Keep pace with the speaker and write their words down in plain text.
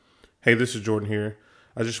Hey, this is Jordan here.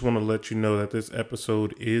 I just want to let you know that this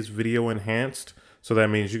episode is video enhanced. So that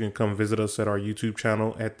means you can come visit us at our YouTube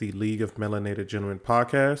channel at the League of Melanated Gentlemen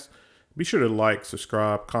podcast. Be sure to like,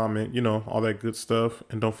 subscribe, comment, all that good stuff.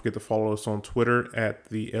 And don't forget to follow us on Twitter at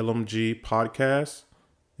the LMG podcast.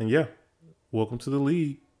 And yeah, welcome to the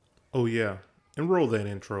league. Oh, yeah, and roll that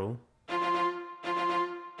intro.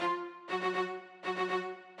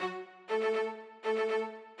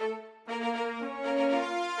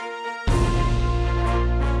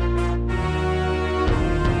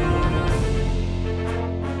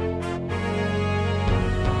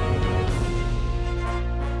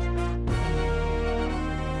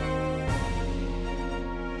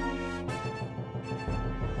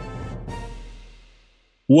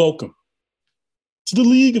 Welcome to the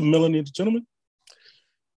League of Melanated Gentlemen.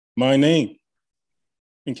 My name,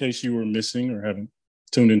 in case you were missing or haven't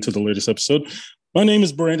tuned into the latest episode, my name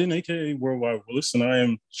is Brandon, aka Worldwide Willis, and I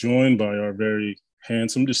am joined by our very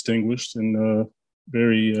handsome, distinguished, and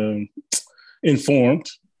very informed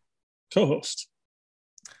co-host.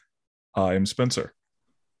 I am Spencer.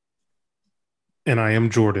 And I am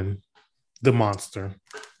Jordan, the monster.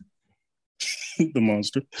 The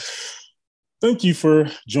monster. Thank you for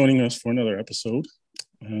joining us for another episode.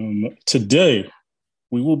 Today,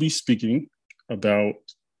 we will be speaking about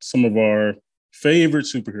some of our favorite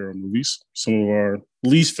superhero movies, some of our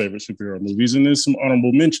least favorite superhero movies, and then some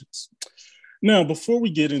honorable mentions. Now, before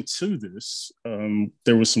we get into this,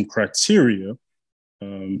 there was some criteria.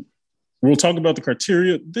 We'll talk about the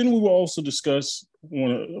criteria. Then we will also discuss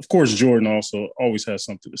of course, Jordan also always has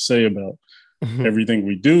something to say about everything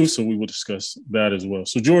we do, so we will discuss that as well.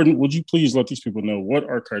 So, Jordan, would you please let these people know what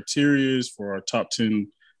our criteria is for our top 10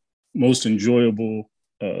 most enjoyable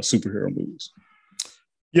superhero movies?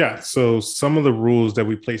 Yeah, so some of the rules that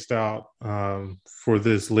we placed out for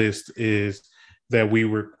this list is that we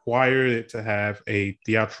require it to have a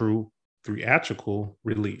theatrical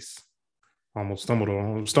release. Almost stumbled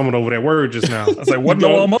over that word just now. I was like, what?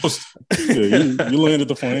 No, almost. Yeah, you landed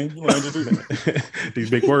the plane. You landed it. These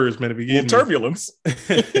big words, man, to begin. Turbulence.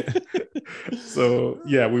 So,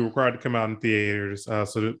 yeah, we required to come out in theaters.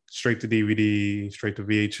 So straight to DVD, straight to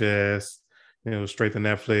VHS, straight to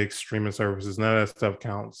Netflix, streaming services. None of that stuff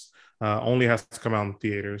counts. Only has to come out in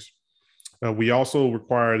theaters. We also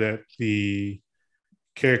require that the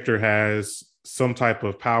character has some type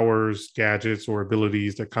of powers, gadgets, or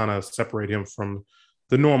abilities that kind of separate him from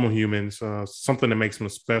the normal humans, something that makes him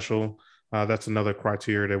special. That's another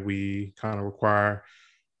criteria that we kind of require.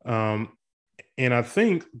 And I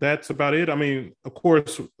think that's about it. I mean, of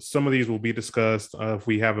course, some of these will be discussed. If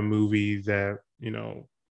we have a movie that,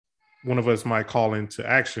 one of us might call into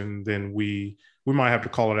action, then we might have to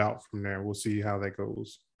call it out from there. We'll see how that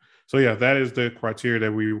goes. So, yeah, that is the criteria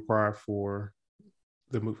that we require for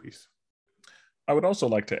the movies. I would also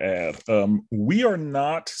like to add, we are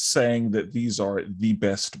not saying that these are the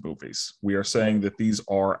best movies. We are saying that these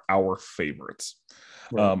are our favorites.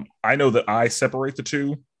 Right. I know that I separate the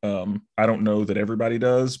two. I don't know that everybody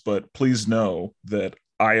does, but please know that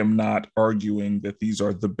I am not arguing that these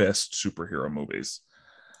are the best superhero movies.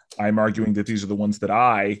 I'm arguing that these are the ones that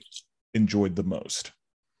I enjoyed the most.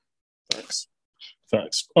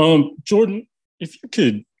 Facts. Jordan, if you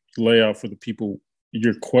could lay out for the people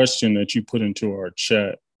your question that you put into our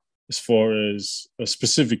chat as far as a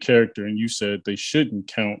specific character, and you said they shouldn't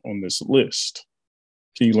count on this list.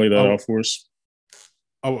 Can you lay that out for us?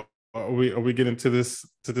 Oh, are we getting to this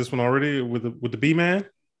one already with the B-Man?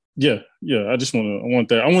 Yeah. I want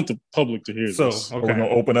the public to hear this. So, okay. We're gonna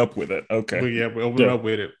open up with it. Okay. We're opening up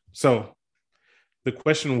with it. So the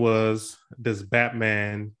question was, does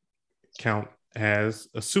Batman count as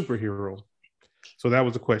a superhero? So that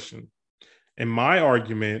was the question. And my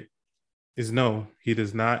argument is no, he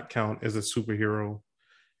does not count as a superhero.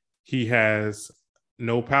 He has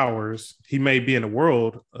no powers. He may be in a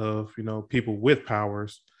world of, people with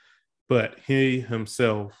powers, but he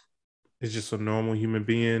himself is just a normal human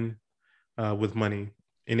being with money.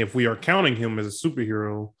 And if we are counting him as a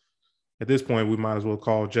superhero, at this point, we might as well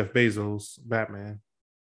call Jeff Bezos Batman.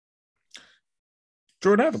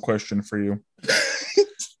 Jordan, I have a question for you.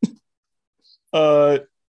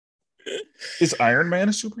 Is Iron Man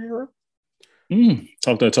a superhero?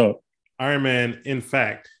 Talk that talk. Iron Man, in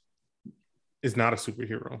fact, is not a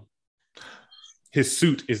superhero. His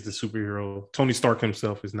suit is the superhero. Tony Stark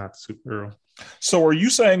himself is not the superhero. So are you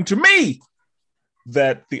saying to me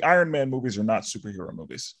that the Iron Man movies are not superhero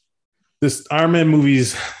movies? This Iron Man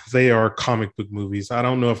movies, they are comic book movies. I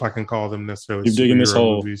don't know if I can call them necessarily Keep digging this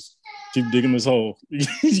hole. Movies. Keep digging this hole.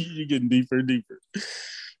 You're getting deeper and deeper.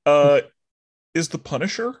 Is the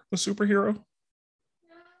Punisher a superhero?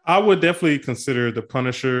 I would definitely consider the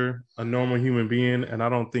Punisher a normal human being, and I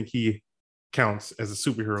don't think he counts as a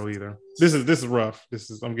superhero either. This is rough. It's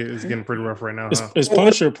getting pretty rough right now. Is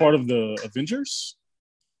Punisher part of the Avengers?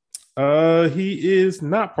 He is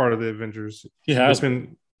not part of the Avengers. He has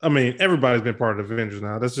been. I mean, everybody's been part of the Avengers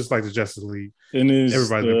now. That's just like the Justice League. And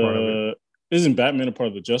everybody's been part of it. Isn't Batman a part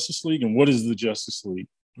of the Justice League? And what is the Justice League?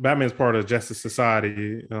 Batman's part of Justice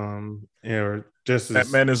Society, or Justice.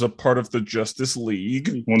 Batman is a part of the Justice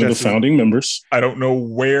League, one of the founding members. I don't know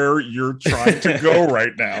where you're trying to go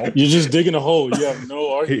right now. You're just digging a hole. You have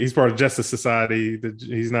no argument. He's part of Justice Society.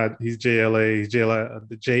 He's not. He's JLA. He's JLI.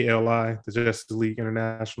 The JLI, the Justice League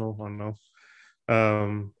International. I don't know.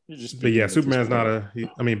 But yeah, Superman's not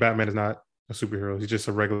Batman is not a superhero. He's just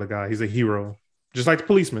a regular guy. He's a hero, just like the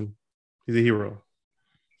policeman. He's a hero.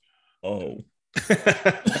 Oh.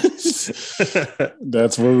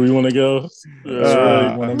 That's where we want to go.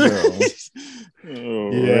 Yeah.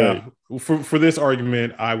 Right. For this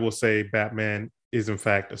argument, I will say Batman is in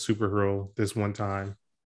fact a superhero. This one time,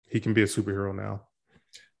 he can be a superhero now.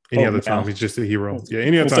 Any other time, he's just a hero. Yeah,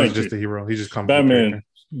 any other time, he's just a hero. He just comes.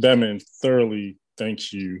 Batman thoroughly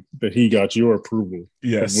thanks you that he got your approval.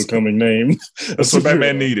 Yes, of becoming named. That's what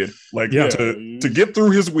Batman needed. Like to get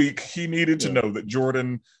through his week, he needed to know that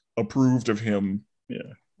Jordan approved of him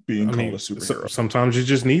being called a superhero. Sometimes you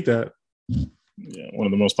just need that. Yeah, one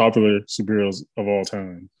of the most popular superheroes of all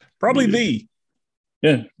time. Probably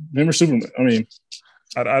remember Superman. I mean,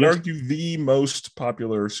 I'd argue the most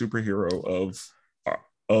popular superhero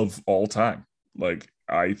of all time. Like,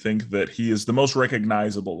 I think that he is the most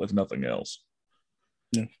recognizable, if nothing else.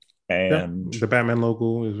 Yeah. And the Batman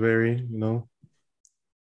logo is very,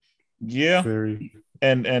 very,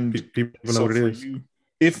 and people know what it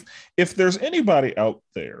is. If there's anybody out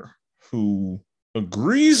there who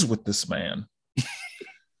agrees with this man,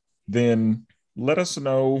 then let us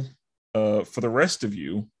know. For the rest of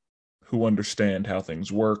you who understand how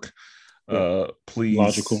things work,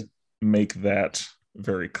 please make that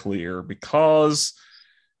very clear, because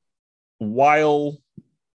while,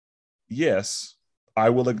 yes, I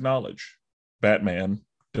will acknowledge Batman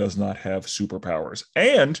does not have superpowers,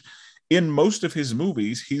 and in most of his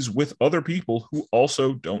movies, he's with other people who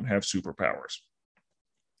also don't have superpowers.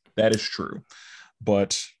 That is true.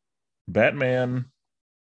 But Batman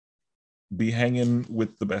be hanging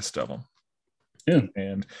with the best of them. Yeah.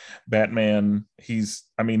 And Batman, he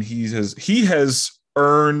has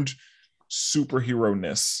earned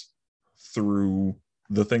superhero-ness through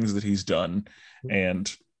the things that he's done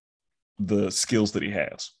and the skills that he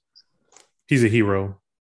has. He's a hero.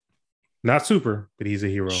 Not super, but he's a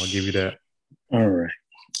hero. I'll give you that. All right.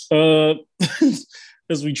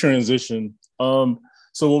 As we transition,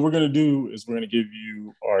 so what we're gonna do is we're gonna give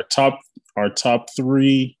you our top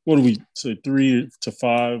three. What do we say? 3 to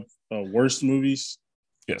 5 worst movies.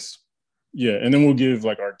 Yes. Yeah, and then we'll give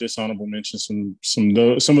like our dishonorable mentions, some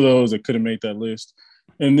of those that couldn't make that list,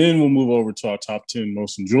 and then we'll move over to our top 10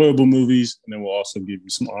 most enjoyable movies, and then we'll also give you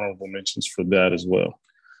some honorable mentions for that as well.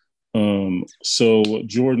 So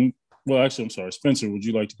Jordan. Well, actually, I'm sorry. Spencer, would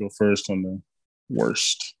you like to go first on the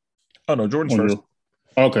worst? Oh, no, Jordan's first.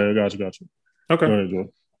 Okay, I got you. Okay. Go ahead,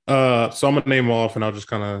 Jordan. So I'm going to name off, and I'll just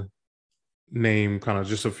kind of name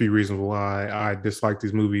just a few reasons why I dislike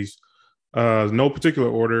these movies. No particular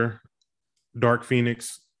order. Dark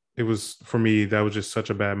Phoenix. It was, for me, that was just such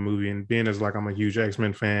a bad movie. And being as I'm a huge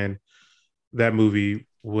X-Men fan, that movie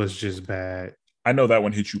was just bad. I know that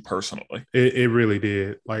one hit you personally. It really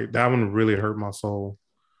did. Like, that one really hurt my soul.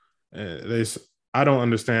 I don't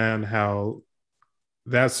understand how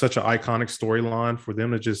that's such an iconic storyline for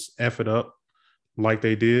them to just F it up like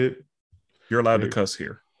they did. You're allowed to cuss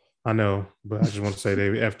here. I know, but I just want to say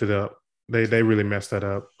they F'd it up. They really messed that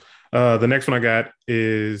up. The next one I got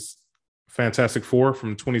is Fantastic Four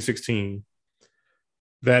from 2016.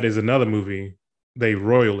 That is another movie they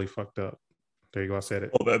royally fucked up. There you go. I said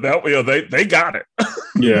it. Well, they got it.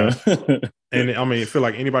 Yeah. And I mean, I feel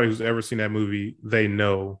like anybody who's ever seen that movie, they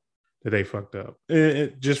know that they fucked up.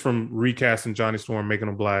 Just from recasting Johnny Storm, making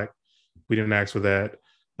him black. We didn't ask for that.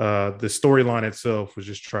 The storyline itself was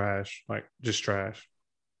just trash. Just trash.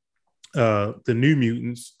 The New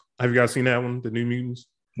Mutants. Have you guys seen that one? The New Mutants?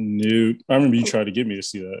 No. I remember you tried to get me to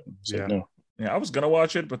see that. Yeah. No. Yeah, I was going to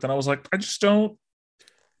watch it, but then I was like, I just don't.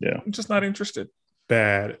 Yeah. I'm just not interested.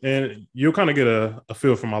 Bad. And you'll kind of get a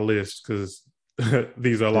feel for my list because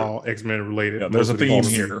these are all X-Men related. Yeah, there's a theme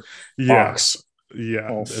here. Fox. Yeah.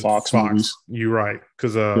 All Fox movies. You're right.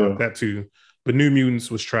 Because that too. But New Mutants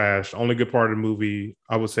was trash. Only good part of the movie,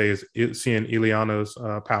 I would say, is seeing Ileana's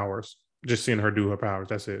powers. Just seeing her do her powers.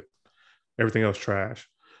 That's it. Everything else trash.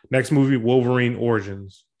 Next movie, Wolverine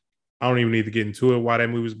Origins. I don't even need to get into it why that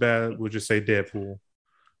movie was bad. We'll just say Deadpool.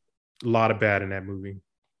 A lot of bad in that movie.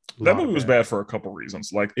 That movie was bad for a couple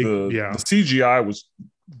reasons. Like the CGI was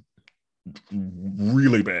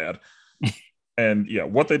really bad. And yeah,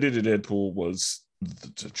 what they did to Deadpool was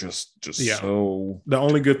just so. The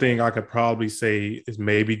only good thing I could probably say is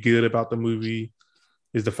maybe good about the movie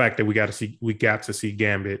is the fact that we got to see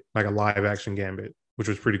Gambit, like a live action Gambit, which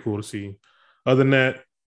was pretty cool to see. Other than that,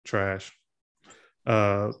 trash.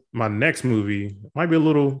 My next movie might be a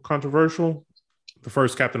little controversial. The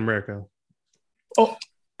first Captain America. Oh,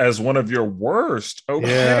 as one of your worst.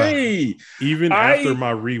 Okay. Yeah. Even after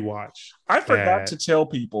my rewatch. I forgot to tell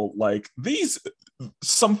people, like,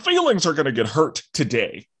 some feelings are going to get hurt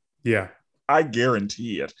today. Yeah. I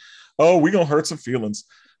guarantee it. Oh, we're going to hurt some feelings.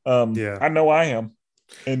 I know I am.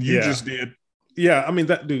 And you just did. Yeah. I mean,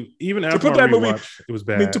 that dude, even after my rewatch, it was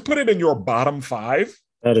bad. I mean, to put it in your bottom 5.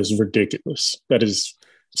 That is ridiculous. That is.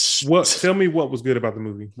 Tell me what was good about the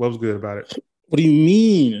movie. What was good about it? What do you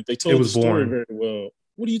mean? They told the story very well.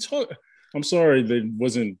 What are you talking? I'm sorry, there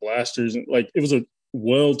wasn't blasters. Like, it was a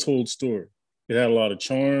well-told story. It had a lot of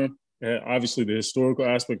charm. It had, obviously, the historical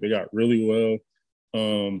aspect they got really well.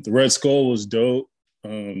 The Red Skull was dope.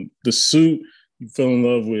 The suit, you fell in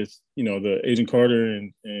love with, the Agent Carter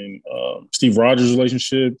and Steve Rogers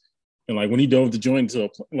relationship, and like when he dove the joint to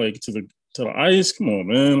the ice. Come on,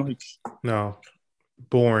 man! Like, no,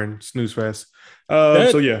 boring, snooze fest.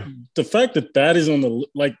 The fact that is on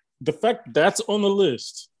the fact that's on the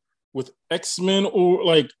list with X-Men or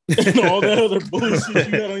like and all that other bullshit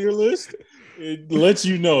you got on your list, it lets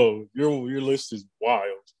you know your list is wild.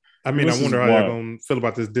 I mean, I wonder how you're going to feel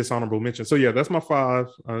about this dishonorable mention. So yeah, that's my 5.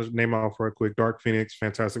 I'll just name off real quick: Dark Phoenix,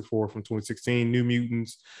 Fantastic Four from 2016, New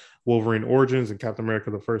Mutants, Wolverine Origins, and Captain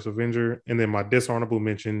America: The First Avenger. And then my dishonorable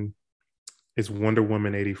mention is Wonder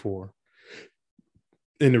Woman 84.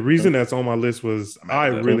 And the reason that's on my list was I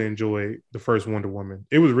really enjoyed the first Wonder Woman.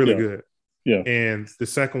 It was really good. Yeah. And the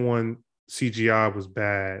second one, CGI was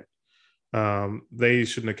bad. They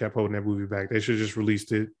shouldn't have kept holding that movie back. They should have just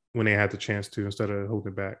released it when they had the chance to instead of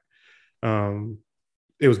holding it back.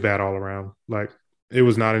 It was bad all around. Like, it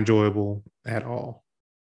was not enjoyable at all.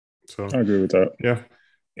 So I agree with that. Yeah.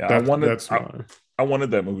 I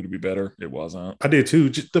wanted that movie to be better. It wasn't. I did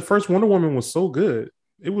too. Just, the first Wonder Woman was so good.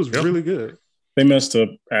 It was really good. They messed up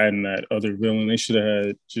adding that other villain. They should have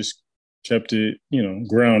had just kept it,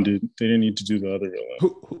 grounded. They didn't need to do the other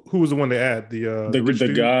villain. Who was the one they add?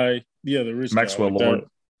 The guy, the rich Maxwell guy, Lord.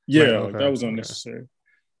 That was unnecessary.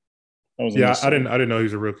 I didn't know he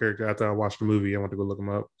was a real character. After I watched the movie, I went to go look him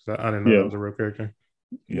up. I didn't know that was a real character.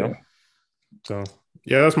 Yeah. So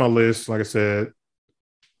that's my list. Like I said,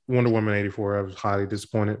 Wonder Woman 84. I was highly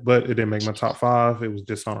disappointed, but it didn't make my top 5. It was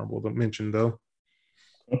dishonorable to mention, though.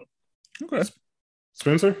 Okay.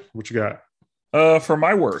 Spencer, what you got? For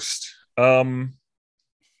my worst,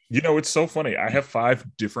 it's so funny. I have 5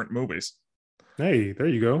 different movies. Hey, there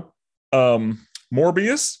you go.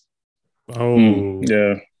 Morbius. Oh,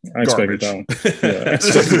 yeah. I expected that one. Yeah, I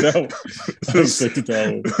expected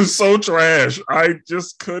that one. So trash. I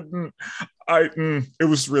just couldn't. It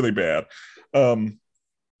was really bad.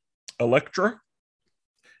 Elektra.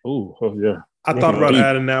 Oh yeah. I thought about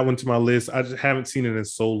adding that one to my list. I just haven't seen it in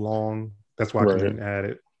so long. That's why I couldn't add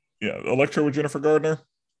it. Yeah, Elektra with Jennifer Gardner.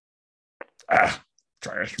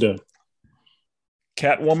 Trash. Yeah.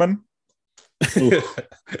 Catwoman.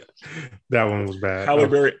 That one was bad. Halle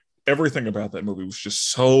Berry. Everything about that movie was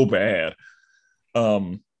just so bad.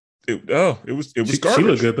 It was garbage. She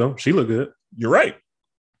looked good though. She looked good. You're right.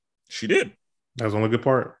 She did. That was the only good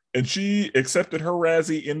part. And she accepted her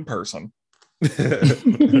Razzie in person.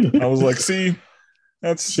 I was like, see,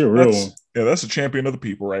 that's a real one. Yeah, that's a champion of the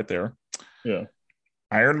people right there. Yeah.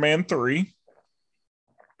 Iron Man 3.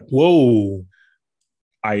 Whoa.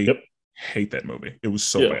 I hate that movie. It was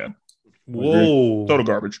so bad. Whoa. Total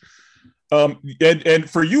garbage. And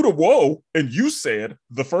for you to and you said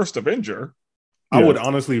the first Avenger. I would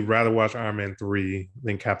honestly rather watch Iron Man 3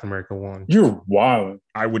 than Captain America 1. You're wild.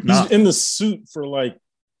 I would not. He's in the suit for I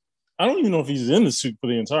don't even know if he's in the suit for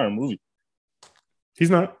the entire movie. He's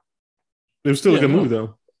not. It was still a good movie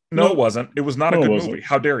though. No, it wasn't. It was not a good movie.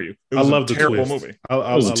 How dare you? It was I love the terrible twist. Movie. I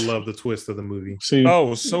love the twist of the movie. See? Oh, it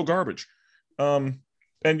was so garbage. And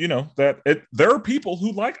there are people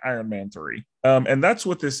who like Iron Man 3. And that's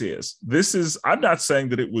what this is. I'm not saying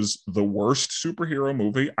that it was the worst superhero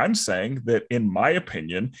movie. I'm saying that, in my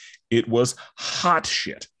opinion, it was hot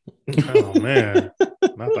shit. Oh, man.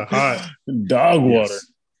 Not the hot. Dog water.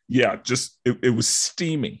 Yeah, just, it was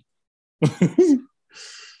steamy.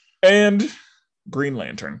 And Green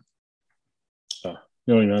Lantern. You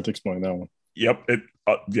don't even have to explain that one. Yep.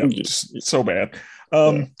 Yeah, just so bad.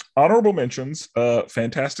 Honorable mentions,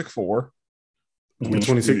 Fantastic Four. The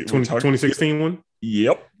 2016 one?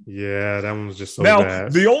 Yep. Yeah, that one was just so now,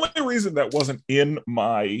 bad. The only reason that wasn't in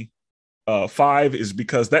my 5 is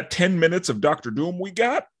because that 10 minutes of Doctor Doom we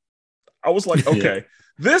got, I was like, okay,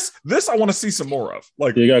 this I want to see some more of.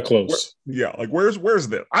 Like, you got close. Like where's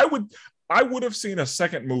this? I would have seen a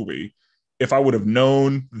second movie if I would have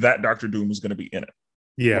known that Doctor Doom was going to be in it.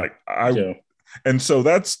 Yeah. And so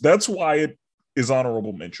that's why it is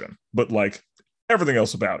honorable mention. But like everything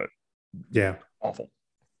else about it, yeah, awful.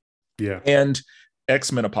 Yeah. And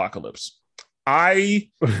X-Men Apocalypse. I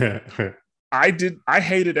hated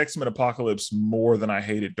X-Men Apocalypse more than I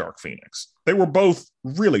hated Dark Phoenix. They were both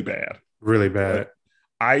really bad. Really bad.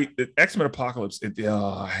 X-Men Apocalypse,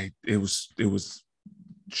 it was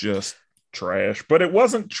just trash, but it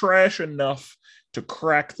wasn't trash enough to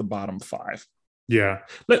crack the bottom 5. Yeah.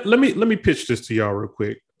 Let me pitch this to y'all real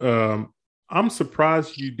quick. I'm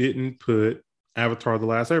surprised you didn't put Avatar: The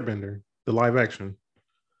Last Airbender, the live action.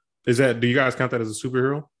 Do you guys count that as a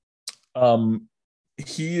superhero?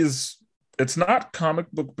 It's not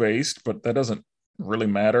comic book based, but that doesn't really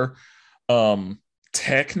matter.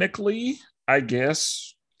 Technically, I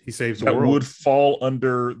guess he saves the world. That would fall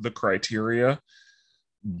under the criteria,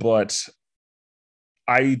 but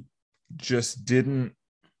I just didn't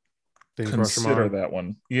consider that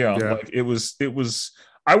one. Yeah, like it was.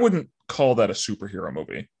 I wouldn't call that a superhero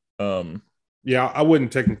movie. Yeah, I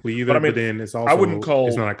wouldn't technically either. But then it's also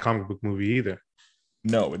it's not a comic book movie either.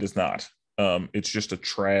 No, it is not. It's just a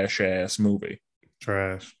trash ass movie.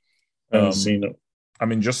 Trash. I haven't seen it. I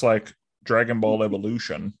mean, just like Dragon Ball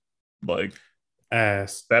Evolution, like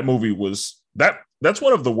ass. That movie was that's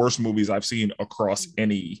one of the worst movies I've seen across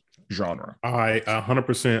any genre. I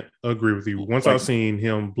 100% agree with you. Once I've seen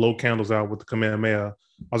him blow candles out with the Kamehameha,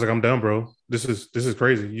 I was like, I'm done, bro. This is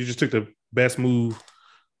crazy. You just took the best move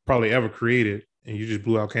probably ever created and you just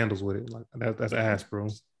blew out candles with it. Like that's ass, bro.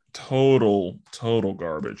 Total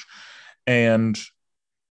garbage. And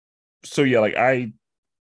so yeah, like I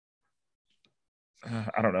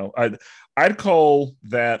don't know. I'd call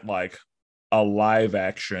that like a live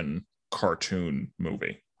action cartoon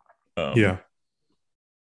movie. Yeah.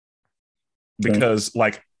 Because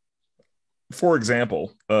like, for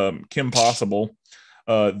example, Kim Possible,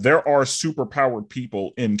 there are superpowered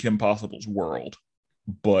people in Kim Possible's world,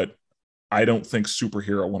 but I don't think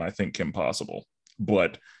superhero when I think Kim Possible,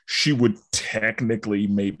 but she would technically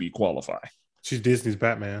maybe qualify. She's Disney's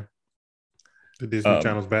Batman. The Disney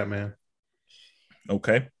Channel's Batman.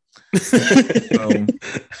 Okay. She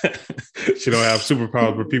don't have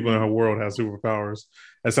superpowers, but people in her world have superpowers.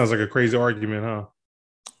 That sounds like a crazy argument, huh?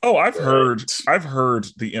 Oh, I've heard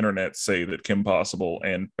the internet say that Kim Possible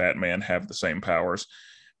and Batman have the same powers,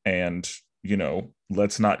 and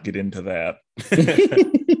let's not get into that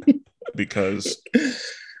because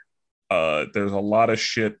there's a lot of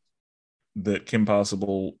shit that Kim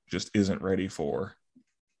Possible just isn't ready for.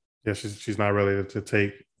 Yeah, she's not ready to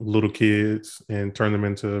take little kids and turn them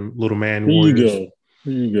into little man warriors.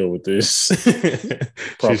 Here you go with this.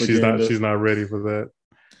 she's not ready for that.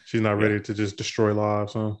 She's not ready to just destroy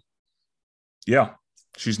lives, huh? Yeah,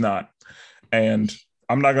 she's not. And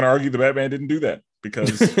I'm not going to argue the Batman didn't do that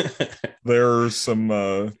because there's some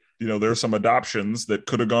adoptions that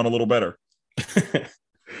could have gone a little better.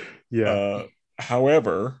 Yeah.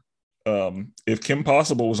 However, if Kim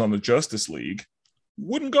Possible was on the Justice League,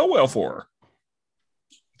 wouldn't go well for her.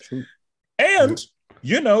 True. And,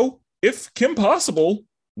 if Kim Possible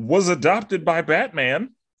was adopted by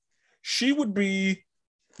Batman, she would be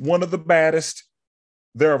one of the baddest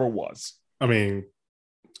there ever was. I mean,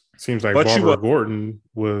 seems like Barbara Gordon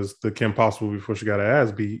was the Kim Possible before she got her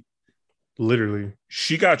ass beat. Literally.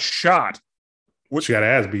 She got shot. She got her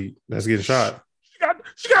ass beat. That's getting shot.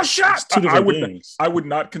 She got shot. I would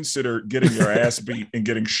not consider getting your ass beat and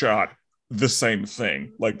getting shot the same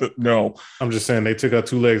thing. No. I'm just saying they took out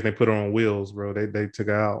 2 legs and they put her on wheels, bro. They took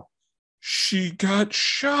her out. She got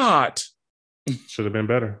shot. Should have been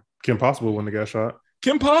better. Kim Possible wouldn't have got shot.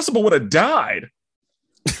 Kim Possible would have died.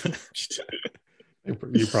 You're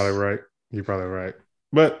probably right.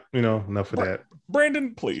 But enough of that.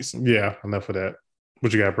 Brandon, please. Yeah, enough of that.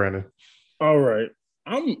 What you got, Brandon? All right.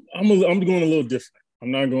 I'm going a little different.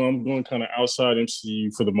 I'm going kind of outside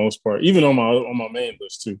MCU for the most part, even on my main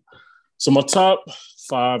list too. So my top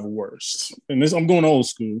 5 worst, and this I'm going old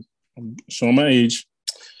school. I'm showing my age.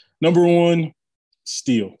 Number 1,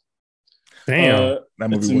 Steel. Damn,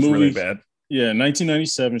 that movie was really bad. Yeah,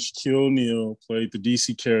 1997. Shaquille O'Neal played the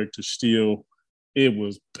DC character Steel. It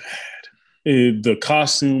was bad. The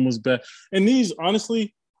costume was bad, and these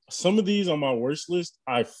honestly, some of these on my worst list,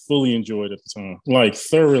 I fully enjoyed at the time, like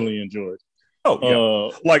thoroughly enjoyed.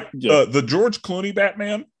 Oh yeah, the George Clooney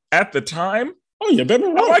Batman at the time. Oh yeah,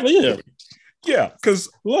 Batman. Yeah, because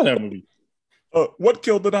love that movie. What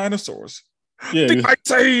killed the dinosaurs? Yeah, the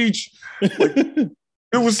Ice Age. Like,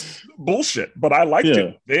 it was bullshit, but I liked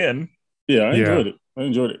it then. Yeah, I enjoyed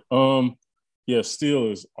it. Yeah,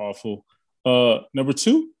 Steel is awful. Number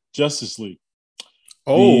 2, Justice League.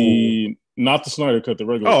 Not the Snyder Cut, the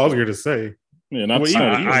regular. I was going to say. Yeah, not the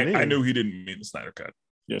Snyder Cut. I knew he didn't mean the Snyder Cut.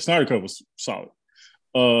 Yeah, Snyder Cut was solid.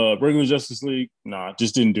 Regular Justice League,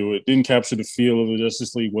 just didn't do it. Didn't capture the feel of the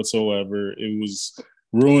Justice League whatsoever. It was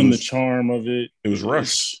ruined the charm of it. It was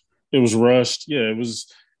rushed. It was rushed. Yeah, it was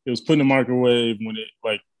put in the microwave when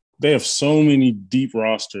they have so many deep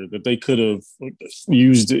roster that they could have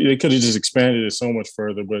used. They could have just expanded it so much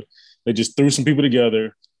further, but they just threw some people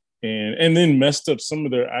together and then messed up some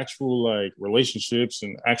of their actual like relationships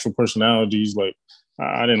and actual personalities. Like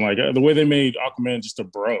I didn't like it. The way they made Aquaman just a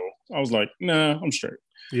bro. I was like, nah, I'm straight.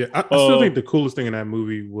 Yeah, I still think the coolest thing in that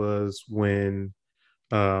movie was when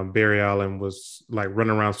Barry Allen was like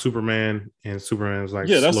running around Superman, and Superman was like,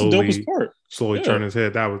 that's the dopest part. Slowly turning his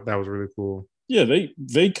head. That was really cool. Yeah,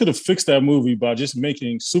 they could have fixed that movie by just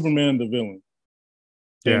making Superman the villain,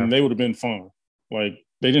 and they would have been fine. Like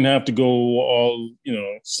they didn't have to go all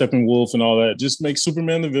Steppenwolf and all that. Just make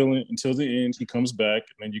Superman the villain until the end. He comes back,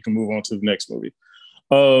 and then you can move on to the next movie.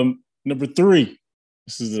 Number 3.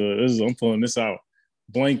 I'm pulling this out.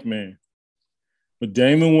 Blank Man with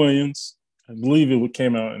Damon Wayans. I believe it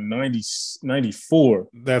came out in 94.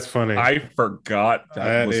 That's funny. I forgot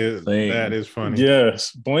that was a thing. That is funny.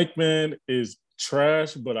 Yes. Blank Man is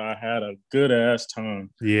trash, but I had a good ass time.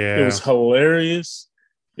 Yeah. It was hilarious.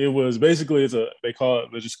 It was basically, they call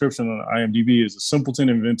it, the description on IMDb is a simpleton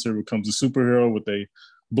inventor becomes a superhero with a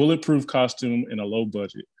bulletproof costume and a low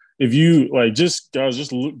budget. If you just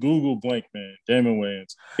Google Blank Man, Damon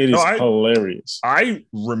Wayans. It is hilarious. I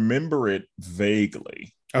remember it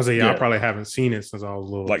vaguely. I was like, I probably haven't seen it since I was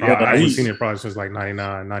little. I haven't seen it probably since like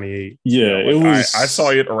 99, 98. Yeah, it was. I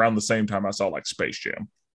saw it around the same time I saw like Space Jam.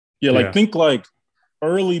 Yeah, think like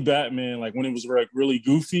early Batman, like when it was like really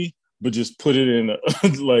goofy, but just put it in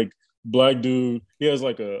like black dude. He has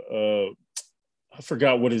like I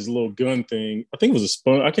forgot what his little gun thing. I think it was a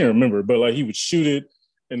sponge. I can't remember, but like he would shoot it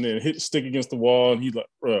and then stick against the wall, and he'd like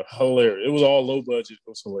hilarious. It was all low budget. It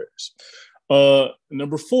was hilarious.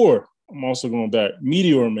 Number 4. I'm also going back.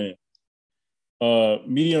 Meteor Man.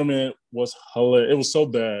 Meteor Man was hilarious. It was so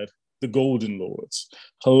bad. The Golden Lords.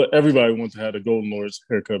 Everybody wanted to have the Golden Lords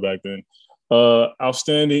haircut back then.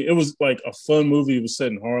 Outstanding. It was like a fun movie. It was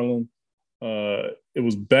set in Harlem. It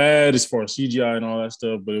was bad as far as CGI and all that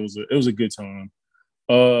stuff, but it was a good time.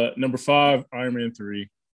 Number 5, Iron Man 3.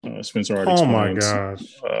 Spencer already explained. My gosh.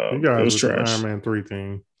 You guys it was trash. Iron Man 3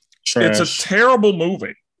 thing. Trash. It's a terrible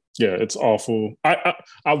movie. Yeah, it's awful. I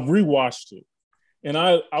rewatched it, and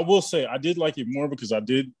I will say I did like it more because I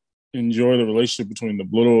did enjoy the relationship between the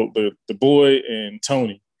boy and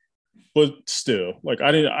Tony. But still, like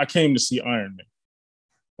I came to see Iron Man.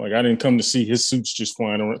 Like I didn't come to see his suits just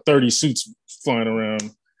flying around, 30 suits flying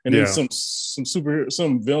around, and then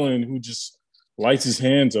some villain who just lights his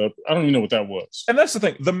hands up. I don't even know what that was. And that's the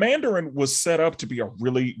thing. The Mandarin was set up to be a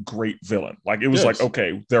really great villain. Like it was like,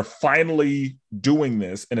 okay, they're finally doing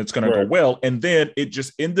this and it's going to go well. And then it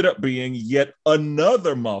just ended up being yet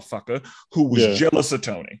another motherfucker who was jealous of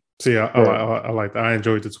Tony. See, I like that. I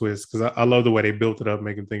enjoyed the twist because I love the way they built it up,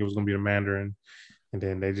 making think it was going to be the Mandarin. And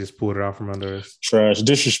then they just pulled it out from under us. Trash.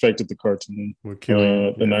 Disrespected the cartoon. The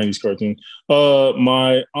 90s cartoon.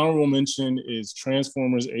 My honorable mention is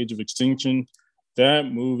Transformers Age of Extinction.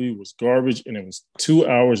 That movie was garbage, and it was 2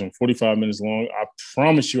 hours and 45 minutes long. I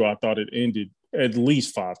promise you, I thought it ended at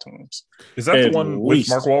least 5 times. Is that the one with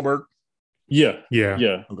Mark Wahlberg? Yeah.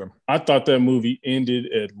 Okay. I thought that movie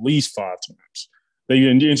ended at least 5 times. They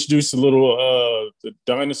introduced a little the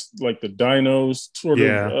dinos sort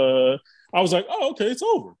of. I was like, oh, okay, it's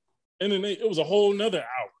over, and then it was a whole nother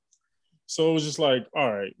hour. So it was just like, all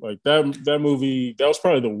right, like that movie, that was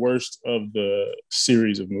probably the worst of the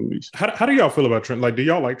series of movies. How do y'all feel about do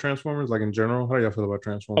y'all like Transformers? Like in general, how do y'all feel about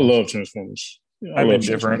Transformers? I love Transformers. Yeah, I'm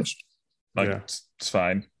indifferent. It's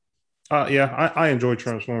fine. I enjoy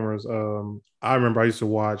Transformers. I remember I used to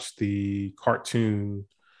watch the cartoon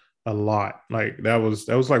a lot. Like that was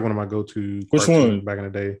like one of my go-to Which one? Back in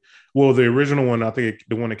the day. Well, the original one, I think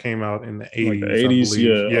the one that came out in the 80s. Like the 80s,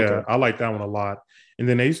 yeah. Okay. I like that one a lot. And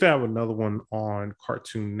then they used to have another one on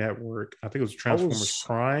Cartoon Network. I think it was Transformers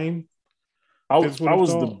Prime. I was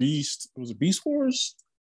the Beast. Was it Beast Wars?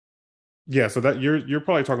 Yeah, so that you're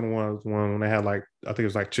probably talking one when they had like I think it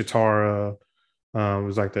was like Chitara. It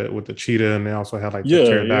was like the with the cheetah, and they also had like the Yeah.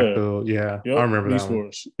 pterodactyl. Yeah, I Yep. remember Beast that one.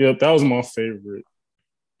 Wars. Yep, that was my favorite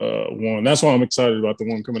one. That's why I'm excited about the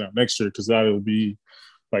one coming out next year because that'll be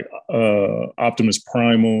like Optimus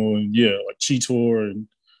Primal and like Cheetor and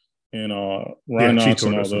Yeah, Rhinox Cheetor.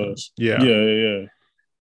 and all That's those. yeah. Yeah.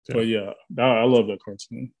 But yeah, I love that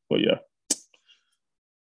cartoon. But yeah.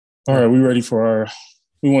 All right, we ready for our?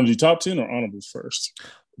 We want to do top 10 or honorables first?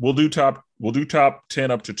 We'll do top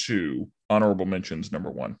 10 up to 2. Honorable mentions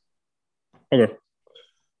number 1. Okay,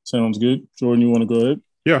 sounds good. Jordan, you want to go ahead?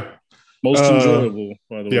 Yeah. Most enjoyable,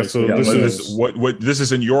 by the way. So this is what this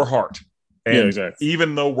is in your heart. And yeah, exactly.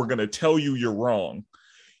 Even though we're going to tell you you're wrong,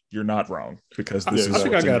 you're not wrong because this is what's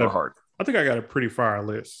in your heart. I think I got a pretty fire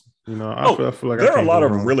list. You know, I feel like there are a lot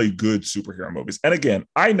of really good superhero movies. And again,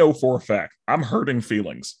 I know for a fact I'm hurting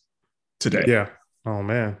feelings today. Yeah. Oh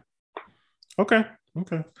man. Okay.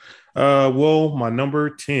 Well, my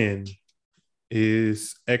number 10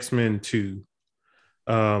 is X-Men 2.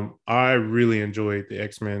 I really enjoyed the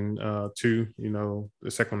X-Men 2, you know,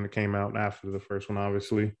 the second one that came out after the first one,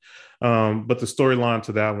 obviously. But the storyline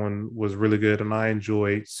to that one was really good, and I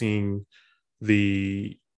enjoyed seeing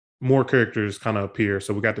the more characters kind of appear.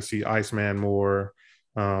 So we got to see Iceman more.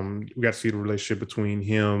 We got to see the relationship between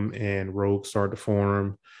him and Rogue start to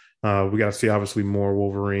form. We got to see obviously more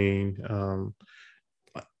Wolverine.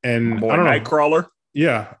 And boy, I don't know, Nightcrawler.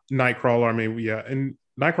 Yeah, Nightcrawler. I mean, yeah, and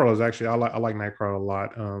Nightcrawler is actually I like Nightcrawler a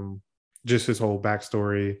lot. Just his whole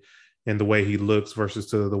backstory and the way he looks versus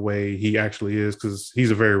to the way he actually is, because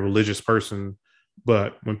he's a very religious person,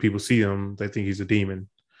 but when people see him, they think he's a demon.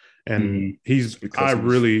 And I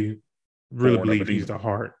really believe he's the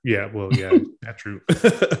heart. Yeah, well, yeah, that's true.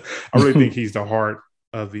 I really think he's the heart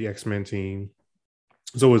of the X-Men team.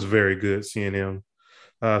 So it's very good seeing him.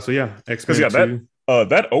 So yeah, X-Men 2.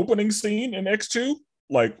 That opening scene in X2,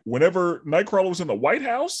 like whenever Nightcrawler was in the White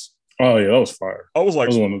House. Oh yeah, that was fire. I was like,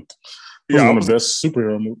 that was one of the best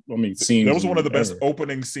superhero scenes. That was one of the best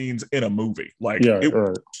opening scenes in a movie. Like it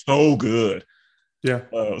was so good. Yeah.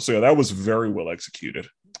 So that was very well executed.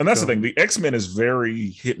 And that's the thing. The X-Men is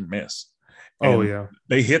very hit and miss. And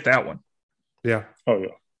they hit that one. Yeah. Oh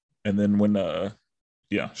yeah. And then when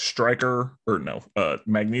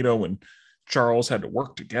Magneto and Charles had to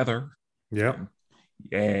work together. Yeah.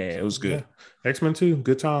 Yeah, it was good. Yeah. X-Men 2,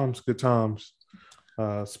 good times.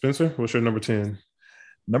 Spencer, what's your number 10?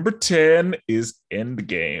 Number 10 is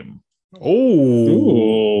Endgame. Already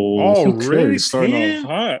starting off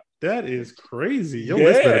hot. That is crazy. Your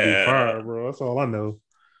list better be fire, bro. That's all I know.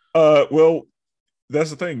 Well, that's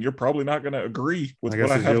the thing. You're probably not going to agree with what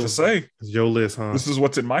I have to say. It's your list, huh? This is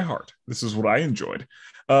what's in my heart. This is what I enjoyed.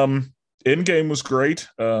 Endgame was great.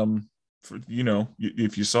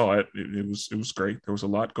 If you saw it, it was great. There was a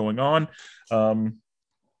lot going on.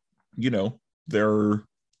 There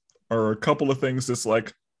are a couple of things that's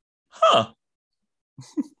like,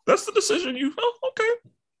 that's the decision okay,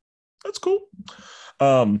 that's cool.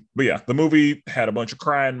 But yeah, the movie had a bunch of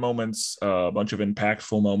crying moments, a bunch of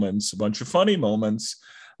impactful moments, a bunch of funny moments.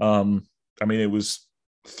 It was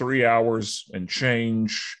 3 hours and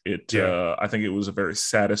change. I think it was a very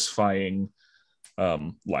satisfying,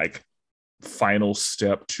 final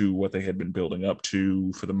step to what they had been building up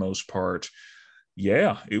to for the most part.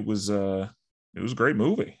 Yeah, it was a great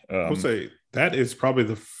movie. I would say that is probably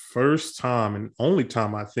the first time and only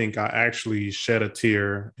time I think I actually shed a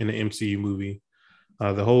tear in an MCU movie.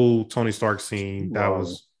 The whole Tony Stark scene, that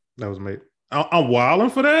was made. I'm wilding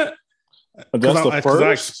for that. That's the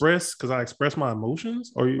first. Because I express my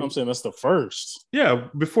emotions. I'm saying that's the first. Yeah.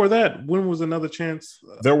 Before that, when was another chance?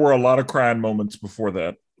 There were a lot of crying moments before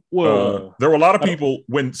that. Well, there were a lot of people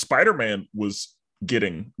when Spider-Man was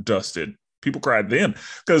getting dusted. People cried then,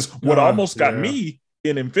 because what almost got me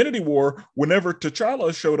in Infinity War, whenever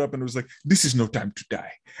T'Challa showed up and was like, "This is no time to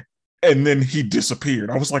die," and then he disappeared.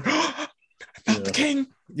 I was like, "Not the king."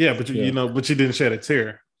 Yeah, but you didn't shed a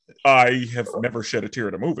tear. I have never shed a tear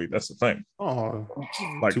at a movie. That's the thing. Oh,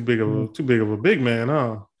 like too big of a big man,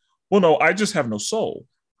 huh? Well, no, I just have no soul.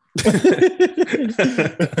 I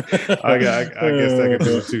guess that could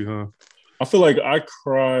do it too, huh? I feel like I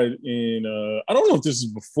cried in I don't know if this is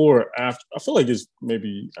before or after. I feel like it's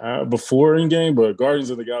maybe before Endgame, but Guardians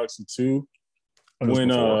of the Galaxy 2. When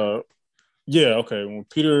when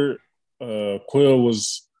Peter Quill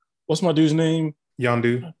was, what's my dude's name?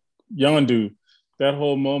 Yondu. That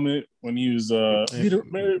whole moment when he was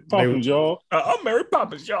Mary Poppins, y'all. I'm Mary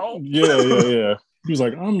Poppins, y'all. Yeah. He was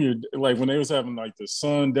like, I'm your, like when they was having like the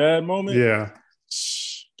son dad moment. Yeah.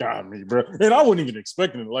 Got me, bro. And I wasn't even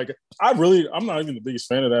expecting it. Like, I'm not even the biggest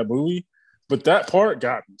fan of that movie, But that part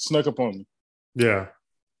got me, snuck up on me. Yeah.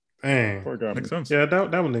 Dang. Makes sense. Yeah,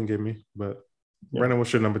 that one didn't get me. But Brandon,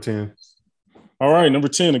 what's your number 10? All right, number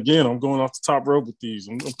 10. Again, I'm going off the top rope with these.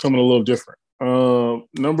 I'm coming a little different.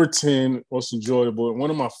 Number 10, most enjoyable, and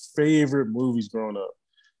one of my favorite movies growing up,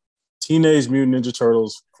 Teenage Mutant Ninja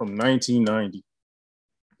Turtles from 1990.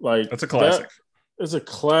 Like, that's a classic. It's a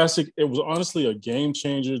classic. It was honestly a game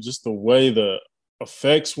changer, just the way the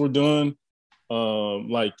effects were done.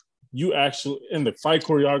 Like, you actually, and the fight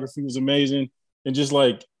choreography was amazing. And just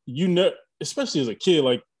like, especially as a kid,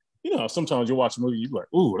 like, sometimes you watch a movie, you're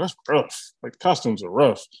like, ooh, that's rough. Like, the costumes are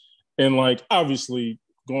rough. And like, obviously,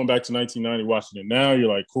 going back to 1990, watching it now, you're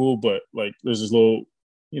like, cool, but like, there's this little,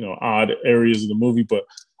 odd areas of the movie. But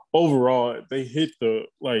overall, they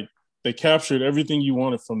they captured everything you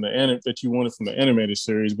wanted from that you wanted from the animated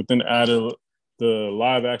series, but then added the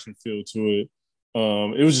live action feel to it.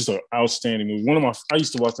 It was just an outstanding movie. I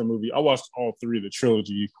used to watch that movie. I watched all three of the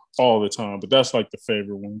trilogy all the time, but that's like the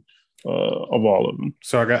favorite one of all of them.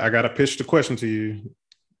 So I got to pitch the question to you.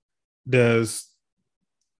 Does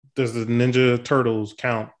the Ninja Turtles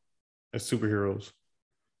count as superheroes?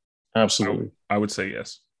 Absolutely. I would say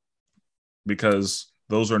yes, because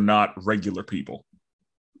those are not regular people.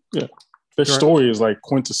 Yeah. Their story is like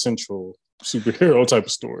quintessential superhero type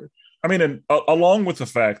of story. I mean, and along with the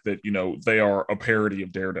fact that, they are a parody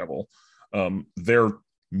of Daredevil, they're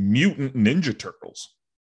mutant Ninja Turtles.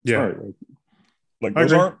 Yeah. Right. Like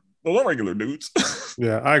those aren't regular dudes.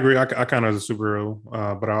 Yeah, I agree. I count as a superhero,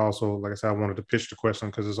 but I also, like I said, I wanted to pitch the question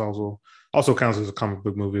because it's also counts as a comic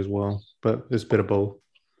book movie as well, but it's a bit of both.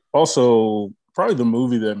 Also, probably the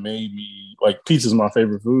movie that made me, like, pizza's my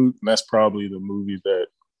favorite food, and that's probably the movie that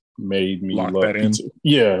made me lock love that pizza. In.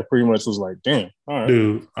 Yeah, pretty much was like, damn, all right.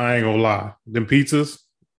 Dude, I ain't gonna lie. Them pizzas,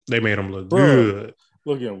 they made them look good.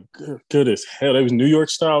 Look at them good as hell. They was New York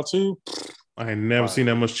style too. I ain't never seen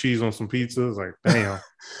that much cheese on some pizzas. Like, damn.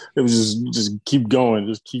 It was just keep going,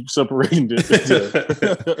 just keep separating it.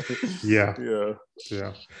 Yeah.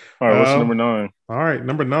 All right, what's number 9? All right,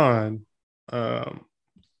 number 9.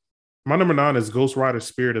 My number 9 is Ghost Rider: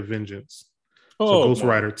 Spirit of Vengeance. Ghost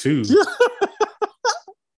Rider 2.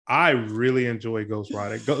 I really enjoy Ghost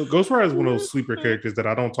Rider. Ghost Rider is one of those sleeper characters that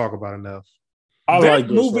I don't talk about enough.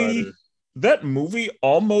 That movie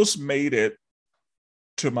almost made it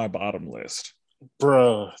to my bottom list.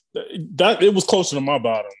 Bruh, that it was closer to my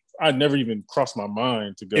bottom. I never even crossed my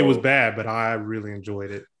mind to go. It was bad, but I really enjoyed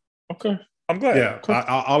it. Okay. I'm glad. Yeah, okay.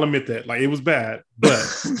 I'll admit that. Like, it was bad, but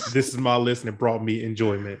this is my list and it brought me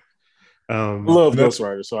enjoyment. Love Ghost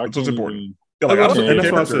Rider, so that's important. That's what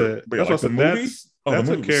I said. That's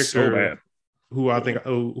a character so who I think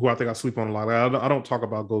I sleep on a lot. Like, I don't talk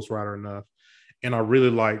about Ghost Rider enough, and I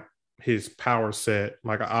really like his power set.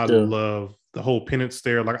 Like, I love the whole penance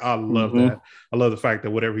stare. Like, I love that. I love the fact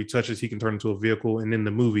that whatever he touches, he can turn into a vehicle. And in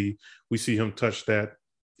the movie, we see him touch that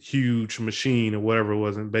huge machine or whatever it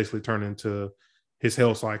was, and basically turn into his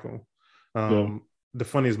hell cycle. The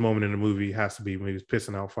funniest moment in the movie has to be when he was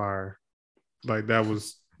pissing out fire. Like, that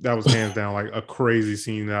was hands down like a crazy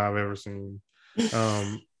scene that I've ever seen.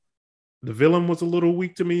 The villain was a little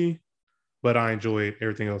weak to me, but I enjoyed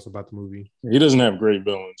everything else about the movie. He doesn't have great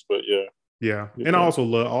villains, but yeah. And I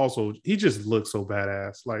also he just looks so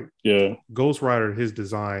badass. Like, Ghost Rider, his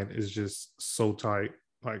design is just so tight.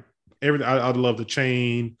 Like, everything. I love the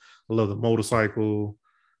chain. I love the motorcycle.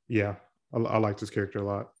 Yeah, I like this character a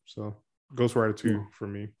lot. So Ghost Rider 2 for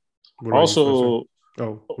me. Also,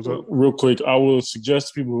 what's up? Real quick, I will suggest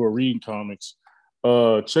to people who are reading comics,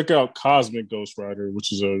 check out Cosmic Ghost Rider,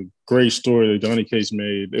 which is a great story that Donny Cates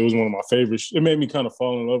made. It was one of my favorites. It made me kind of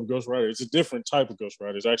fall in love with Ghost Rider. It's a different type of Ghost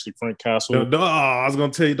Rider. It's actually Frank Castle. No, I was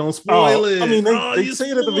gonna tell you, don't spoil it. I mean, they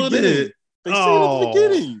say it at the beginning. They say it at the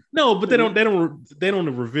beginning. No, but they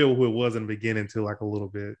don't reveal who it was in the beginning until like a little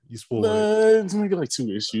bit. You spoil it. It's maybe like 2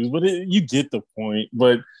 issues, but you get the point.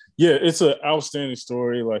 But yeah, it's an outstanding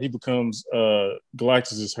story. Like, he becomes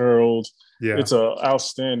Galactus' herald. Yeah, it's an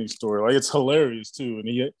outstanding story. Like, it's hilarious too, and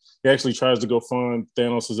he actually tries to go find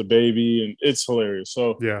Thanos as a baby, and it's hilarious.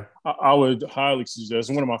 So yeah, I would highly suggest.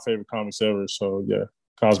 It's one of my favorite comics ever. So yeah,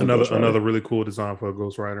 another really cool design for a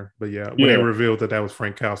Ghost Rider. But yeah, when they revealed that was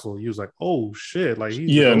Frank Castle, he was like, "Oh shit!" Like,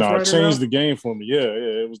 he's it changed the game for me. Yeah,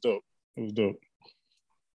 it was dope. It was dope.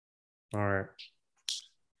 All right.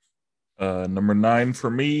 Number 9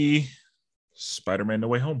 for me, Spider-Man: No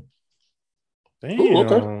Way Home. Damn. Ooh,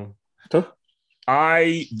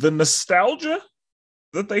 okay. The nostalgia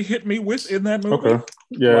that they hit me with in that movie. Okay.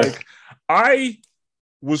 Yeah. Like, I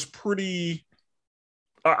was pretty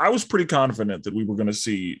I was pretty confident that we were going to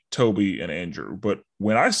see Toby and Andrew, but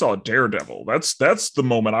when I saw Daredevil, that's the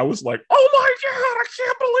moment I was like, oh my god, I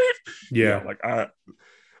can't believe. Yeah, like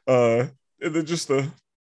and then just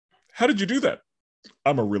how did you do that?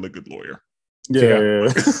 I'm a really good lawyer. Yeah.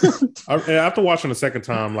 After watching the second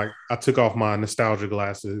time, like I took off my nostalgia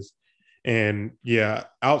glasses, and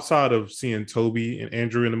outside of seeing Toby and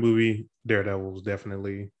Andrew in the movie, Daredevil was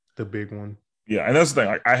definitely the big one. Yeah, and that's the thing.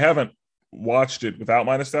 Like, I haven't watched it without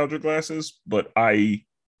my nostalgia glasses, but I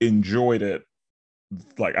enjoyed it.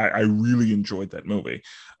 Like I really enjoyed that movie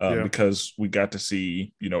because we got to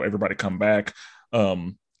see everybody come back.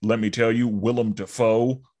 Let me tell you, Willem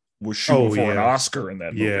Dafoe was shooting for an Oscar in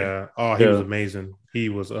that movie. Yeah. Oh, he was amazing. He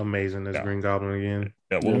was amazing as Green Goblin again.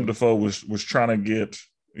 Yeah, Willem Dafoe was trying to get.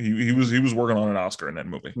 He was working on an Oscar in that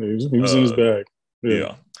movie. He was in his bag.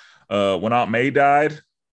 Yeah. When Aunt May died,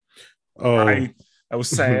 I was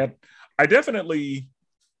sad. I definitely.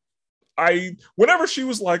 Whenever she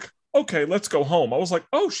was like, "Okay, let's go home," I was like,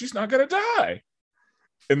 "Oh, she's not gonna die,"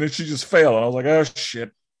 and then she just fell, and I was like, "Oh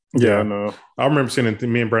shit." Yeah, I know. I remember seeing it.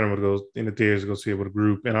 Me and Brandon would go in the theaters to go see it with a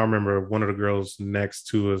group, and I remember one of the girls next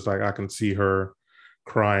to us, like I can see her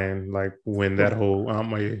crying, like when that whole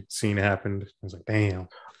Aunt May scene happened. I was like, "Damn!"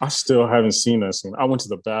 I still haven't seen that scene. I went to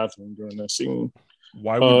the bathroom during that scene.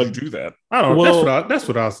 Why would you do that? I don't know. Well, that's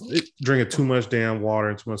what I was drinking too much damn water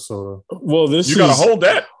and too much soda. Well, you gotta hold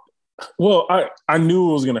that. Well, I knew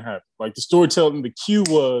it was gonna happen. Like the storytelling, the cue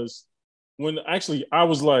was when actually I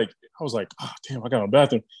was like, oh damn, I got a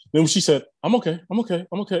bathroom. Then when she said, I'm okay. I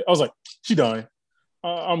was like, she dying.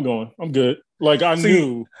 I'm going. I'm good. Like I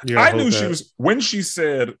knew. Yeah, I knew she was when she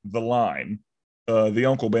said the line, the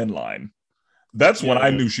Uncle Ben line. That's when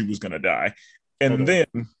I knew she was gonna die. And then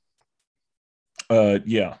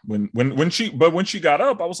when she got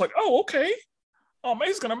up, I was like, oh, okay. Oh,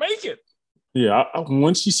 May's gonna make it. Yeah,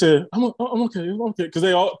 when she said, I'm okay,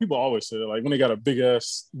 because people always say that, like when they got a big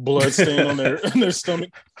ass blood stain on their stomach,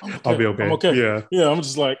 I'll be okay. I'm okay. Yeah, I'm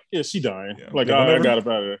just like, she dying. Yeah. Like I got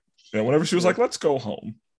about her. Yeah, whenever she was like, let's go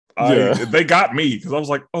home. They got me because I was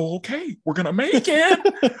like, oh, okay, we're gonna make it.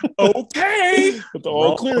 Okay,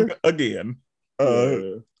 all clear again.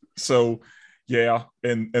 So yeah,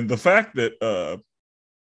 and the fact that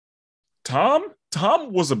Tom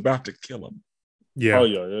was about to kill him. Yeah. Oh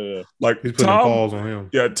yeah. Like he's putting balls on him.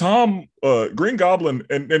 Yeah, Tom, Green Goblin,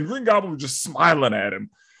 and Green Goblin was just smiling at him.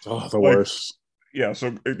 Oh, the worst. Yeah,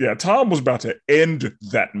 so Tom was about to end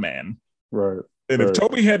that man. Right. And if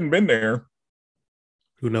Toby hadn't been there,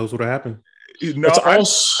 who knows what would have happened?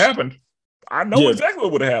 Happened. I know exactly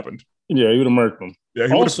what would have happened. Yeah, he would have murked him. Yeah,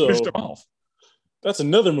 he would have pushed him off. That's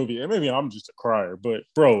another movie, and maybe I'm just a crier, but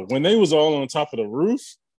bro, when they was all on top of the roof,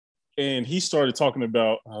 and he started talking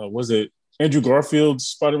about, was it Andrew Garfield's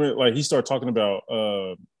Spider-Man? Like he started talking about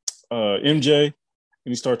MJ, and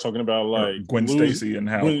he started talking about like Gwen Stacy and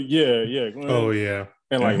how. Gwen, oh yeah,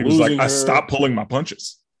 and like he was like, I stopped pulling my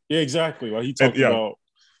punches. Yeah, exactly. Like he talked about.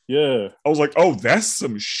 Yeah, I was like, oh, that's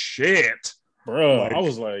some shit, bro. Like, I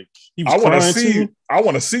was like, I want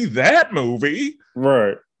to see that movie.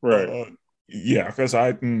 Right. Yeah, because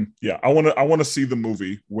I want to see the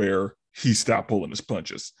movie where he stopped pulling his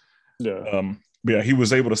punches. Yeah. Yeah, he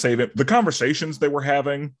was able to save it. The conversations they were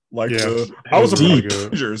having, like, I was deep.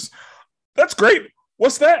 Avengers. That's great.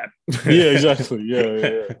 What's that? Yeah, exactly. Yeah.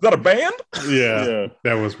 Is that a band? Yeah.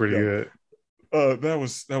 That was pretty good. That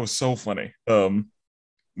was so funny.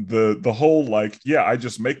 The whole like, I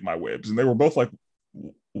just make my webs, and they were both like,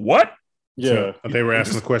 what? Yeah, so they were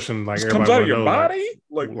asking the question like, comes out of your body,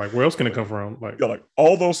 like where else can it come from? Like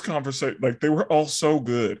all those conversations, like they were all so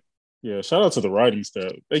good. Yeah, shout out to the writing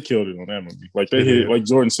staff. They killed it on that movie. Like they hit, like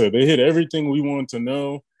Jordan said, they hit everything we wanted to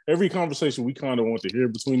know. Every conversation we kind of want to hear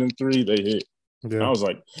between them three, they hit. Yeah. I was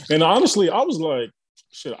like, and honestly, I was like,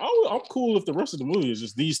 shit, I'm cool if the rest of the movie is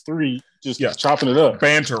just these three just chopping it up,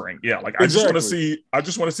 bantering. Yeah, like I just want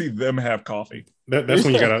to see them have coffee. That's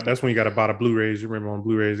when you gotta buy the Blu-rays. You remember on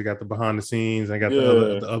Blu-rays, they got the behind the scenes, they got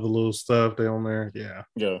the other little stuff they on there.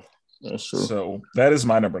 Yeah, that's true. So that is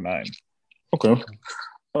my number 9. Okay.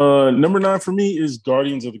 Number 9 for me is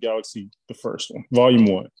Guardians of the Galaxy, the first one,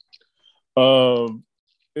 Volume 1.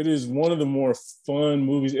 It is one of the more fun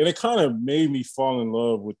movies, and it kind of made me fall in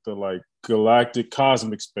love with the like galactic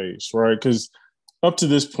cosmic space, right? Because up to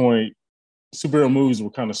this point, superhero movies were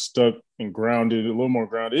kind of stuck and grounded, a little more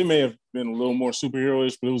grounded. It may have been a little more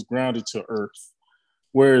superhero-ish, but it was grounded to Earth.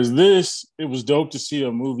 Whereas this, it was dope to see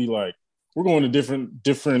a movie like, we're going to different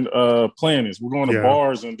planets. We're going to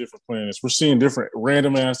bars on different planets. We're seeing different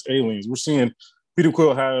random ass aliens. We're seeing Peter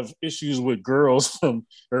Quill have issues with girls from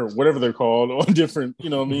or whatever they're called on different, you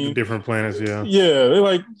know what I mean? Different planets, yeah. Yeah, they're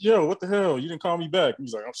like, yo, what the hell? You didn't call me back.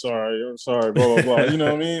 He's like, I'm sorry, blah, blah, blah. You know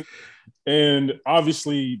what I mean? And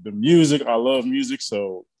obviously the music, I love music,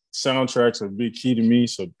 so soundtracks are a big key to me.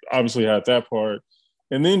 So obviously I had that part.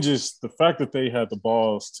 And then just the fact that they had the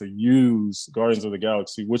balls to use Guardians of the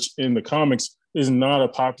Galaxy, which in the comics is not a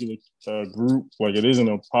popular group, like it isn't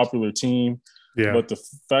a popular team. Yeah. But the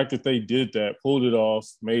fact that they did that, pulled it off,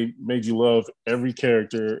 made you love every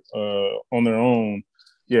character on their own.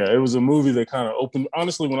 Yeah, it was a movie that kind of opened.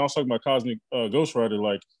 Honestly, when I was talking about Cosmic Ghost Rider,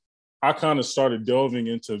 like I kind of started delving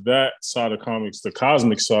into that side of comics, the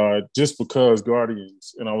cosmic side, just because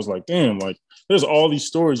Guardians. And I was like, damn, like there's all these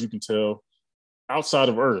stories you can tell outside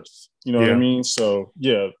of Earth. You know what I mean? So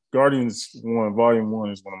yeah, Guardians 1, Volume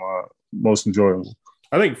 1 is one of my most enjoyable.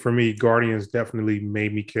 I think for me, Guardians definitely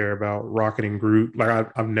made me care about Rocket and Groot.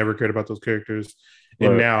 Like I've never cared about those characters,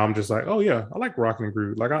 and now I'm just like, oh yeah, I like Rocket and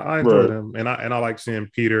Groot. Like I enjoy them, and I like seeing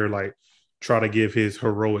Peter like try to give his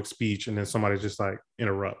heroic speech, and then somebody just like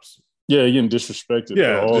interrupts. Yeah, getting disrespected.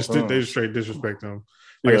 Yeah, they just straight disrespect them.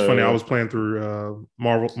 Like it's funny. I was playing through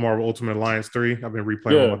Marvel Ultimate Alliance 3. I've been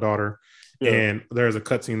replaying with my daughter, and there's a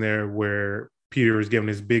cutscene there where Peter is giving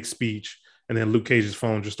his big speech, and then Luke Cage's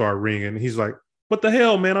phone just started ringing, and he's like, what the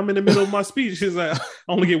hell, man? I'm in the middle of my speech. He's like, I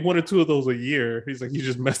only get 1 or 2 of those a year. He's like, you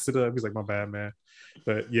just messed it up. He's like, my bad, man.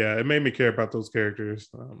 But yeah, it made me care about those characters.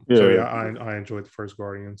 So yeah, I enjoyed the first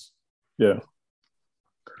Guardians. Yeah.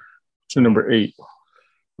 So number 8.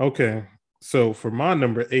 Okay. So for my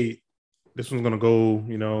number 8, this one's going to go,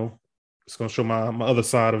 you know, it's going to show my other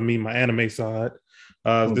side of me, my anime side.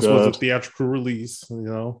 This was a theatrical release, you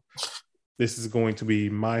know. This is going to be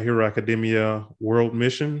My Hero Academia World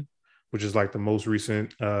Mission, which is like the most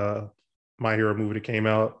recent My Hero movie that came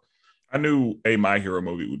out. I knew a My Hero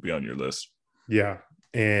movie would be on your list. Yeah.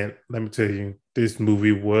 And let me tell you, this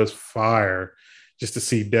movie was fire. Just to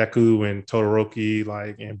see Deku and Todoroki,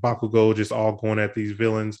 like, and Bakugo just all going at these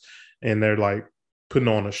villains, and they're like putting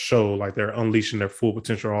on a show, like they're unleashing their full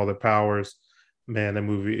potential, all their powers. Man, that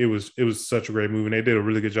movie, it was such a great movie. And they did a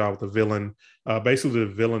really good job with the villain. Basically, the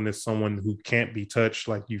villain is someone who can't be touched,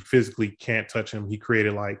 like you physically can't touch him. He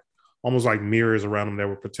created like almost like mirrors around him that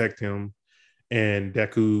would protect him. And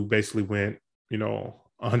Deku basically went, you know,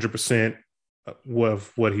 100%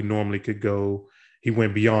 of what he normally could go. He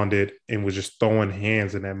went beyond it and was just throwing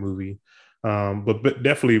hands in that movie. But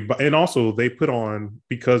definitely, and also they put on,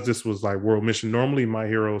 because this was like World Mission, normally My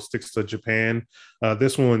Hero sticks to Japan.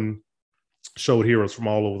 This one showed heroes from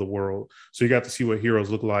all over the world. So you got to see what heroes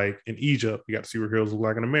look like in Egypt. You got to see what heroes look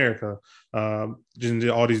like in America, just in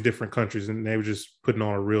all these different countries. And they were just putting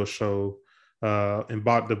on a real show. And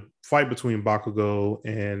the fight between Bakugo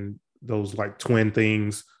and those like twin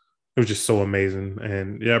things, it was just so amazing.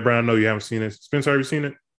 And yeah, Brian, I know you haven't seen it. Spencer, have you seen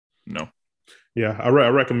it? No. Yeah, I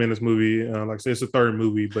recommend this movie. Like I said, it's the third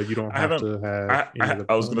movie, but you don't have to have.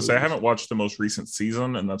 I was going to say I haven't watched the most recent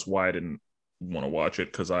season, and that's why I didn't want to watch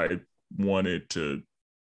it, because I wanted to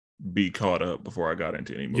be caught up before I got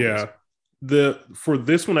into any movies. Yeah, for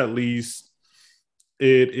this one at least,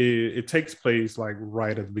 it takes place like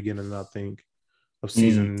right at the beginning, I think, of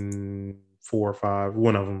season 4 or 5.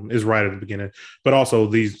 One of them is right at the beginning, but also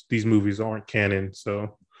these movies aren't canon,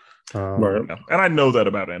 so. Right. And I know that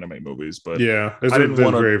about anime movies, but yeah, there's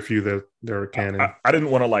very few that are canon. I didn't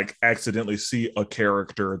want to like accidentally see a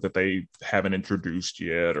character that they haven't introduced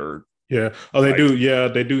yet, or they do. Yeah,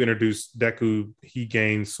 they do introduce Deku. He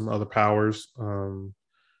gains some other powers, and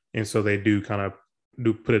so they do kind of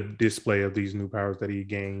put a display of these new powers that he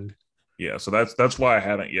gained. Yeah, so that's why I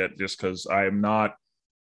haven't yet, just because I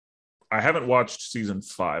haven't watched season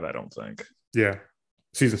 5. I don't think. Yeah.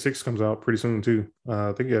 Season 6 comes out pretty soon too.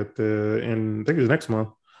 I think I think it's next month.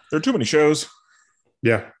 There are too many shows.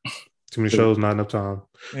 Yeah, too many shows, not enough time.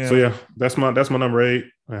 Yeah. So yeah, that's my number 8.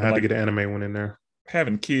 I had to get an anime one in there.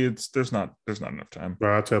 Having kids, there's not enough time.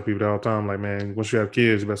 Bro, I tell people that all the time. Like, man, once you have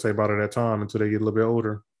kids, you better save out of that time until they get a little bit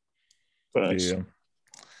older. Thanks.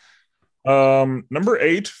 Yeah. Number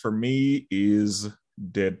 8 for me is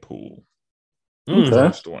Deadpool. Okay.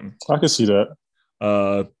 First one. I can see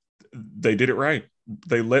that. They did it right.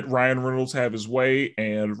 They let Ryan Reynolds have his way,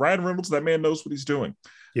 and Ryan Reynolds, that man knows what he's doing.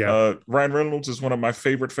 Yeah. Ryan Reynolds is one of my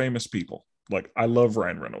favorite famous people. Like, I love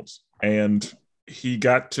Ryan Reynolds, and he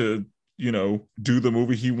got to, you know, do the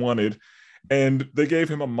movie he wanted, and they gave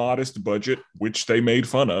him a modest budget, which they made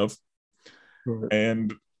fun of. Right.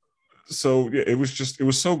 And so yeah, it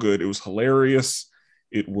was so good. It was hilarious.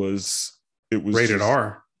 It was rated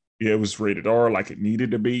R. Yeah, it was rated R, like it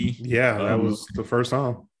needed to be. Yeah, that was the first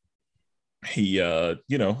time. He did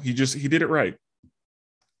it right.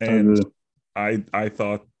 and I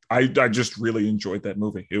thought I just really enjoyed that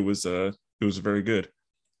movie. It was very good.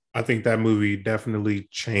 I think that movie definitely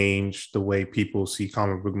changed the way people see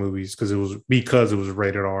comic book movies because it was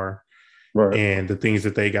rated R. Right. And the things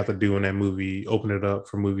that they got to do in that movie opened it up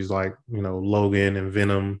for movies like, Logan and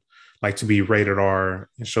Venom, like to be rated R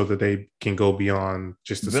and show that they can go beyond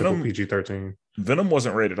just a simple PG-13. Venom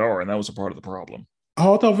wasn't rated R, and that was a part of the problem.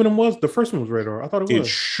 Oh, I thought Venom was. The first one was rated R. I thought it was. It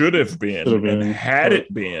should have been. And had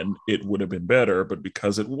it been, it would have been better. But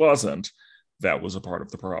because it wasn't, that was a part of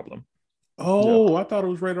the problem. Oh, yeah. I thought it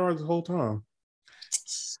was rated R the whole time.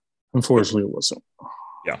 Unfortunately, it wasn't.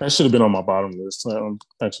 Yeah. That should have been on my bottom list. I'm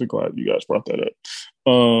actually glad you guys brought that up.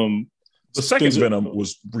 The second Venom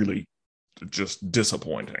was really just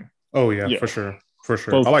disappointing. Oh, yeah. For sure. For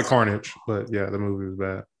sure. Both. I like Carnage, but yeah, the movie was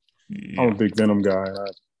bad. Yeah. I'm a big Venom guy.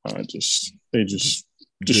 They just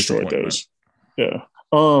destroyed those. Yeah.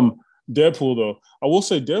 Deadpool though, I will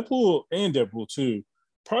say Deadpool and Deadpool 2,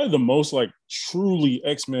 probably the most like truly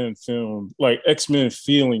X-Men film, like X-Men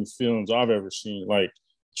feeling films I've ever seen. Like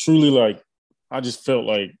truly, like I just felt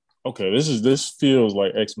like, okay, this feels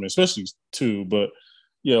like X-Men, especially 2. But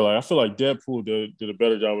yeah, like I feel like Deadpool did a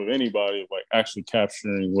better job of anybody of like actually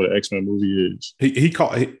capturing what an X-Men movie is.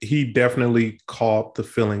 He definitely caught the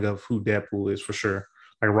feeling of who Deadpool is for sure.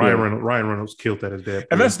 Like Ryan Reynolds killed that as Deadpool.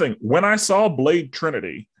 And that's the thing. When I saw Blade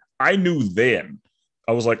Trinity, I knew then.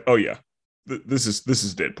 I was like, oh yeah, this is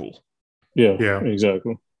Deadpool. Yeah,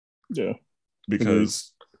 exactly. Yeah,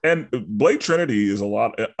 because and Blade Trinity is in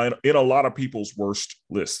a lot of people's worst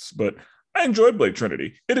lists, but I enjoyed Blade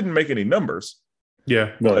Trinity. It didn't make any numbers.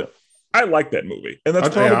 Yeah, but I like that movie, and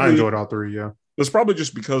that's I enjoyed all 3. Yeah, it's probably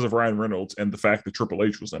just because of Ryan Reynolds and the fact that Triple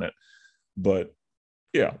H was in it. But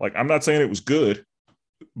yeah, like I'm not saying it was good,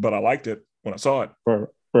 but I liked it when I saw it.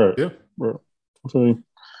 Right. Yeah. Right. Okay.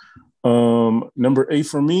 Number 8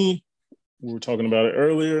 for me, we were talking about it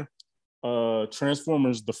earlier.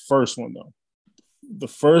 Transformers, the first one though. The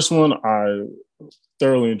first one I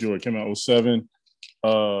thoroughly enjoyed. Came out with 7.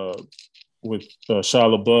 With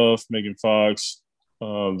Shia LaBeouf, Megan Fox.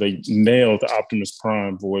 They nailed the Optimus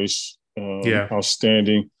Prime voice.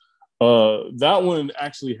 Outstanding. That one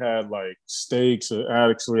actually had like stakes. It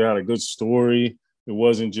actually had a good story. It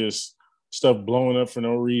wasn't just stuff blowing up for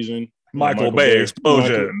no reason. Michael Bay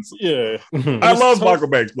explosions. I love Michael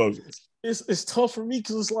Bay explosions. It's tough for me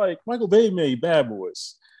because it's like Michael Bay made Bad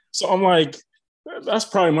Boys, so I'm like, that's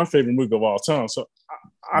probably my favorite movie of all time. So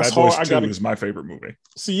Bad Boys 2 is my favorite movie.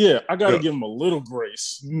 See, I got to give him a little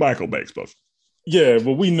grace. Michael Bay explosion. Yeah,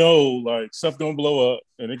 but we know like stuff gonna blow up,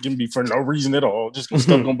 and it can be for no reason at all. Just stuff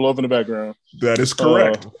gonna blow up in the background. That is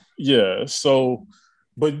correct. So,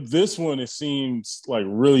 but this one it seems like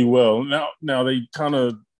really well. Now they kind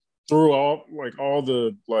of threw all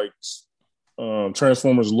the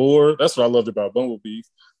Transformers lore. That's what I loved about Bumblebee.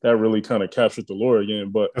 That really kind of captured the lore again.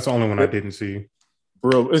 But that's the only one I didn't see.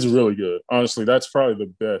 Bro, it's really good. Honestly, that's probably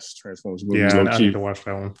the best Transformers movie. Yeah, I need to watch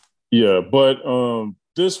that one. Yeah, but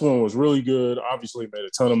this one was really good. Obviously, made a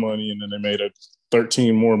ton of money, and then they made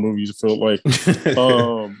 13 more movies. It felt like,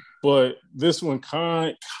 but this one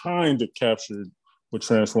kind of captured what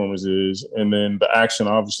Transformers is, and then the action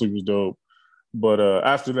obviously was dope. But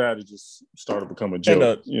after that, it just started to become a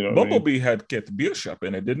joke. And Bumblebee had Kate Bishop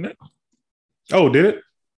in it, didn't it? Oh, did it?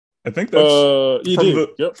 I think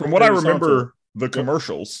that's from what I remember. The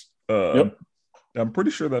commercials. I'm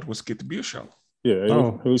pretty sure that was Kate Bishop. Yeah,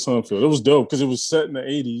 Haley Steinfeld. It was dope because it was set in the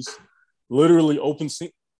 80s. Literally open scene.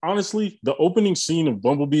 Honestly, the opening scene of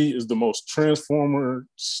Bumblebee is the most Transformer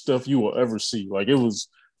stuff you will ever see. Like it was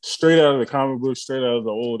straight out of the comic book, straight out of the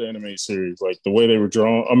old anime series. Like the way they were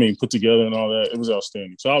put together and all that, it was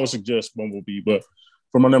outstanding. So I would suggest Bumblebee, but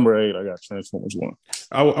for my number 8, I got Transformers 1.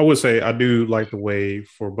 I would say I do like the way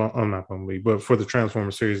for not Bumblebee, but for the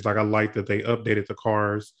Transformers series, like I like that they updated the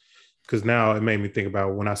cars because now it made me think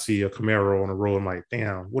about when I see a Camaro on the road, I'm like,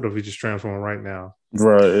 damn, what if we just transform right now?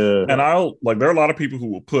 Right, yeah. And there are a lot of people who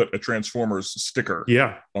will put a Transformers sticker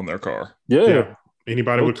on their car. Yeah.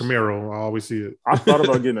 Anybody with Camaro, I always see it. I thought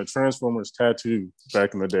about getting a Transformers tattoo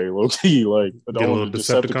back in the day, low key, like get a little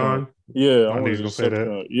Decepticon. Yeah, I was gonna say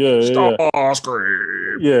that. Yeah,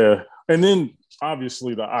 Scream. Yeah, and then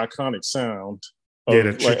obviously the iconic sound.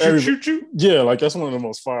 Choo-choo. Yeah, like that's one of the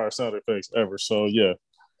most fire sound effects ever. So yeah.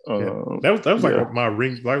 That was like my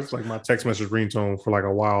ring. That was like my text message ringtone for like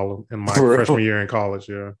a while in my freshman year in college.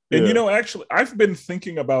 Yeah, and actually, I've been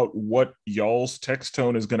thinking about what y'all's text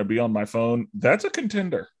tone is going to be on my phone. That's a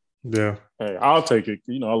contender. Yeah, hey, I'll take it.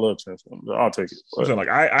 I love Transformers. I'll take it. So like,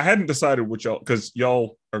 I hadn't decided what y'all because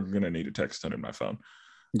y'all are going to need a text tone in my phone.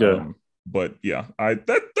 Yeah, but yeah,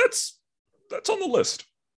 that's on the list.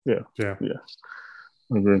 Yeah. Yeah.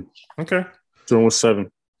 I agree. Okay. Join with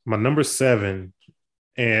 7. My number 7,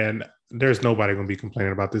 and there's nobody going to be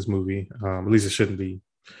complaining about this movie. At least it shouldn't be.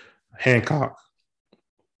 Hancock.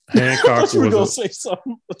 I thought Hancock you were was going to say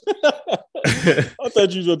something. I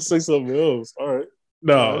thought you were going to say something else. All right.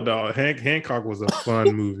 No. Hancock was a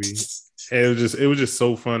fun movie. It was just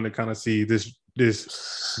so fun to kind of see this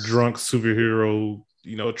drunk superhero,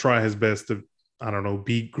 try his best to, I don't know,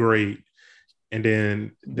 be great. And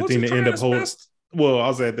then the thing that ended up holding, well, I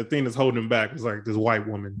was at the thing that's holding him back was like this white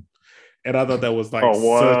woman. And I thought that was like I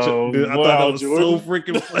thought that was Jordan. So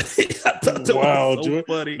freaking funny. I thought that was so Jordan.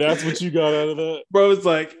 funny. That's what you got out of that? Bro,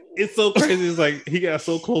 it's so crazy. It's like he got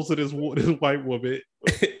so close to this white woman.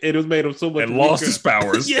 It was made him so much and lost his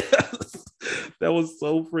powers. Yes. That was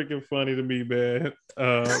so freaking funny to me, man.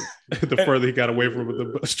 The further he got away from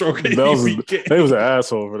it, the stronger he became. He was an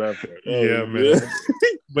asshole for that part. Yeah, man.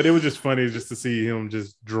 But it was just funny just to see him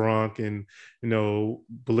just drunk and,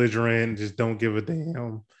 belligerent, just don't give a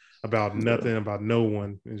damn about nothing, about no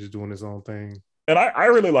one, and just doing his own thing. And I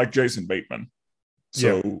really like Jason Bateman.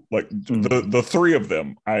 So the three of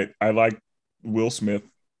them, I like Will Smith,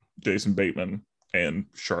 Jason Bateman, and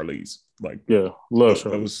Charlize. Love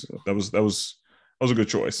Charlize. That was a good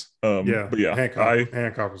choice. But yeah,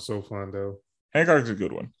 Hancock was so fun though. Hancock's a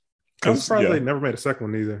good one. I'm surprised they never made a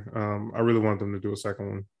second one either. I really want them to do a second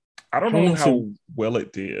one. I don't know how well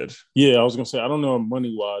it did. Yeah, I was gonna say I don't know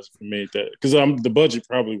money wise if it made that because the budget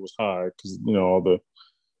probably was high because all the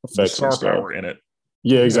effects, the star power in it.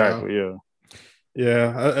 Yeah, exactly.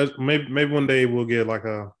 Yeah. Maybe one day we'll get like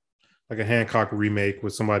a Hancock remake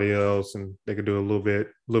with somebody else, and they could do a little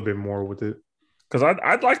bit more with it. Because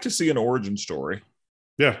I'd like to see an origin story.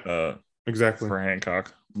 Yeah. Exactly for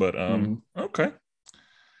Hancock. But okay.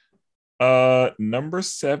 Number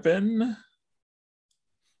 7.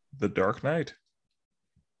 The Dark Knight.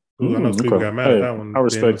 Ooh, I know people got mad at that one. I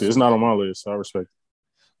respect it. It's not on my list, so I respect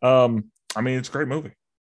it. I mean, it's a great movie.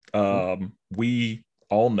 We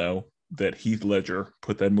all know that Heath Ledger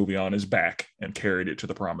put that movie on his back and carried it to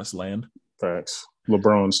the promised land. Facts.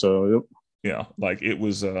 LeBron style, yep. Yeah, like it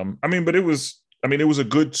was it was a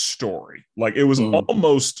good story. Like it was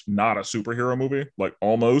almost not a superhero movie, like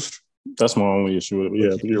almost. That's my only issue with it.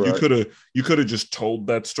 Yeah, you right. You could have just told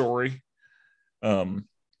that story.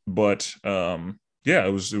 But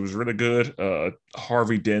it was really good.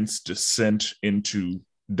 Harvey Dent's descent into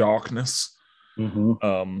darkness.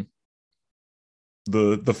 Mm-hmm.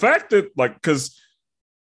 The fact that because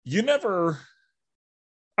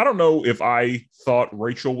I don't know if I thought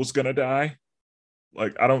Rachel was gonna die.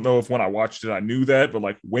 Like I don't know if when I watched it I knew that, but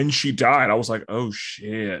like when she died, I was like, oh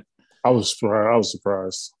shit. I was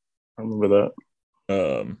surprised. I remember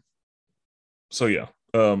that. So yeah.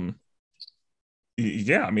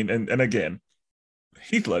 Yeah, I mean, and again,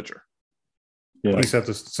 Heath Ledger. Yeah, he set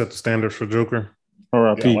the standards for Joker.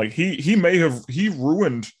 R.I.P. Yeah, like he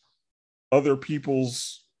ruined other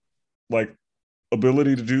people's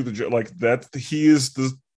ability to do the job. Like that, he's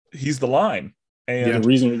the line. And the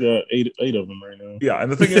reason we got eight of them right now. Yeah,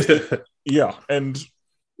 and the thing is, and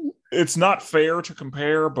it's not fair to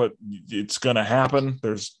compare, but it's going to happen.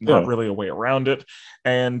 There's not really a way around it.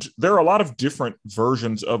 And there are a lot of different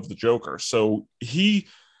versions of the Joker. So we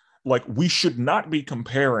should not be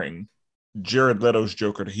comparing Jared Leto's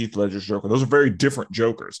Joker to Heath Ledger's Joker. Those are very different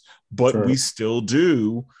Jokers, but we still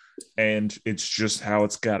do. And it's just how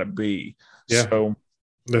it's got to be. Yeah. So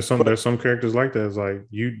there's some characters like that. It's like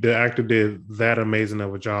the actor did that amazing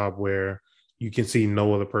of a job where you can see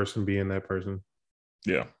no other person being that person.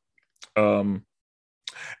 Yeah. And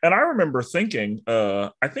I remember thinking,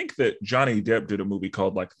 I think that Johnny Depp did a movie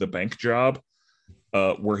called The Bank Job,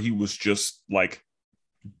 where he was just like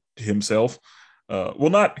himself.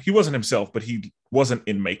 He wasn't himself, but he wasn't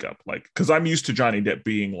in makeup. Because I'm used to Johnny Depp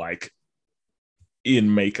being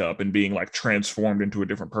in makeup and being transformed into a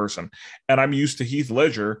different person. And I'm used to Heath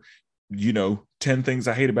Ledger, 10 Things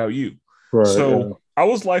I Hate About You. Right, so I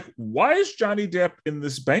was like, why is Johnny Depp in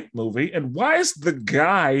this bank movie? And why is the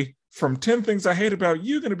guy from 10 Things I Hate About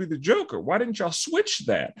You going to be the Joker? Why didn't y'all switch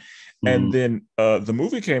that? And then the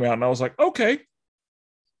movie came out and I was like, okay,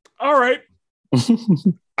 all right.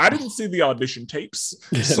 I didn't see the audition tapes.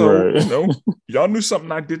 So, y'all knew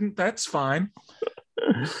something I didn't. That's fine.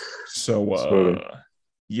 So,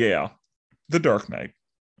 The Dark Knight.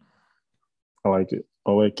 I like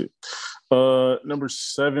it. Number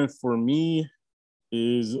 7 for me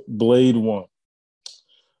is Blade 1.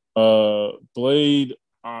 Blade,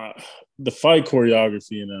 the fight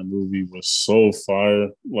choreography in that movie was so fire.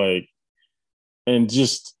 And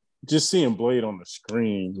just seeing Blade on the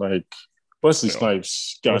screen, Wesley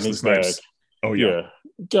Snipes got his bag. Oh yeah.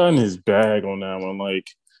 got in his bag on that one. Like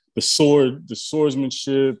the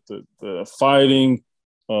swordsmanship, the fighting,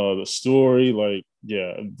 the story. Like,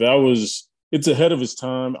 yeah, it's ahead of its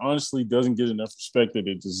time. Honestly, doesn't get enough respect that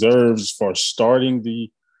it deserves as far as starting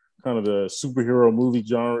the kind of the superhero movie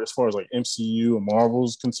genre as far as like MCU and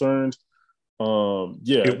Marvel's concerned.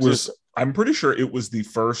 It was. I'm pretty sure it was the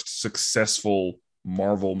first successful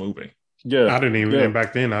Marvel movie. Yeah, I didn't even. And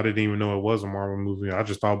back then, I didn't even know it was a Marvel movie. I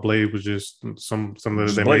just thought Blade was just something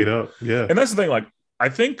that they made up. Yeah, and that's the thing. Like, I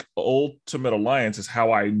think Ultimate Alliance is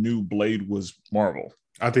how I knew Blade was Marvel.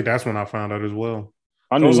 I think that's when I found out as well.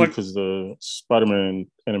 I knew because the Spider-Man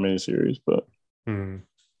animated series, but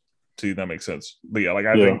see, that makes sense. But yeah, like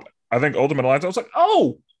I think Ultimate Alliance. I was like,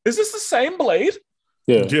 oh, is this the same Blade?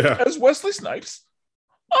 Yeah, as Wesley Snipes.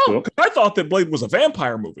 Oh, I thought that Blade was a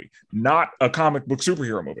vampire movie, not a comic book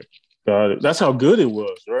superhero movie. Got it. That's how good it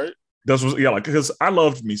was, right? Because I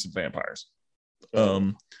loved me some vampires.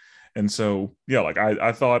 And so like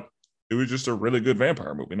I thought it was just a really good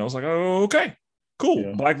vampire movie. And I was like, oh, okay, cool.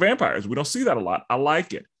 Yeah. Black vampires. We don't see that a lot. I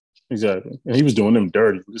like it. Exactly. And he was doing them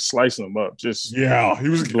dirty, just slicing them up. He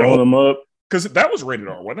was blowing them up. Because that was rated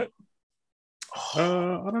R, wasn't it?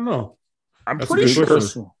 I don't know. I'm pretty sure it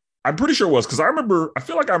was because I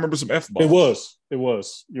feel like I remember some F-bombs. It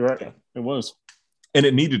was. You're right. Yeah. It was. And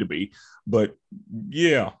it needed to be. But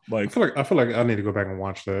yeah, like I feel like I need to go back and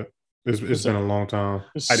watch that. It's been a long time.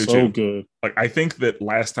 I do so too. Good. Like I think that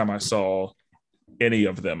last time I saw any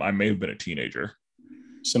of them, I may have been a teenager.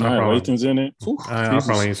 Sanaa Lathan's in it. I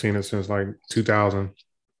probably ain't seen it since like 2000.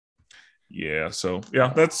 Yeah, so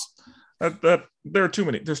yeah, that's that. There are too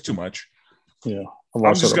many. There's too much. Yeah,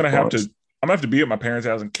 I'm just gonna have to be at my parents'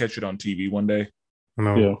 house and catch it on TV one day.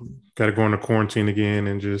 No, got to go into quarantine again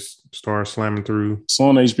and just start slamming through. It's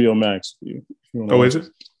on HBO Max. Is it?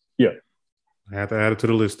 Yeah, I have to add it to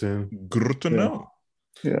the list. Then good to know.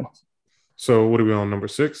 Yeah. So what are we on, number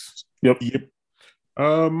 6? Yep.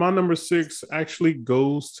 My number 6 actually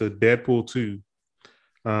goes to Deadpool 2.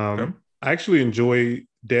 I actually enjoy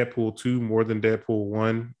Deadpool 2 more than Deadpool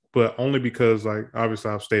 1, but only because, like, obviously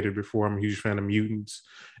I've stated before, I'm a huge fan of mutants.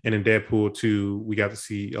 And in Deadpool 2, we got to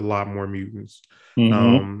see a lot more mutants.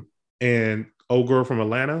 Mm-hmm. And old girl from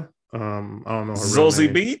Atlanta, I don't know her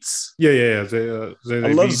Zazie Beetz? Yeah.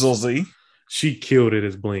 I love Zazie. She killed it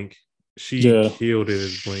as Blink. She killed it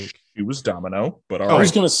as Blink. She was Domino, but I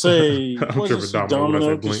was gonna say, I'm sure for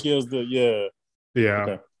Domino because she has the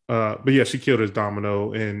Okay. But yeah, she killed it as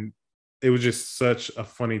Domino, and it was just such a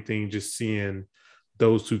funny thing just seeing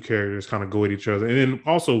those two characters kind of go at each other. And then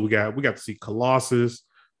also we got to see Colossus,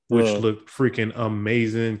 which looked freaking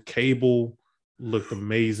amazing. Cable looked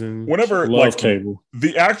amazing. Whenever Cable,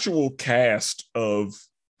 the actual cast of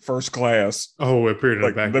First Class, it appeared in the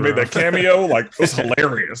background. They made that cameo, it was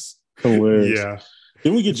hilarious. Hilarious. Yeah.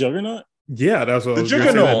 Didn't we get Juggernaut? Yeah, that's what I was going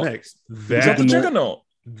to say that next. The Juggernaut.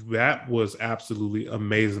 That was absolutely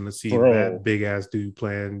amazing to see that big ass dude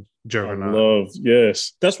playing Juggernaut.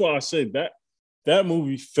 Yes. That's why I said that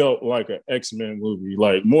movie felt like an X-Men movie.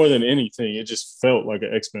 Like more than anything, it just felt like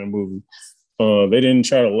an X-Men movie. They didn't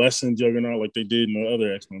try to lessen Juggernaut like they did in the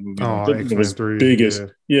other X-Men movies. X-Men 3. I think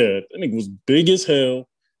it was big as hell.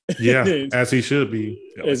 Yeah, as he should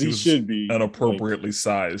be. Yeah, he should be. Inappropriately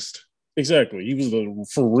sized. Exactly. He was a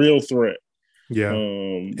for real threat. Yeah.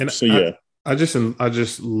 I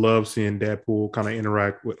just love seeing Deadpool kind of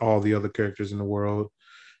interact with all the other characters in the world.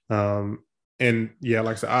 And yeah,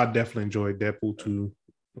 like I said, I definitely enjoyed Deadpool 2.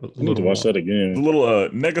 I need to watch that again. The little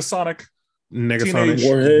Negasonic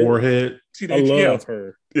Warhead. I love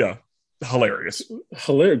her. Yeah. Hilarious.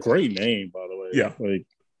 Great name, by the way. Yeah.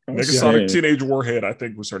 Negasonic Teenage Warhead, I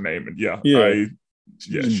think was her name. And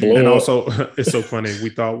and also it's so funny. We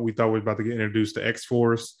thought we were about to get introduced to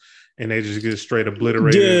X-Force and they just get straight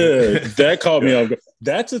obliterated. Yeah, that caught me off guard.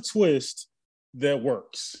 That's a twist that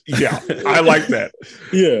works. Yeah, I like that.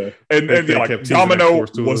 Yeah. And Domino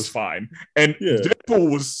was fine. And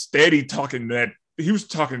Deadpool was steady talking that. He was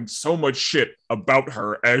talking so much shit about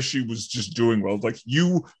her as she was just doing well. Like,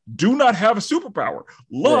 you do not have a superpower.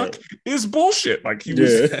 Luck is bullshit. Like he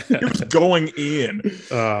was going in.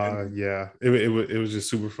 It was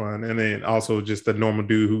just super fun. And then also just the normal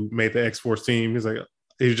dude who made the X-Force team. He's like,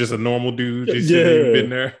 he was just a normal dude. Just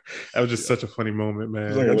been there. That was just such a funny moment,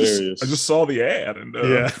 man. Like, I just saw the ad and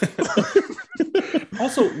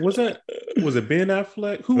Also, was it Ben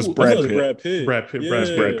Affleck? Who was Brad Pitt? Brad Pitt.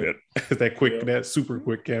 That super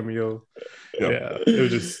quick cameo. Yeah, it was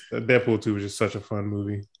just Deadpool 2 was just such a fun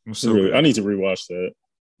movie. So I need to rewatch that.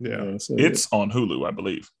 Yeah, it's on Hulu, I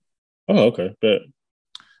believe. Oh, okay. Bet.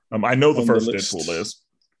 I know the first Deadpool is.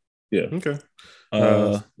 Yeah. Okay.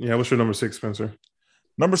 What's your number 6, Spencer?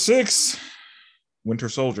 Number 6, Winter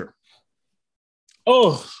Soldier.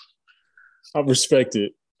 Oh, I respect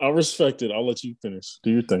it. I'll let you finish.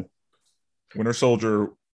 Do your thing. Winter Soldier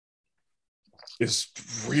is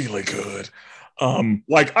really good.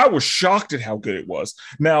 Like I was shocked at how good it was.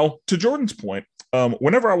 Now, to Jordan's point,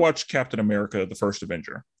 whenever I watch Captain America: The First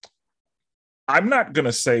Avenger, I'm not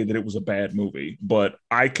gonna say that it was a bad movie, but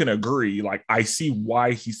I can agree. Like I see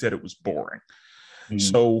why he said it was boring.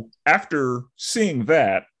 So after seeing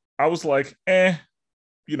that, I was like, I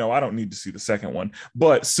don't need to see the second one.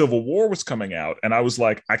 But Civil War was coming out, and I was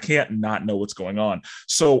like, I can't not know what's going on.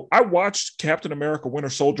 So I watched Captain America: Winter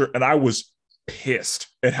Soldier, and I was pissed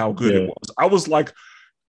at how good it was. I was like,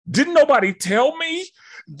 didn't nobody tell me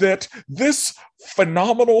that this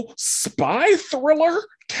phenomenal spy thriller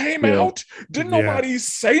came out? Didn't nobody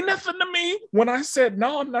say nothing to me when I said,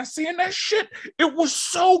 no, I'm not seeing that shit? It was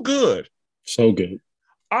so good. So good.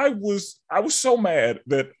 I was so mad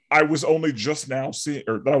that I was only just now seeing,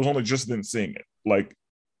 or that I was only just then seeing it. Like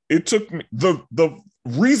it took me, the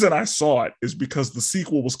reason I saw it is because the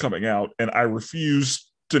sequel was coming out and I refused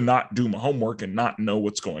to not do my homework and not know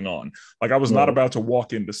what's going on. Like I was not about to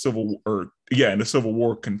walk into Civil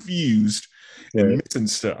War confused and missing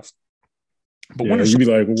stuff. But you'd be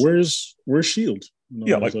like, where's Shield?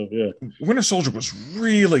 Winter Soldier was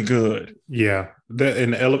really good. Yeah, I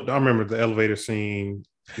remember the elevator scene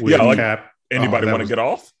with Cap. Anybody want to get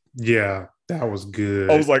off? Yeah, that was good.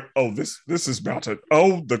 I was like, oh, this is about to.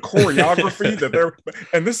 Oh, the choreography that they're,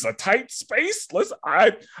 and this is a tight space.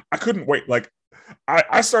 I couldn't wait. Like,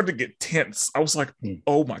 I started to get tense. I was like,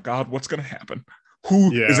 oh my god, what's gonna happen?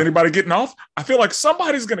 Is anybody getting off? I feel like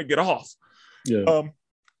somebody's gonna get off. Yeah.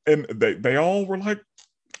 And they all were like,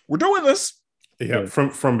 we're doing this. Yeah,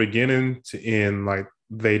 from beginning to end, like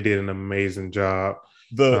they did an amazing job.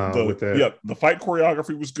 The fight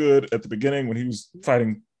choreography was good at the beginning when he was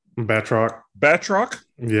fighting Batroc.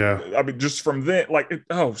 Yeah, I mean, just from then, like, Black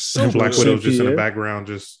Widow just in the background,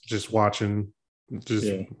 just watching,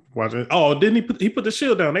 watching. Oh, didn't he put the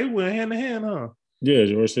shield down? They went hand to hand, huh? Yeah,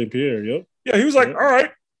 George St. Pierre. Yep. Yeah, he was like, all right,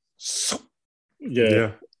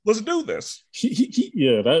 yeah, let's do this.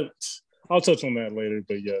 I'll touch on that later,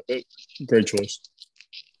 but great choice.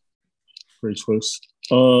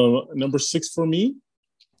 Number 6 for me,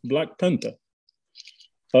 Black Panther.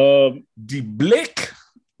 The Black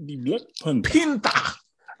Panther.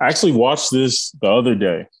 I actually watched this the other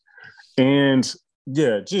day, and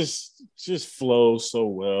just flows so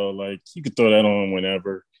well. Like you could throw that on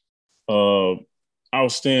whenever.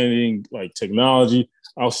 Outstanding like technology.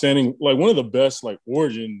 Outstanding, like one of the best like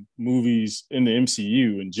origin movies in the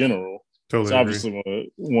MCU in general. Totally it's obviously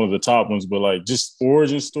one of the top ones, but like just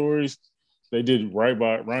origin stories, they did right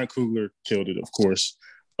by Ryan Coogler, killed it, of course.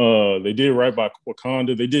 They did right by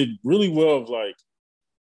Wakanda. They did really well of like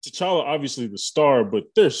T'Challa, obviously the star, but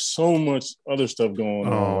there's so much other stuff going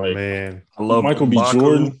on. Oh like, man, I love Michael B.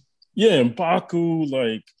 Jordan. Yeah, M'Baku,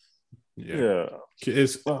 like they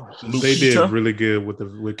did really good with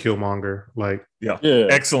Killmonger. Like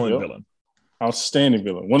excellent villain, outstanding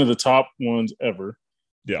villain, one of the top ones ever.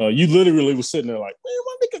 Yeah, you literally was sitting there like, man,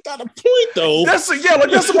 my nigga got a point though. That's the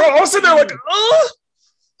problem. I was sitting there like,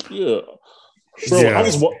 bro,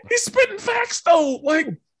 he's spitting facts though. Like,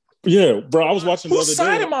 bro, I was watching. Whose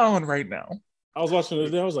side am I on right now? I was watching the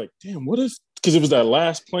other day. I was like, damn, what if? Because it was that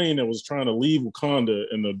last plane that was trying to leave Wakanda,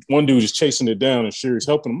 and the one dude is chasing it down, and Shuri's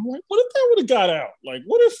helping him. I'm like, what if that would have got out? Like,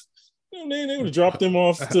 what if they would have dropped them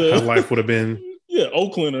off to how life would have been?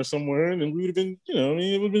 Oakland or somewhere, and we would have been,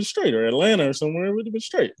 it would have been straight, or Atlanta or somewhere, it would have been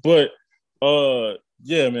straight. But man,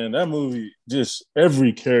 that movie, just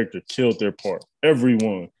every character killed their part,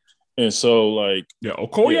 everyone. And so, like,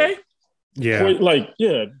 Okoye, Dora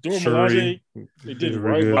Milaje, they did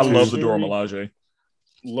right. I love the Dora Milaje.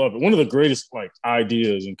 Love it. One of the greatest like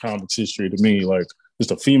ideas in comics history to me, like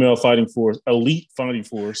just a female fighting force, elite fighting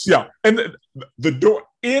force. Yeah, and the door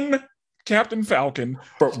in Captain Falcon,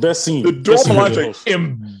 best scene. The Dora Milaje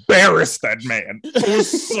embarrassed that man. It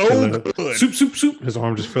was so good. Soup. His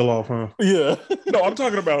arm just fell off, huh? Yeah. No, I'm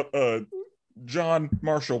talking about John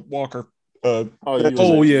Marshall Walker. Yeah. Talking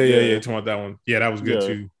about that one. Yeah, that was good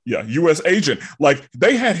too. Yeah, U.S. agent. Like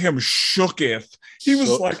they had him shooketh. He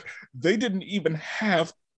was like, they didn't even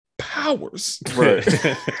have powers, right?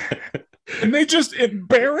 And they just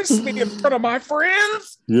embarrassed me in front of my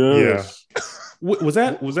friends. Yeah. Was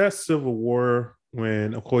that Civil War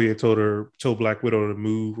when Okoye told Black Widow to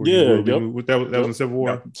move? Move? That was in Civil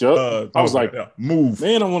War. I was like, move,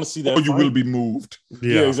 man! I want to see that. Or you will be moved.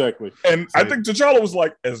 Yeah, exactly. And I think T'Challa was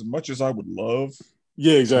like, as much as I would love,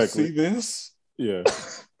 exactly, to see this,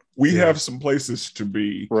 we have some places to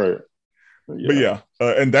be, right. But yeah,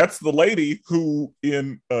 and that's the lady who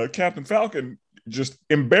in Captain Falcon just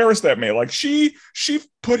embarrassed that man. Like she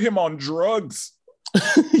put him on drugs.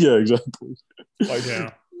 Yeah, exactly. Like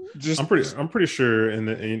Yeah, just I'm pretty sure in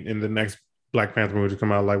the next Black Panther movie to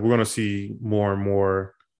come out, like we're gonna see more and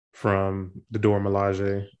more from the Dora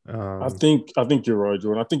Milaje. I think you're right,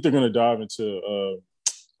 Jordan. I think they're gonna dive into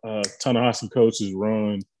Ta-Nehisi Coates'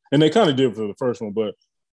 run, and they kind of did for the first one, but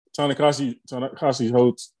Ta-Nehisi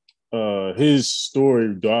Coates, his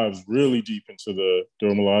story dives really deep into the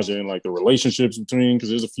Dora Milaje and like the relationships between, because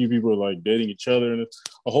there's a few people like dating each other, and it's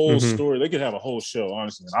a whole story. They could have a whole show,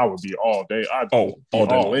 honestly, and I would be all day. I'd be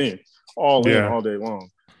all in all day long.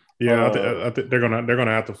 Yeah, I think they're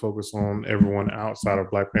gonna have to focus on everyone outside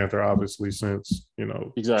of Black Panther, obviously, since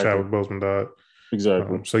Chadwick Boseman died.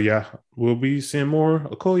 Exactly. So yeah, we'll be seeing more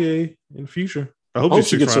Okoye in the future. I hope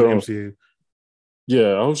she gets around her own MCU.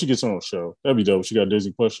 Yeah, I hope she gets her own show. That'd be dope. She got a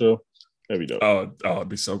Disney Plus show. That'd be dope. Oh, it'd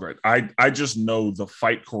be so great. I just know the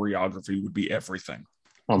fight choreography would be everything.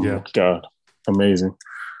 Oh my God, amazing.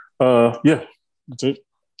 Yeah, that's it.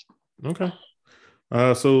 Okay.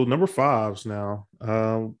 So number 5's now.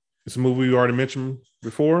 It's a movie we already mentioned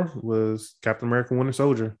before, was Captain America: Winter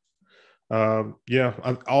Soldier. All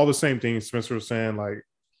the same things Spencer was saying. Like,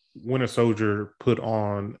 Winter Soldier put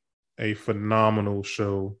on a phenomenal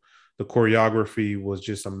show. The choreography was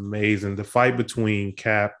just amazing. The fight between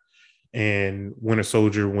Cap and Winter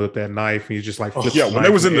Soldier with that knife, and he's just like, when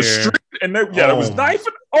they was in the street and it was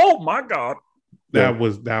knifing. Oh my God. That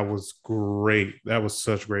was great. That was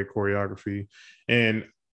such great choreography. And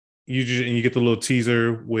you get the little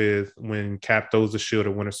teaser with when Cap throws the shield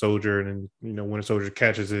at Winter Soldier, and then Winter Soldier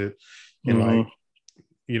catches it, and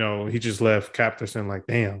he just left Cap there saying like,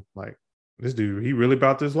 damn, like this dude, he really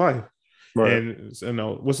about this life. Right. And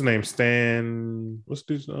what's the name? Stan. What's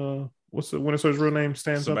the Winter Soldier's real name?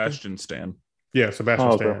 Sebastian Stan. Yeah,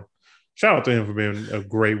 Sebastian Stan. Shout out to him for being a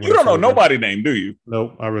great Winter You don't know Soldier. nobody name, do you?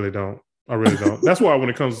 Nope, I really don't. That's why when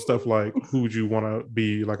it comes to stuff like who would you want to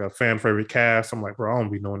be like a fan favorite cast, I'm like, bro, I don't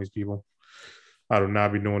be knowing these people. I do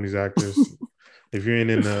not be knowing these actors. If you're in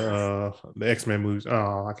the X-Men movies,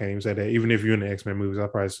 I can't even say that. Even if you're in the X-Men movies, I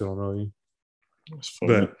probably still don't know you.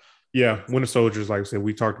 But yeah, Winter Soldiers, like I said,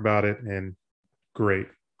 we talked about it, and great.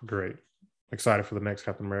 Excited for the next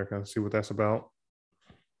Captain America. See what that's about.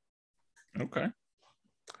 Okay.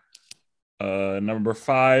 Number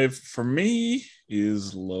 5 for me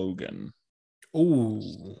is Logan. Ooh.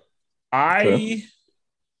 I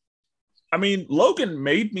mean, Logan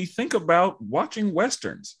made me think about watching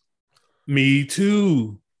Westerns. Me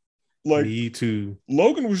too. Me too.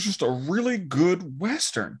 Logan was just a really good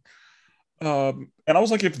Western. And I was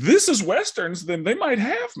like, if this is Westerns, then they might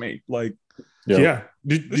have me. Like, yeah.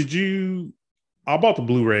 Did you? I bought the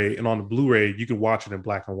Blu-ray, and on the Blu-ray, you could watch it in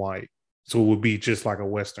black and white. So it would be just like a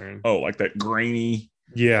Western. Oh, like that grainy.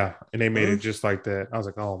 Yeah. And they made it just like that. I was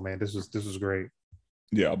like, oh man, this was great.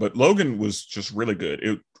 Yeah, but Logan was just really good.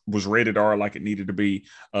 It was rated R like it needed to be.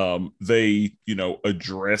 They,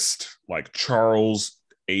 addressed like Charles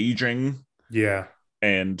aging. Yeah.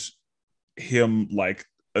 And him like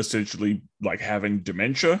essentially like having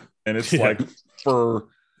dementia. And it's like for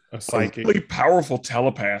a psychic, really powerful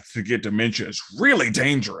telepath to get dementia is really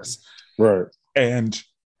dangerous. Right. And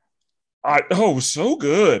so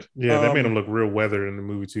good. Yeah, they made him look real weathered in the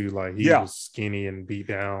movie too. Like he was skinny and beat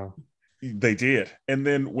down. They did. And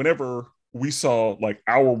then whenever we saw like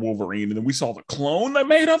our Wolverine and then we saw the clone they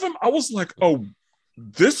made of him, I was like, oh,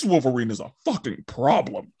 this Wolverine is a fucking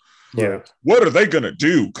problem. Yeah. What are they gonna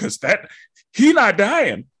do? Because he not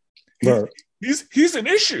dying. Right. He's an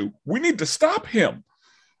issue. We need to stop him.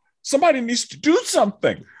 Somebody needs to do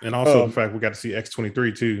something. And also the fact we got to see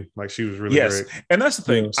X-23 too. Like she was really great. And that's the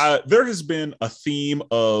thing. There has been a theme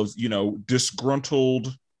of,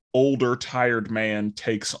 disgruntled, older, tired man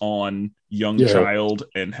takes on young child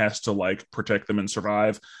and has to like protect them and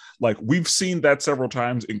survive. Like we've seen that several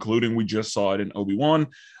times, including we just saw it in Obi-Wan.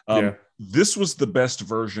 This was the best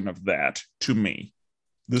version of that to me.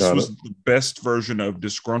 This was the best version of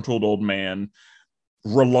disgruntled old man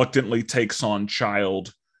reluctantly takes on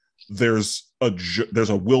child. There's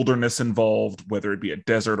a wilderness involved, whether it be a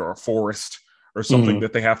desert or a forest or something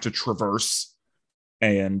that they have to traverse.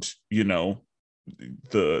 And, the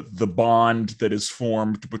bond that is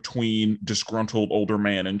formed between disgruntled older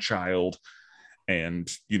man and child and,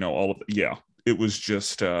 all of it. Yeah, it was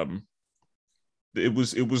just, it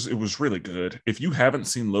was really good. If you haven't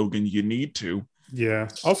seen Logan, you need to. Yeah.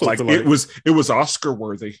 Also, it was Oscar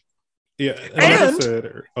worthy. Yeah.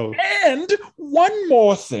 And one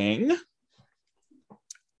more thing.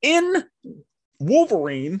 In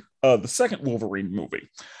Wolverine, the second Wolverine movie,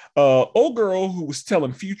 Old girl who was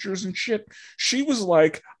telling futures and shit, she was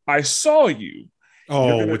like, I saw you.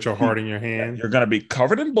 Oh, with your heart in your hand. You're going to be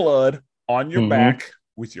covered in blood on your back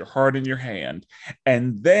with your heart in your hand.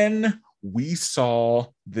 And then we saw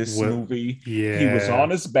this movie. Yeah. He was on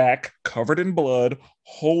his back, covered in blood,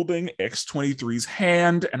 holding X-23's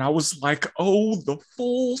hand. And I was like, oh, the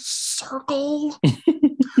full circle.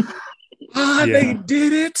 They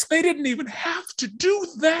did it. They didn't even have to do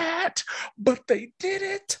that, but they did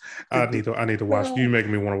it. I need to watch. You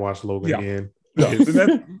making me want to watch Logan again. Yeah.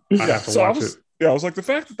 I have to watch it. Yeah, I was like, the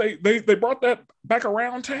fact that they brought that back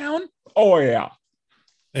around town. Oh yeah.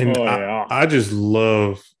 And I just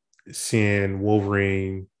love seeing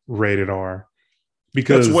Wolverine rated R,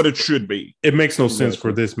 because that's what it should be. It makes no sense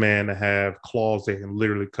for this man to have claws that can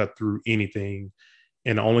literally cut through anything.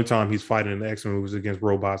 And the only time he's fighting in the X-Men movies against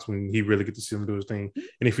robots, when he really gets to see him do his thing.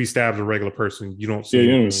 And if he stabs a regular person, you don't see it.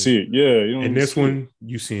 You don't even see it. Yeah. You don't in this one,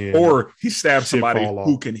 you see or he stabs somebody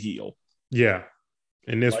who can heal. Yeah.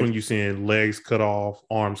 In this one, you seeing legs cut off,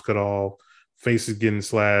 arms cut off, faces getting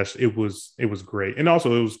slashed. It was great. And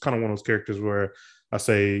also, it was kind of one of those characters where I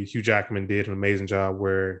say Hugh Jackman did an amazing job,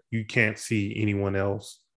 where you can't see anyone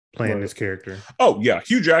else playing this character. Oh yeah,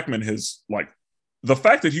 Hugh Jackman has, like, the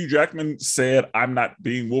fact that Hugh Jackman said, I'm not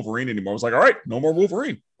being Wolverine anymore, I was like, all right, no more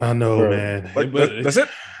Wolverine. I know, man. Like, that's it.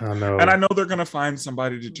 I know. And I know they're going to find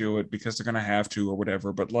somebody to do it because they're going to have to or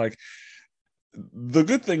whatever. But, like, the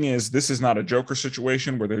good thing is this is not a Joker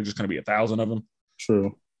situation where there's just going to be 1,000 of them.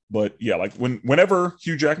 True. But yeah, like whenever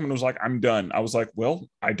Hugh Jackman was like, I'm done, I was like, well,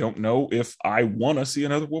 I don't know if I want to see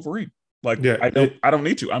another Wolverine. Like, I don't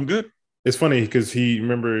need to. I'm good. It's funny because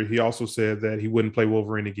he also said that he wouldn't play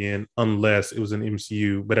Wolverine again unless it was an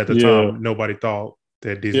MCU. But at the time, nobody thought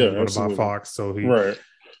that Disney was going to buy Fox. So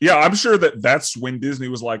yeah, I'm sure that's when Disney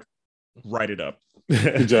was like, write it up.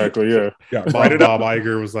 Exactly. Yeah. Bob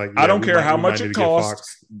Iger was like, I don't care how much it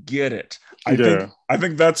costs. Get it. I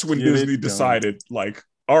think that's when Disney decided, like,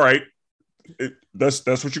 all right, that's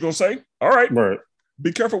what you're gonna say. All right.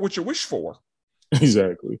 Be careful what you wish for.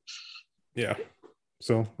 Exactly. Yeah.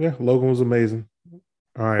 So yeah, Logan was amazing.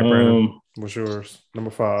 All right, Brandon, what's yours?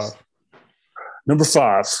 Number 5. Number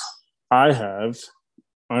 5, I have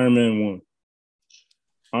Iron Man 1.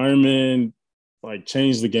 Iron Man, like,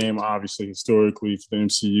 changed the game, obviously, historically for the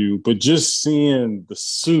MCU, but just seeing the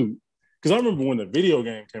suit, because I remember when the video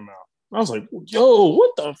game came out, I was like, yo,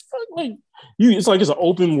 what the fuck? Like, it's like it's an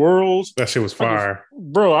open world. That shit was fire.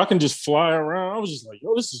 Bro, I can just fly around. I was just like,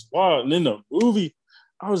 yo, this is wild. And then the movie,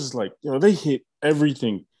 I was just like, yo, they hit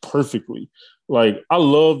everything perfectly. Like, I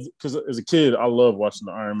love, because as a kid, I love watching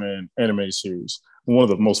the Iron Man animated series. One of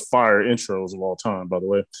the most fire intros of all time, by the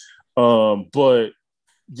way. But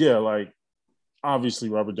yeah, like, obviously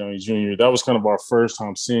Robert Downey Jr., that was kind of our first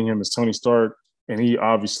time seeing him as Tony Stark, and he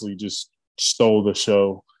obviously just stole the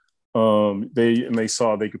show. They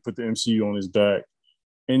saw they could put the MCU on his back,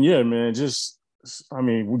 and yeah, man, just, I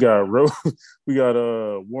mean, we got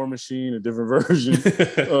a War Machine, a different version.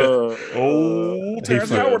 Terrence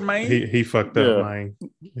Howard, man, he fucked up, man.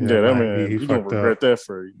 Yeah, that man, he's gonna regret that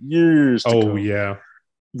for years.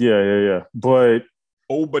 Yeah. But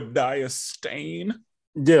Obadiah Stane.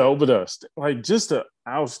 Yeah, Obadiah, like, just an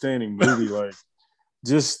outstanding movie. Like,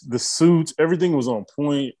 just the suits, everything was on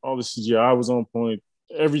point. All the CGI was on point.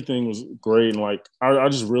 Everything was great, and like, I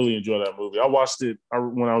just really enjoyed that movie. I watched it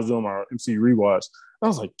when I was doing my MCU rewatch. I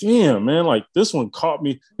was like, damn, man, like, this one caught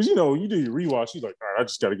me, because you do your rewatch, you're like, all right, I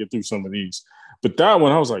just got to get through some of these. But that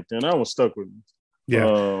one, I was like, damn, that one stuck with me. Yeah,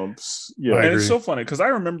 and it's so funny because I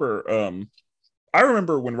remember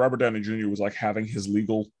when Robert Downey Jr. was like having his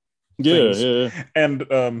legal things.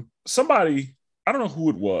 And somebody, I don't know who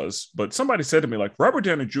it was, but somebody said to me, like, Robert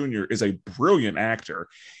Downey Jr. is a brilliant actor.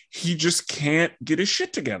 He just can't get his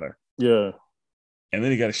shit together. Yeah. And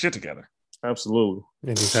then he got his shit together. Absolutely.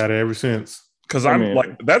 And he's had it ever since. Because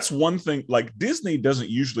like, that's one thing, like, Disney doesn't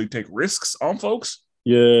usually take risks on folks.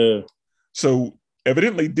 Yeah. So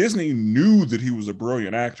evidently Disney knew that he was a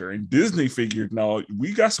brilliant actor, and Disney figured, no,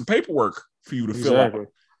 we got some paperwork for you to fill out.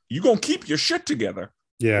 You're going to keep your shit together.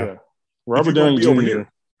 Yeah. Robert Downey Jr.,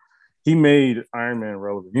 he made Iron Man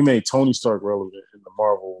relevant. He made Tony Stark relevant in the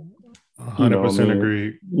Marvel. 100%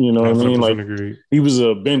 agree. You know what I mean? Like, agree. He was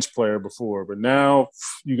a bench player before, but now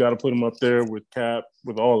you got to put him up there with Cap,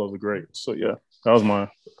 with all of the greats. So yeah, that was mine.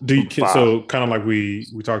 So kind of like we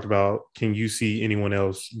talked about, can you see anyone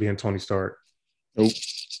else being Tony Stark? Nope.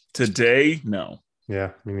 Today, no.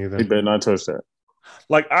 Yeah, me neither. He better not touch that.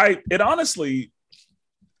 Like, honestly,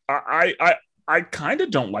 I kind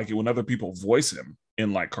of don't like it when other people voice him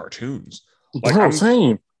in, like, cartoons. Like Bro,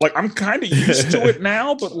 same. Like I'm kind of used to it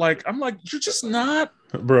now, but like I'm like, you're just not.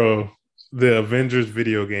 Bro, the Avengers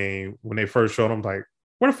video game, when they first showed, I'm like,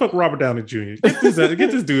 where the fuck Robert Downey Jr.? Get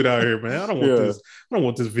this dude out here, man. I don't want this. I don't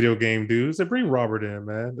want this video game dude. I said, bring Robert in,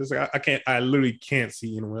 man. It's like, I can't. I literally can't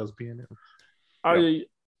see anyone else being him.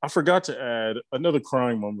 I forgot to add another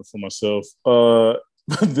crying moment for myself.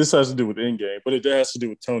 This has to do with Endgame, but it has to do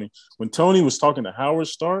with Tony. When Tony was talking to Howard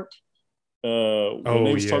Stark, when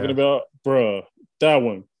they was talking about, bruh, that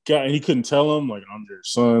one guy, and he couldn't tell him like I'm your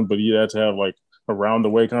son, but he had to have like around the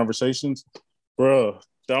way conversations. Bruh,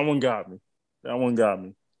 that one got me.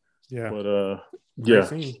 Yeah, but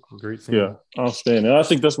great scene. Yeah, outstanding. I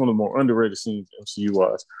think that's one of the more underrated scenes MCU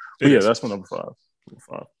wise. But yeah, that's my number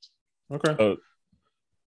five. Okay.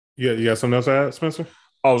 You got something else to add, Spencer?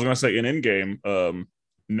 I was gonna say in Endgame.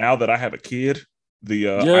 Now that I have a kid, I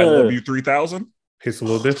Love You 3000 hits a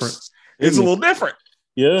little different. It's a little different.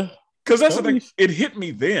 Yeah, because that's the thing. It hit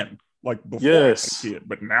me then, like before I had a kid.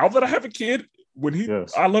 But now that I have a kid, when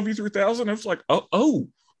I Love You 3000, it was like, oh,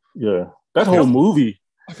 yeah. That whole movie.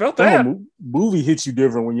 I felt that whole movie hits you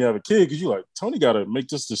different when you have a kid because you're like, Tony got to make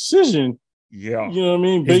this decision. Yeah, you know what I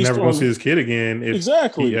mean. He's never going to see his kid again if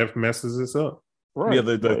exactly he messes this up. Right.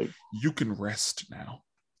 Yeah, you can rest now.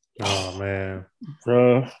 Oh man,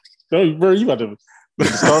 bro, you about to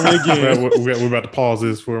start me again. We're about to pause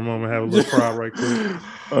this for a moment, have a little cry right quick.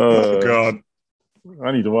 Oh God,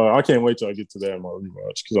 I need to watch. I can't wait till I get to that in my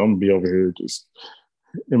rewatch because I'm gonna be over here just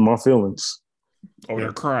in my feelings. Oh,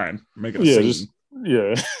 you're crying, making a scene.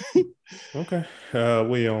 Okay,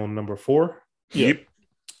 we on number 4. Yep.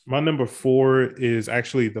 My number 4 is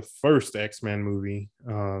actually the first X-Men movie.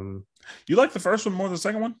 You like the first one more than the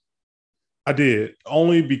second one? I did,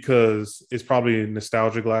 only because it's probably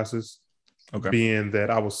nostalgia glasses. Okay. Being that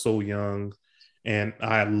I was so young and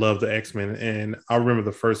I love the X-Men. And I remember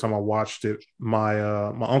the first time I watched it, my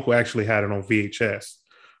uncle actually had it on VHS.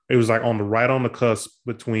 It was like right on the cusp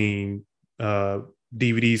between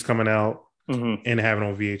DVDs coming out and having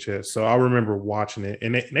on VHS. So I remember watching it.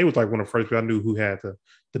 And they was like one of the first people I knew who had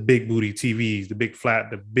the big booty TVs, the big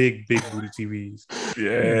big booty TVs.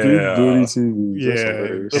 Yeah. Big booty TVs.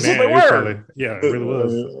 Yeah. That's what they were. It really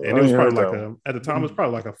was. And it was probably like at the time, it was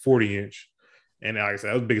probably like a 40-inch. And like I said,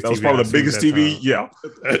 that was the biggest TV. That was probably the biggest TV. Yeah.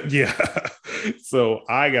 Yeah. So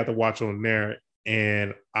I got to watch on there.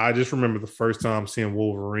 And I just remember the first time seeing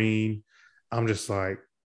Wolverine, I'm just like,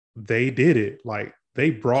 they did it. Like, they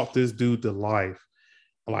brought this dude to life.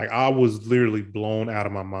 Like, I was literally blown out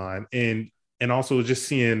of my mind. And also just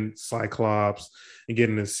seeing Cyclops and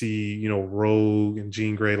getting to see, Rogue and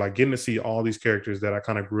Jean Grey, like getting to see all these characters that I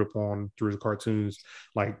kind of grew up on through the cartoons,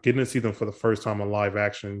 like getting to see them for the first time in live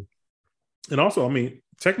action. And also,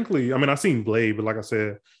 technically, I've seen Blade, but like I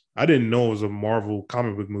said, I didn't know it was a Marvel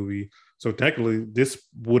comic book movie. So technically, this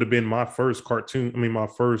would have been my first my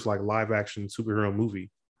first like live action superhero movie.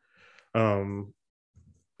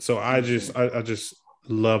 So I just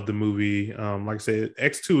love the movie. Like I said,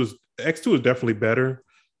 X2 is definitely better,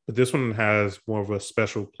 but this one has more of a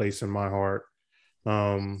special place in my heart.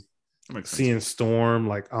 Seeing Storm,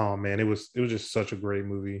 like, oh man, it was just such a great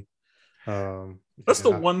movie. That's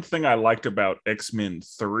the one thing I liked about X-Men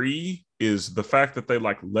 3 is the fact that they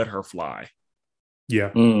like let her fly. Yeah,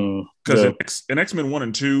 because in X-Men 1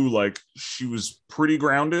 and 2, like she was pretty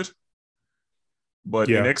grounded, but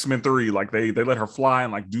in X-Men 3, like they let her fly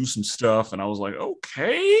and like do some stuff, and I was like,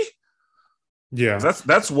 okay, yeah,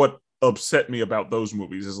 that's what upset me about those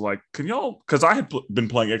movies is like, can y'all? Because I had been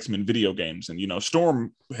playing X-Men video games, and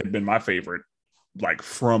Storm had been my favorite, like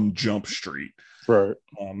from Jump Street. Right.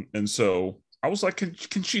 And so I was like,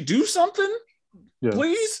 can she do something? Yeah.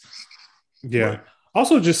 Please? Yeah.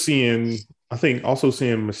 Also just seeing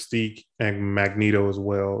Mystique and Magneto as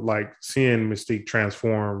well. Like seeing Mystique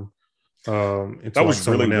transform into that was like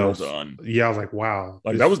someone really else. Well done. Yeah, I was like, wow.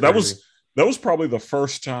 Like that was probably the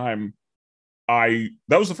first time I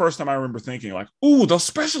remember thinking like, ooh, those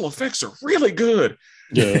special effects are really good.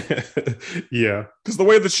 Yeah. Yeah. Because the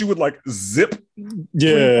way that she would like zip.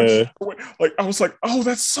 Yeah. Like I was like, oh,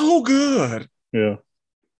 that's so good. Yeah.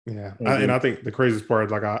 Yeah. And I think the craziest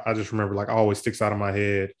part, like I just remember like always sticks out of my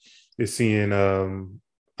head is seeing I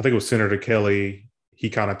think it was Senator Kelly, he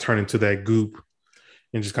kind of turned into that goop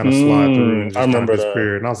and just kind of slide through and just kind of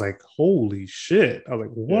disappear. And I was like, holy shit. I was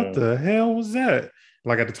like, what the hell was that?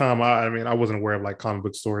 Like at the time, I wasn't aware of like comic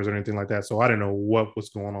book stores or anything like that, so I didn't know what was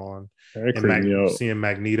going on. And seeing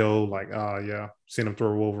Magneto, like, seeing him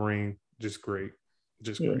throw Wolverine, just great,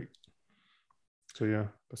 great. So yeah,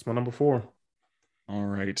 that's my number 4. All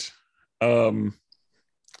right,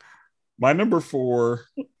 my number 4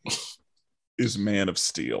 is Man of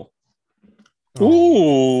Steel.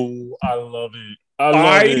 Ooh, I love it. I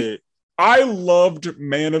love it. I loved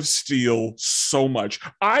Man of Steel so much.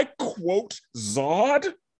 I quote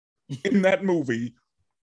Zod in that movie.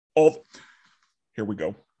 Here we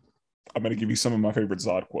go. I'm going to give you some of my favorite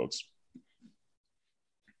Zod quotes.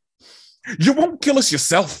 You won't kill us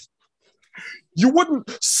yourself. You wouldn't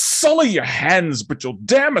sully your hands, but you'll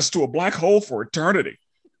damn us to a black hole for eternity.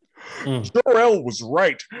 Jor-El was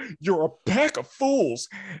right. You're a pack of fools.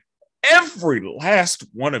 Every last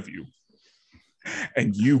one of you.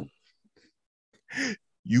 And you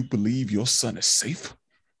believe your son is safe?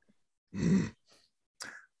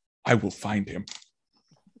 I will find him.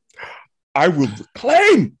 I will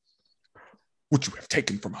reclaim what you have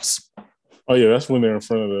taken from us. Oh yeah, that's when they're in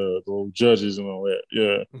front of the judges and all that.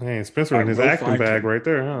 Yeah. Man, Spencer in his acting bag right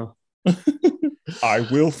there, huh? I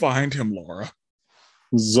will find him, Laura.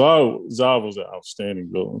 Zod was an outstanding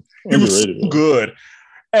villain. He was so good.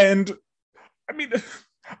 And I mean,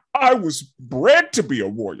 I was bred to be a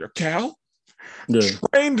warrior, Cal. Yeah.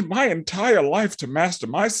 Trained my entire life to master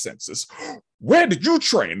my senses. Where did you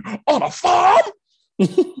train? On a farm?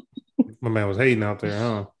 My man was hating out there,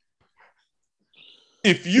 huh?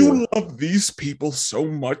 If you love these people so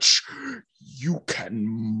much, you can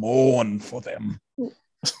mourn for them.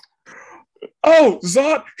 Oh,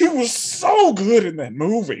 Zod, he was so good in that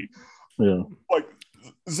movie. Yeah. Like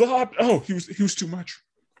Zod, he was too much.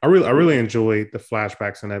 I really enjoyed the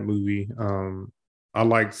flashbacks in that movie. I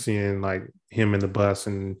liked seeing like him in the bus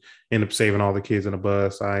and end up saving all the kids in the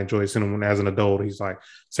bus. I enjoyed seeing him as an adult. He's like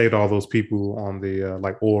saved all those people on the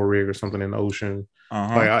like oil rig or something in the ocean.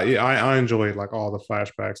 Like I enjoyed like all the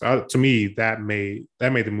flashbacks. To me, that made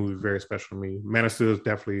the movie very special to me. Man of Steel is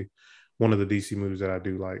definitely one of the DC movies that I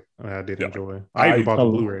do like. I did enjoy. I even bought the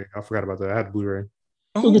Blu-ray. I forgot about that. I had the Blu-ray.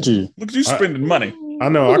 Oh, look at you spending money. I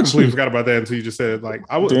know. I completely forgot about that until you just said it. Like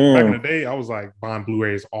I was back in the day, I was like buying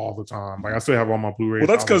Blu-rays all the time. Like I still have all my Blu-rays. Well,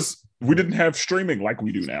 that's because we didn't have streaming like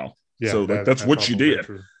we do now. Yeah, so that's what you did.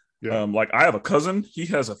 Yeah. Like I have a cousin. He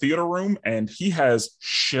has a theater room and he has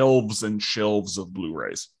shelves and shelves of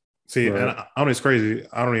Blu-rays. See, and I mean, it's crazy.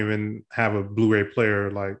 I don't even have a Blu-ray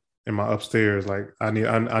player like in my upstairs. Like I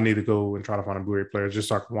need to go and try to find a Blu-ray player just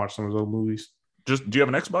so I can watch some of those movies. Do you have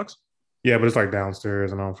an Xbox? Yeah, but it's like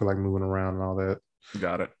downstairs, and I don't feel like moving around and all that.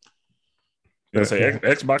 Got it. I say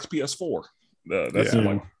Xbox, PS4. That's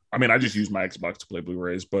like. I mean, I just use my Xbox to play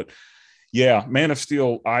Blu-rays, but yeah, Man of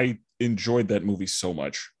Steel. I enjoyed that movie so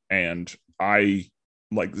much, and I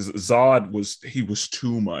like Zod was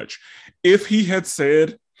too much. If he had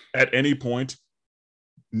said at any point,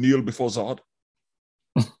 kneel before Zod,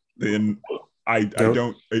 then I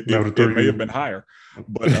don't. It may have been higher,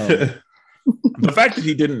 but. The fact that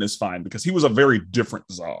he didn't is fine because he was a very different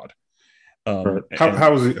Zod.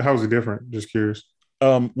 How was he different? Just curious.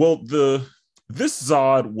 Well, this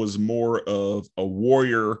Zod was more of a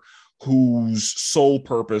warrior whose sole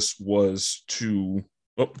purpose was to.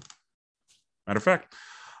 Oh, matter of fact,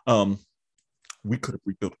 we could have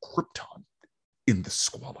rebuilt Krypton in the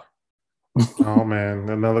squalor. Oh man,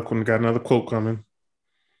 got another quote coming.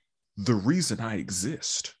 The reason I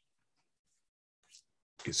exist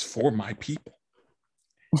is for my people.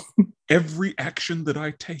 Every action that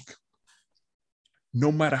I take,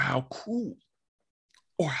 no matter how cruel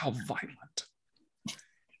or how violent,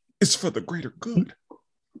 is for the greater good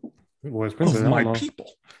of my people.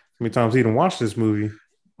 How many times he didn't watch this movie?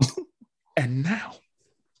 And now,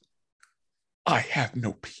 I have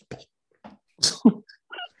no people.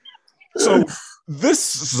 So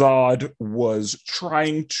this Zod was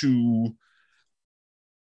trying to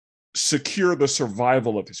secure the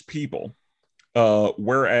survival of his people,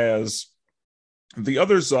 whereas the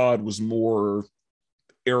other Zod was more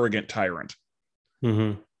arrogant tyrant.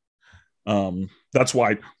 Mm-hmm. That's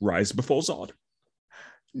why rise before Zod,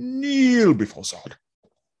 kneel before Zod.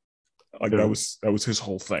 Like that was his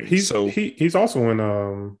whole thing. He's also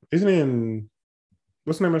in isn't he in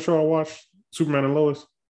what's the name of the show I watched? Superman and Lois.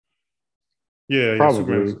 Yeah,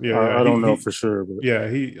 probably. Yeah, I don't know for sure, but yeah,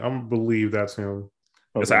 I believe that's him.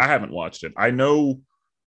 Okay. I haven't watched it. I know.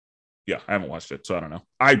 Yeah, I haven't watched it, so I don't know.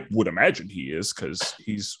 I would imagine he is because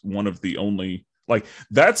he's one of the only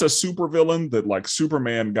that's a supervillain that like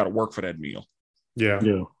Superman got to work for that meal. Yeah.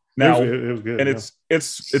 Now it was good, and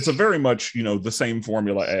it's a very much the same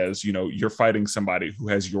formula as you're fighting somebody who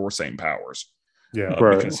has your same powers. Yeah,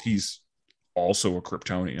 because he's also a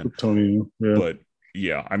Kryptonian. Yeah. But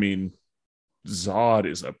yeah, I mean, Zod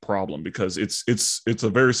is a problem because it's a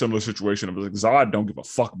very similar situation of like Zod don't give a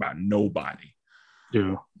fuck about nobody.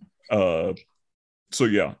 Yeah. So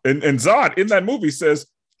yeah, and Zod in that movie says,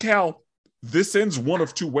 Cal, this ends one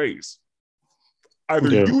of two ways.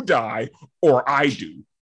 Either you die or I do.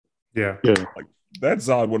 Yeah. Like that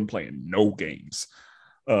Zod wasn't playing no games.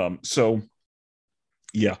 So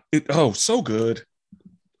yeah, so good.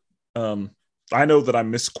 I know that I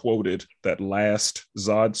misquoted that last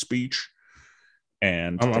Zod speech,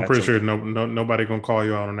 and I'm pretty sure nobody gonna call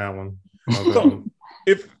you out on that one.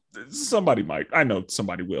 If somebody might, I know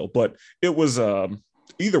somebody will, but it was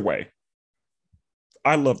either way.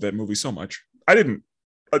 I love that movie so much. I didn't,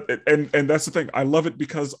 and that's the thing. I love it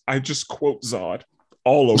because I just quote Zod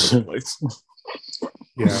all over the place.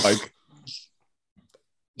 Yeah,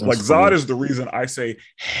 like Zod is the reason I say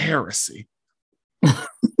heresy.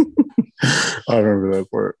 I remember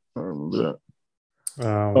that part. Well,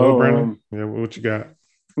 Brandon, what you got?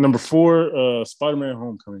 Number 4, Spider-Man: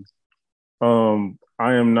 Homecoming.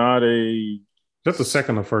 I am not a. That's the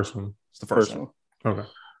second or first one. It's the first one. Okay.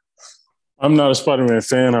 I'm not a Spider-Man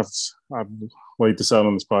fan. I've laid this out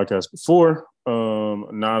on this podcast before.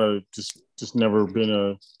 Just never been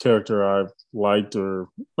a character I've liked, or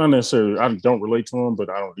not necessarily. I don't relate to him, but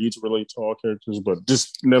I don't need to relate to all characters. But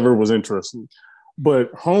just never was interested.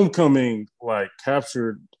 But Homecoming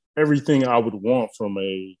captured everything I would want from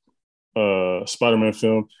a Spider-Man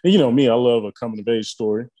film. And you know me, I love a coming of age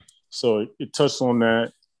story. So it touched on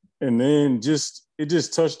that. And then it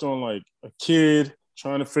just touched on a kid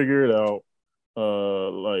trying to figure it out,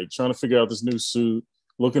 trying to figure out this new suit,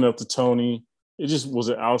 looking up to Tony. It just was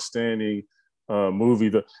an outstanding movie.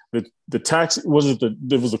 The taxi,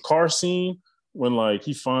 there was a car scene when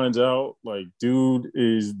he finds out dude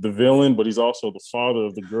is the villain, but he's also the father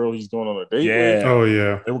of the girl he's going on a date with. Oh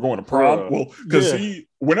yeah. They were going to prom. Well, because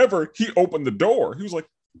whenever he opened the door, he was like,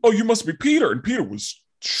 "Oh, you must be Peter," and Peter was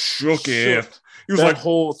shook. He was that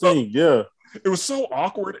whole thing. Yeah. It was so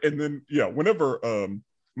awkward. And then whenever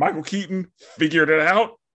Michael Keaton figured it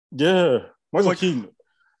out. Yeah. Michael Keaton.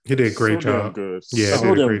 He did a great job. Good. Yeah, he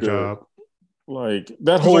did a great job.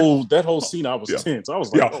 That whole scene, I was tense. I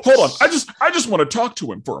was like, hold on. I just want to talk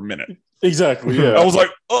to him for a minute. Exactly. Yeah. I was like,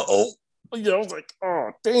 uh-oh. Yeah, I was like,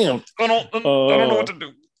 oh damn. I don't know what to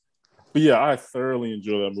do. But yeah, I thoroughly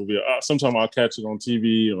enjoy that movie. Sometimes I'll catch it on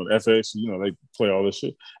TV, on FX. They play all this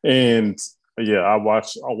shit. And yeah, I'll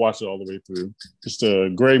watch it all the way through. Just a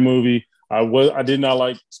great movie. I did not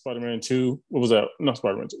like Spider-Man 2. What was that? Not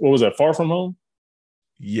Spider-Man 2. What was that? Far From Home?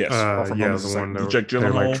 Yes. Far From Home is the one that Jake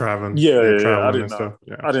Gyllenhaal. traveling. Yeah. I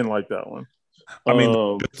didn't like that one. I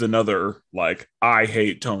mean, it's another I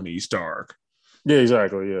hate Tony Stark. Yeah,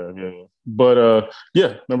 exactly. Yeah. But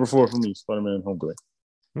number 4 for me, Spider-Man: Homecoming.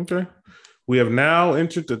 Okay. We have now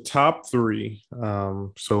entered the top 3.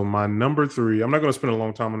 So my number 3, I'm not going to spend a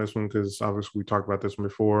long time on this one because obviously we talked about this one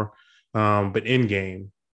before. But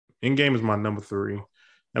Endgame is my number 3.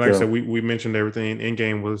 And like I said, we mentioned everything.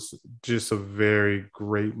 Endgame was just a very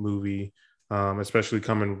great movie, especially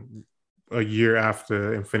coming a year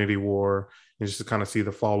after Infinity War, and just to kind of see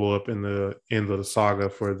the follow up in the end of the saga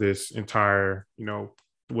for this entire,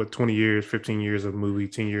 20 years, 15 years of movie,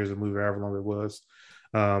 10 years of movie, however long it was.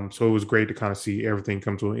 So it was great to kind of see everything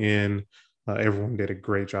come to an end. Everyone did a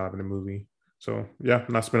great job in the movie. So yeah,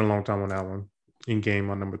 not spending a long time on that one. Endgame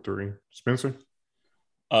on number 3. Spencer?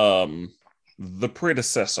 The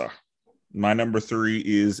predecessor. My number 3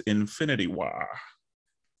 is Infinity War.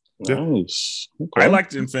 Nice. Okay. I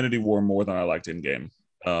liked Infinity War more than I liked Endgame.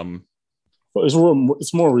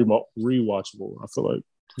 It's more rewatchable, I feel like.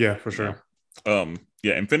 Yeah, for sure.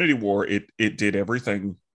 Infinity War, it did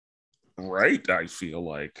everything right, I feel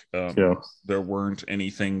like. There weren't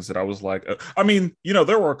any things that I was like,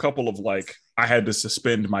 there were a couple of I had to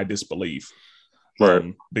suspend my disbelief.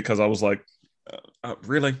 Right. Because I was like,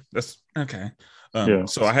 really? That's okay.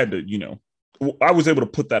 So I had to, I was able to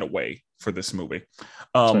put that away for this movie.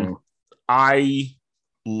 I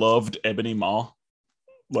loved Ebony Maw.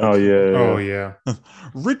 Oh yeah.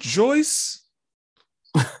 Rejoice.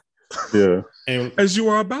 Yeah. As you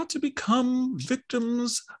are about to become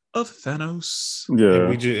victims of Thanos.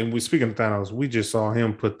 Yeah. And we speaking of Thanos, we just saw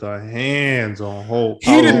him put the hands on Hulk.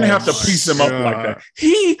 He didn't have to piece him up like that.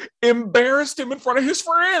 He embarrassed him in front of his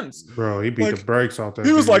friends. Bro, he beat the brakes off that.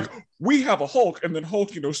 He was like, we have a Hulk, and then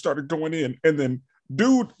Hulk, started going in, and then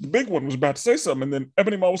the big one was about to say something, and then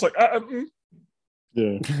Ebony Maw was like,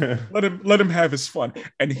 yeah. let him have his fun.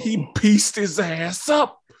 And he pieced his ass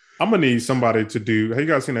up. I'm gonna need somebody to do. Have you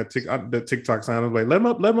guys seen that TikTok sound of let him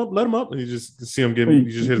up, and you just see him getting.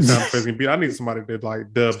 You just hear the sound effects and beat. I need somebody to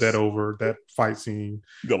dub that over that fight scene.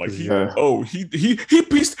 He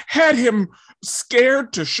pieced, had him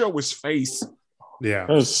scared to show his face. Yeah,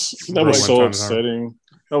 that was so upsetting.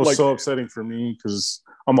 That was so upsetting for me because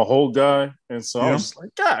I'm a whole guy, and so I was just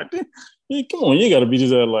like, God, come on, you got to be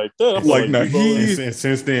just like that. I feel like no, and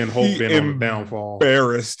since then, Hulk been on the downfall.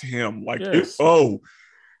 Embarrassed him like Yes.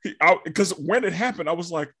 because when it happened, I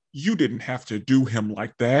was like, you didn't have to do him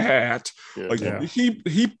like that.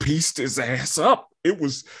 He pieced his ass up. It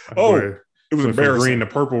was it was embarrassing. From green to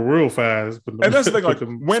purple real fast. And that's the thing, like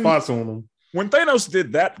when spots on them. When Thanos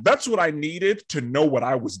did that, that's what I needed to know what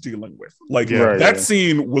I was dealing with. Like that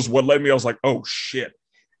scene was what led me. I was like, oh shit.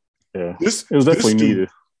 Yeah. It was definitely needed.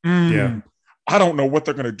 I don't know what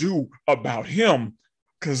they're gonna do about him.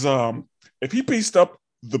 Cause if he pieced up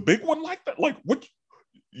the big one like that, like what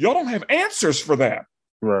y'all don't have answers for that.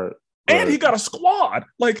 Right. And he got a squad.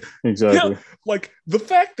 Like exactly. Like the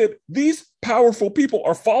fact that these powerful people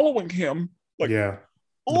are following him, like the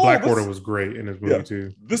Black Order was great in this movie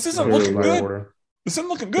too. This isn't looking good. This isn't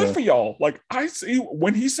looking good for y'all. Like I see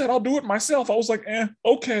when he said I'll do it myself, I was like,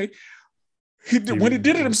 okay. When he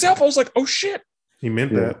did it himself, I was like, oh shit. He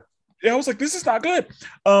meant that. Yeah, I was like, this is not good.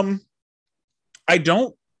 I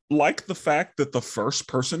don't like the fact that the first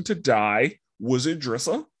person to die was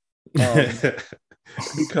Idrissa.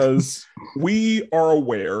 Because we are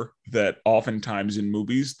aware that oftentimes in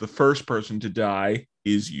movies, the first person to die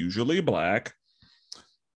is usually black.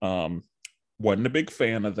 Wasn't a big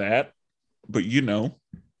fan of that, but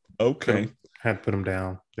okay. Had to put him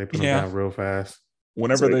down. They put him down real fast.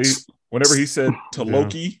 Whenever he said to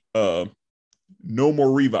Loki, no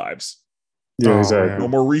more revives. Yeah, exactly. No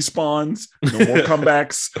more respawns, no more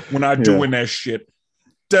comebacks. We're not doing that shit.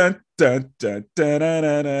 Dun, dun, dun, dun, dun,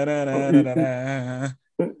 dun, dun, dun, dun,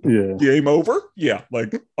 dun. Game over. Yeah,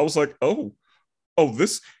 like I was like, oh,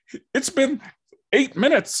 it's been 8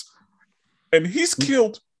 minutes and he's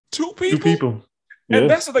killed two people. And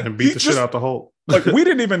that's the thing. And beat the shit out the Hulk. Like we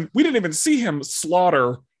didn't even see him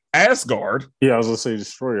slaughter Asgard. Yeah, I was gonna say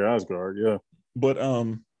destroy Asgard. Yeah, but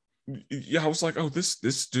I was like, oh, this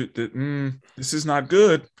is not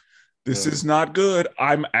good. This is not good.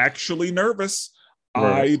 I'm actually nervous.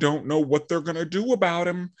 Right. I don't know what they're gonna do about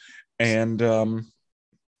him, and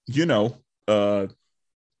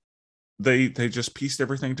they just pieced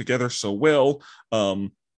everything together so well.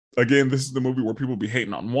 Again, this is the movie where people be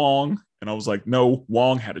hating on Wong, and I was like, no,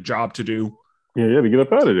 Wong had a job to do. Yeah, he had to get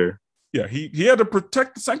up out of there. Yeah, he had to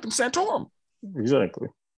protect the Sanctum Sanctorum. Exactly.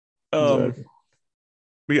 But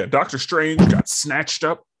yeah, Doctor Strange got snatched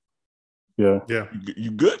up. Yeah.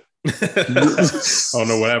 You good? I don't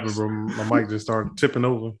know what happened, bro. My mic just started tipping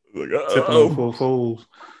over. Like, tipping over full folds.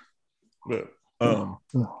 But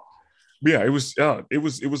yeah, it was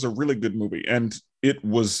a really good movie, and it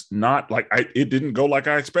was not like it didn't go like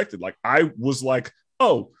I expected. Like I was like,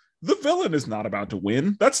 oh, the villain is not about to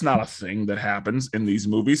win. That's not a thing that happens in these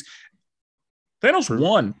movies. Thanos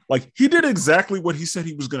won. Like he did exactly what he said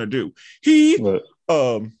he was going to do. He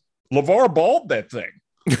LeVar Balled that thing.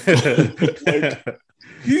 Like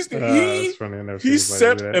he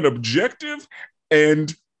set an objective,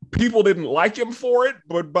 and people didn't like him for it,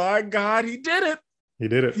 but by God, he did it. He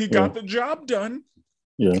did it. He got the job done.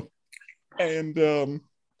 Yeah. And that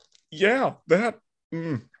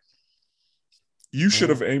you should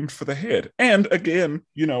have aimed for the head. And again,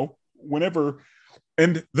 whenever,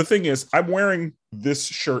 and the thing is, I'm wearing this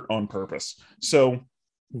shirt on purpose. So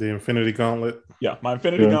the Infinity Gauntlet. Yeah, my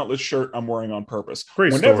Infinity Gauntlet shirt I'm wearing on purpose.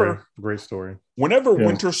 Great story. Whenever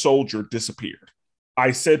Winter Soldier disappeared,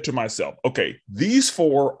 I said to myself, okay, these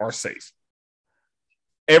 4 are safe.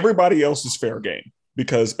 Everybody else is fair game.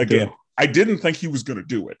 Because again, I didn't think he was going to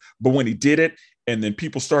do it. But when he did it, and then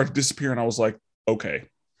people started disappearing, I was like, okay,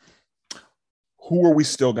 who are we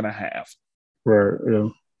still going to have? Right, yeah.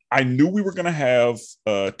 I knew we were going to have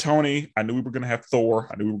Tony. I knew we were going to have Thor.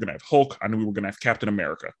 I knew we were going to have Hulk. I knew we were going to have Captain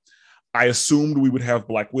America. I assumed we would have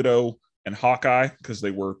Black Widow and Hawkeye because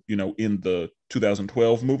they were, in the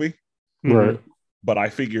 2012 movie. Right. But I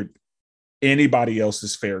figured anybody else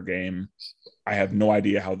is fair game. I have no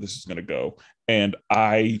idea how this is going to go. And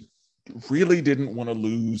I really didn't want to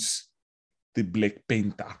lose the Black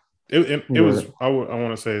Panther. It was, I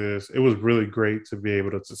want to say this, it was really great to be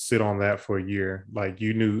able to sit on that for a year. Like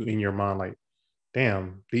you knew in your mind, like,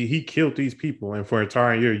 damn, he killed these people. And for an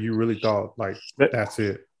entire year, you really thought like, that's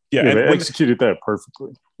it. Yeah, and they executed that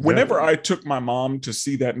perfectly. Whenever I took my mom to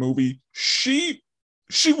see that movie, she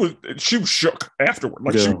was shook afterward.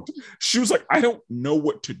 Like she was like, I don't know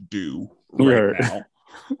what to do right now.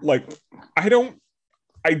 Like, I don't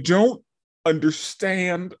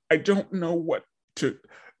understand. I don't know what to.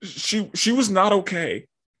 She was not okay.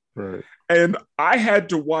 Right. And I had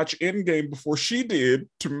to watch Endgame before she did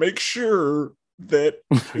to make sure that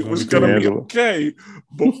it was going to be okay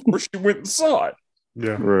before she went and saw it.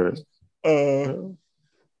 Yeah. Right.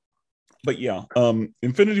 But yeah,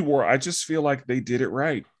 Infinity War, I just feel like they did it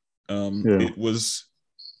right. It was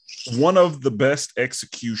one of the best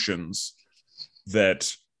executions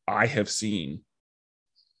that I have seen.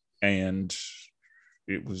 And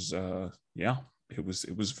it was it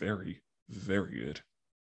was very, very good.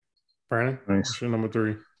 Brandon, what's your number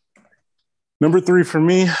 3? Number 3 for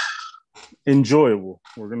me, enjoyable.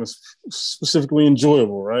 We're gonna specifically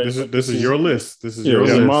enjoyable, right? This is your list. This is your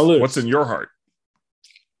list. My list. What's in your heart?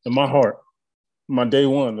 In my heart, my day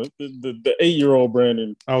one, the 8-year-old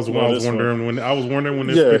Brandon. I was wondering when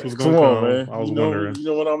this pick was going to come. Man. I was wondering. You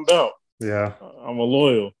know what I'm about. Yeah, I'm a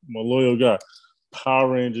loyal guy.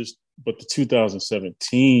 Power Rangers, but the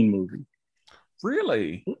 2017 movie.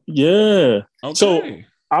 Really? Yeah. Okay. So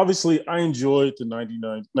obviously, I enjoyed the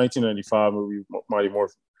 1995 movie Mighty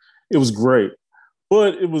Morphin. It was great,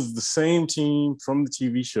 but it was the same team from the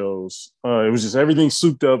TV shows. It was just everything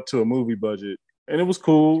souped up to a movie budget, and it was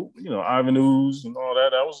cool. You know, Ivan Ooze and all that.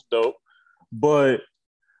 That was dope. But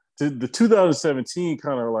the 2017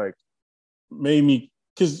 kind of like made me,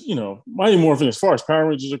 because, you know, Mighty Morphin, as far as Power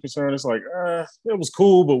Rangers are concerned, it's like, it was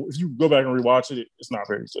cool, but if you go back and rewatch it, it's not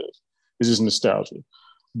very good. It's just nostalgia.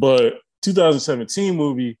 But 2017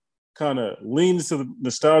 movie kind of leaned into the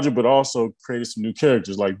nostalgia, but also created some new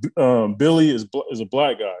characters. Like Billy is a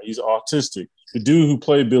black guy. He's autistic. The dude who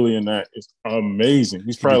played Billy in that is amazing.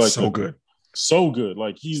 He's probably like so good.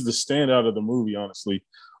 Like, he's the standout of the movie, honestly.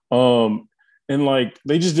 And like,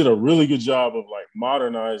 they just did a really good job of like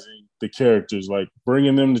modernizing the characters, like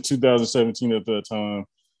bringing them to 2017 at that time,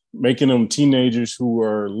 making them teenagers who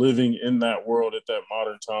are living in that world at that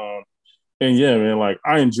modern time. And yeah, man, like,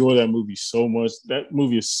 I enjoy that movie so much. That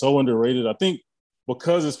movie is so underrated. I think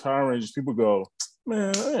because it's Power Rangers, people go,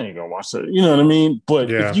 man, I ain't gonna watch that. You know what I mean? But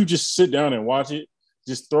if you just sit down and watch it,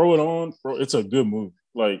 just throw it on, bro, it's a good movie.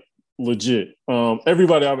 Like, legit.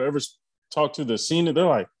 Everybody I've ever talked to that's seen it, they're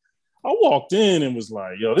like, I walked in and was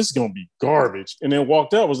like, yo, this is gonna be garbage. And then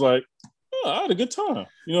walked out, was like, oh, I had a good time.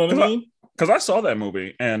 You know what I mean? Because I saw that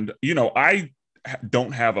movie, and, you know, I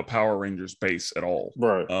don't have a Power Rangers base at all.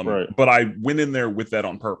 Right. But I went in there with that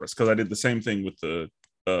on purpose, because I did the same thing with the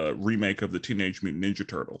remake of the Teenage Mutant Ninja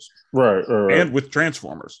Turtles. Right. And with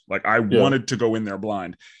Transformers. Like, I wanted to go in there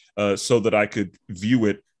blind so that I could view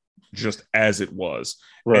it just as it was.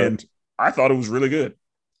 Right. And I thought it was really good.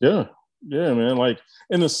 Yeah, man. Like,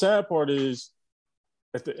 and the sad part is,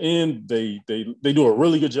 at the end, they do a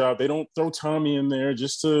really good job. They don't throw Tommy in there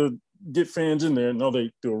just to get fans in there. No,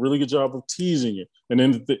 they do a really good job of teasing it. And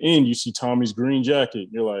then at the end, you see Tommy's green jacket.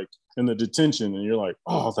 You're like, in the detention, and you're like,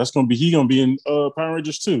 oh, he gonna be in Power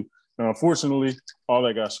Rangers too. Now, unfortunately, all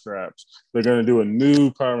that got scrapped. They're gonna do a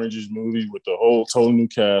new Power Rangers movie with the whole total new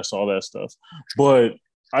cast, all that stuff. But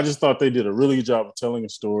I just thought they did a really good job of telling a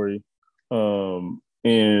story.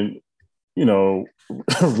 And, you know,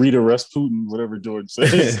 Rita Rasputin, whatever Jordan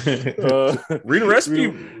says. Rita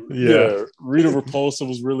Rasputin. Yeah. Rita Repulsa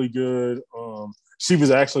was really good. She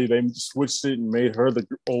was actually, they switched it and made her the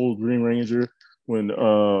old Green Ranger when,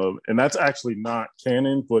 and that's actually not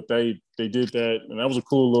canon, but they did that, and that was a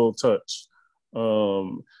cool little touch.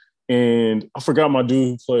 And I forgot my dude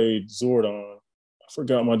who played Zordon. I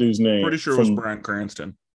forgot my dude's name. Pretty sure it was Bryan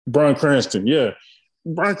Cranston. Bryan Cranston, yeah.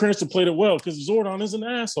 Bryan Cranston played it well because Zordon is an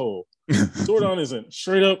asshole. Zordon is a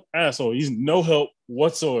straight up asshole. He's no help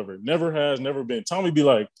whatsoever. Never has, never been. Tommy be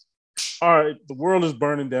like, all right, the world is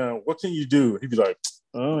burning down. What can you do? He'd be like,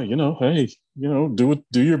 you know, hey, you know,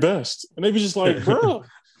 do your best. And they'd be just like, bro,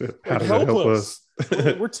 like, help us.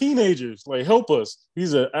 We're teenagers. Like, help us.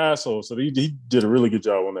 He's an asshole. So he did a really good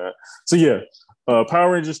job on that. So yeah,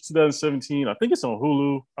 Power Rangers 2017. I think it's on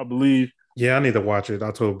Hulu, I believe. Yeah, I need to watch it.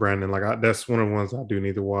 I told Brandon, like, that's one of the ones I do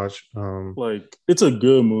need to watch. Like, it's a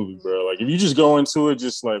good movie, bro. Like, if you just go into it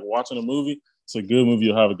just like watching a movie, it's a good movie.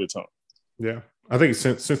 You'll have a good time. Yeah, I think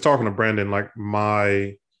since talking to Brandon, like,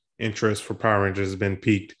 my interest for Power Rangers has been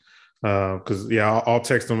piqued. Because I'll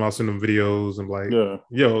text him, I'll send him videos, and like,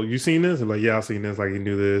 yo, you seen this? And like, yeah, I seen this. Like, you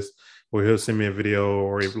knew this, or he'll send me a video,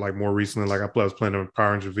 or like more recently, like I was playing a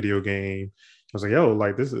Power Rangers video game. I was like, yo,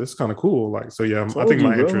 like this is kind of cool. Like, so yeah, I think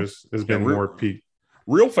my interest has been more peaked.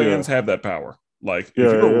 Real fans have that power. Like, if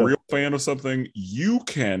you're a real fan of something, you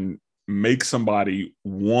can make somebody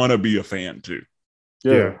want to be a fan too.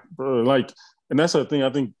 Yeah, bro. Like, and that's the thing. I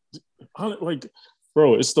think, like,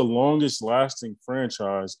 bro, it's the longest lasting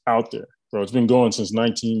franchise out there, bro. It's been going since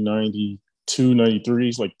 1992, 93.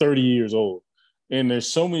 It's like 30 years old. And there's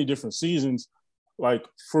so many different seasons. Like,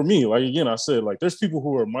 for me, like, again, I said, like, there's people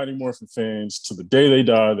who are Mighty Morphin fans to the day they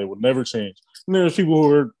die. They will never change. And there's people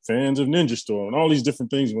who are fans of Ninja Storm and all these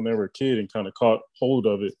different things when they were a kid and kind of caught hold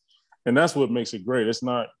of it. And that's what makes it great.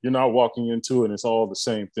 You're not walking into it and it's all the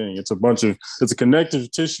same thing. It's a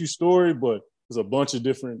connective tissue story, but there's a bunch of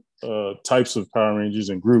different types of Power Rangers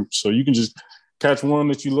and groups. So you can just catch one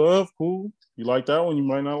that you love, cool. You like that one, you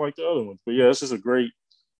might not like the other one. But yeah, it's just a great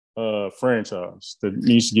franchise that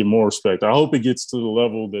needs to get more respect. I hope it gets to the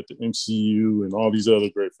level that the MCU and all these other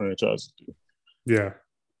great franchises do. Yeah.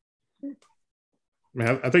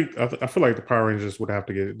 Man, I feel like the Power Rangers would have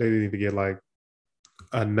to they need to get like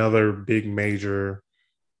another big major,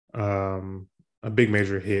 a big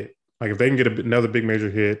major hit. Like if they can get another big major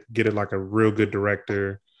hit, get it like a real good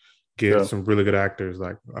director, get some really good actors,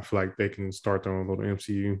 like I feel like they can start their own little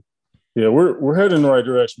MCU. Yeah, we're heading in the right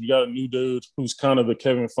direction. We got a new dude who's kind of the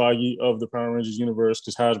Kevin Feige of the Power Rangers universe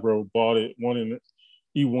because Hasbro bought it,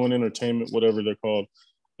 E1 Entertainment, whatever they're called.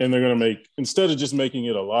 And they're going to instead of just making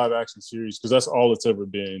it a live action series, because that's all it's ever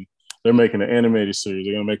been, they're making an animated series.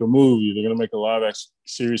 They're going to make a movie. They're going to make a live action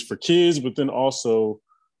series for kids, but then also,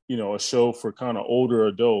 a show for kind of older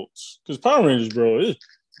adults. Because Power Rangers, bro,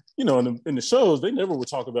 in the shows, they never would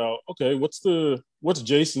talk about, okay, what's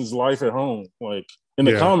Jason's life at home? Like in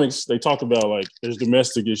the comics, they talk about like there's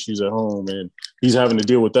domestic issues at home and he's having to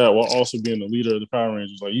deal with that while also being the leader of the Power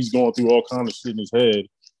Rangers. Like he's going through all kinds of shit in his head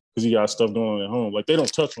because he got stuff going on at home. Like they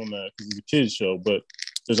don't touch on that because it's a kid's show, but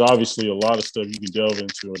there's obviously a lot of stuff you can delve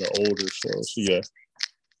into in an older show. So yeah.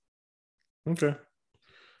 Okay.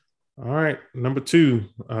 All right. Number 2.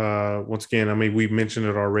 Once again, I mean, we mentioned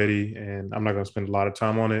it already, and I'm not going to spend a lot of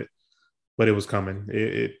time on it, but it was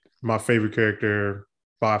coming. My favorite character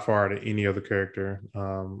by far to any other character,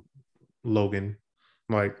 Logan.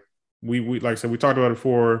 Like like I said, we talked about it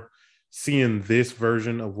before. Seeing this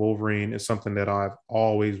version of Wolverine is something that I've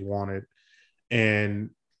always wanted. And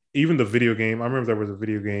even the video game, I remember there was a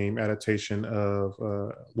video game adaptation of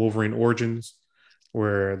Wolverine Origins,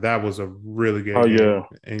 where that was a really good game. Yeah.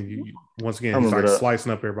 And once again, he's like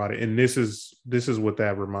slicing up everybody. And this is what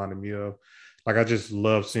that reminded me of. Like, I just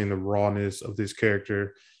love seeing the rawness of this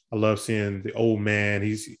character. I love seeing the old man.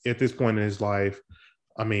 He's at this point in his life.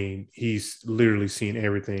 I mean, he's literally seen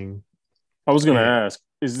everything. I was going to ask,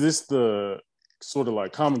 is this the sort of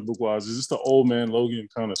like comic book wise, is this the old man Logan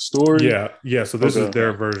kind of story? Yeah. So this is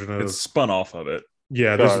their version of it's spun off of it.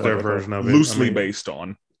 Yeah, this is their version of it. Loosely based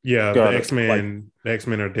on. Yeah, the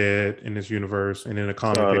X-Men are dead in this universe, and in the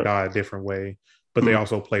comic they die a different way. But they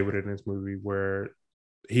also play with it in this movie where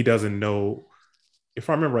he doesn't know. If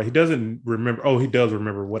I remember right, he doesn't remember. Oh, he does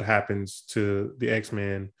remember what happens to the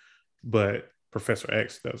X-Men, but Professor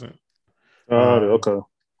X doesn't. Okay.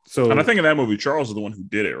 So, and I think in that movie, Charles is the one who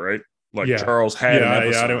did it, right? Like Charles had an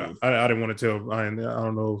episode. I didn't want to tell. I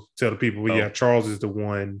don't know. Tell the people, but Charles is the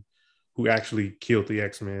one who actually killed the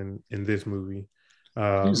X-Men in this movie.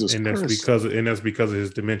 And that's because of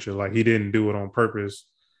his dementia. Like, he didn't do it on purpose.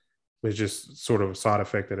 It's just sort of a side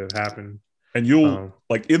effect that had happened. And you'll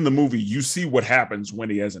like in the movie, you see what happens when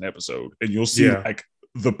he has an episode, and you'll see like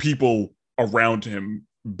the people around him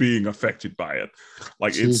being affected by it.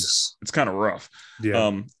 Like it's kind of rough.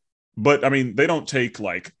 Yeah. But I mean, they don't take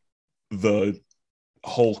like the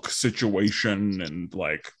Hulk situation and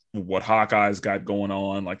like what Hawkeye's got going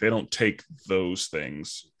on. Like, they don't take those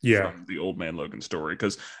things from the Old Man Logan story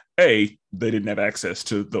because they didn't have access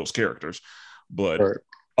to those characters, but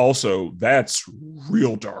also that's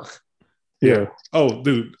real dark. Yeah. Oh,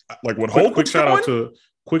 dude! Like what Hulk? Quick shout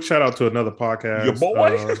out to another podcast. Your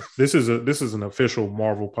boy. This is an official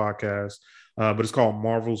Marvel podcast, but it's called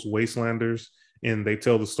Marvel's Wastelanders, and they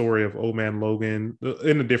tell the story of Old Man Logan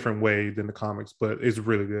in a different way than the comics, but it's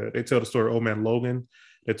really good. They tell the story of Old Man Logan.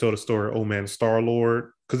 They tell the story of Old Man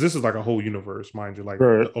Star-Lord, because this is like a whole universe, mind you, like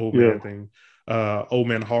the Old Man thing. Old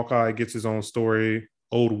Man Hawkeye gets his own story.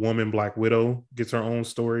 Old Woman Black Widow gets her own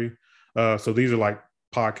story. So these are like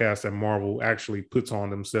podcasts that Marvel actually puts on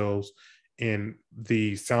themselves. And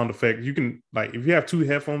the sound effect, you can, like, if you have 2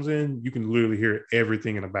 headphones in, you can literally hear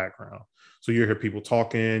everything in the background. So you'll hear people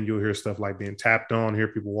talking, you'll hear stuff like being tapped on, hear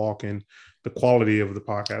people walking. The quality of the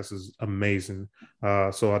podcast is amazing.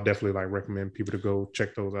 So I definitely like recommend people to go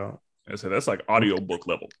check those out. I said that's like audiobook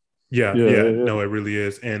level. Yeah. No, it really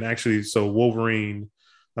is. And actually, so Wolverine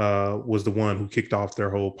was the one who kicked off their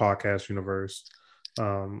whole podcast universe.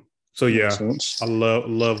 So yeah, I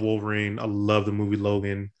love Wolverine. I love the movie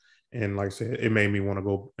Logan. And like I said, it made me want to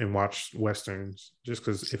go and watch Westerns just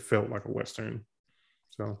because it felt like a Western.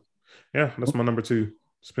 So yeah, that's my number 2.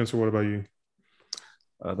 Spencer, what about you?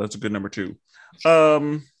 That's a good number 2.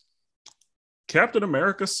 Captain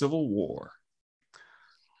America Civil War.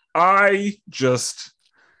 I just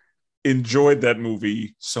enjoyed that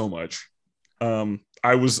movie so much.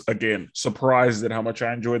 I was, again, surprised at how much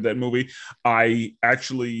I enjoyed that movie. I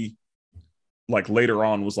actually like later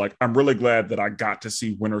on was like, I'm really glad that I got to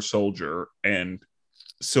see Winter Soldier and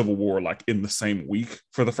Civil War like in the same week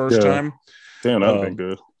for the first time. Damn, that'd been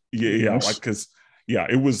good. Yeah, like because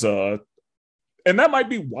it was and that might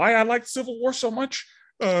be why I liked Civil War so much.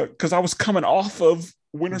 Because I was coming off of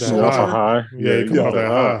Winter Soldier. High.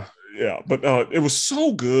 Yeah, but it was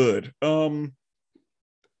so good.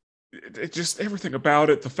 It just everything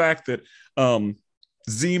about it. The fact that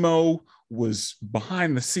Zemo was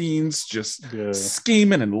behind the scenes, just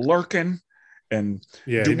scheming and lurking, and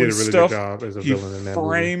doing he did a really good job as a villain in that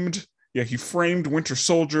movie. He framed Winter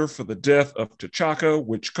Soldier for the death of T'Chaka,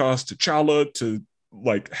 which caused T'Challa to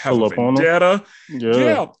like have a vendetta.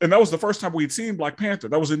 Yeah, and that was the first time we'd seen Black Panther.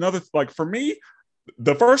 That was another like for me,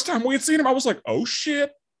 the first time we had seen him, I was like, oh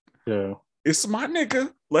shit, it's my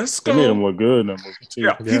nigga. Let's go. They made him look good in that movie too.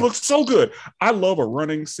 Yeah, he looks so good. I love a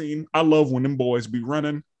running scene. I love when them boys be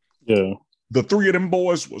running. Yeah, the three of them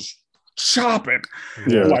boys was chopping.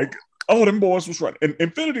 Yeah, like all them boys was running. In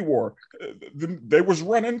Infinity War, they was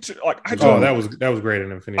running to like. That was great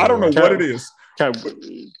in Infinity War. I don't know what it is. Cap.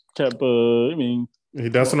 I mean, he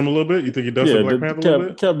dusted him a little bit. You think he dusted Black Panther a little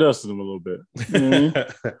bit? Cap dusted him a little bit.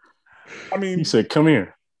 Mm-hmm. I mean, he said, "Come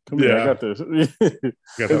here, I got this."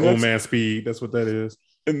 Got the old man speed. That's what that is,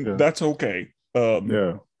 and that's okay.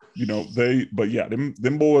 You know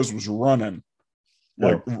them boys was running,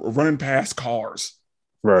 like running past cars,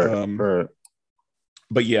 right, right.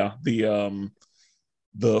 But yeah, the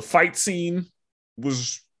fight scene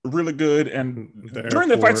was really good, and during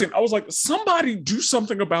the fight scene, I was like, somebody do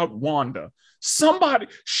something about Wanda. Somebody,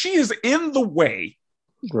 she is in the way,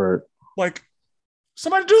 right? Like,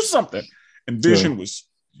 somebody do something. And Vision was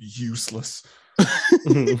useless.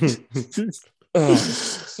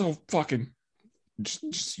 So fucking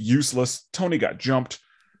just useless. Tony got jumped.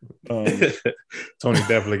 Tony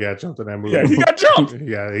definitely got jumped in that movie. Yeah, he got jumped.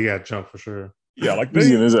 he got jumped for sure. Yeah, like he's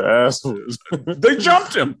his ass. They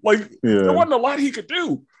jumped him. Like there wasn't a lot he could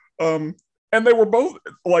do. And they were both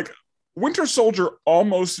like Winter Soldier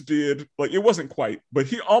almost did, like it wasn't quite, but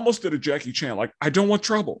he almost did a Jackie Chan, like, I don't want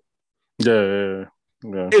trouble. Yeah.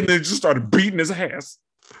 And then just started beating his ass.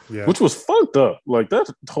 Yeah. Which was fucked up. Like that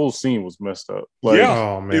whole scene was messed up. Like,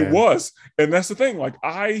 it was. And that's the thing. Like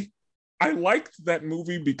I liked that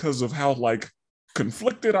movie because of how like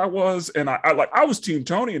conflicted I was. And I was Team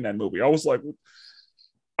Tony in that movie. I was like,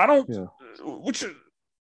 I don't which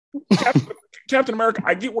Captain America,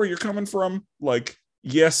 I get where you're coming from. Like,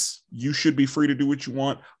 yes, you should be free to do what you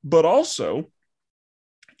want, but also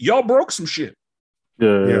y'all broke some shit.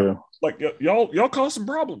 Yeah. Like y'all caused some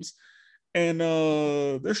problems. And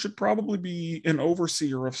there should probably be an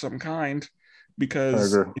overseer of some kind,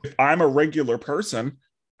 because if I'm a regular person,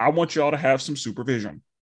 I want y'all to have some supervision.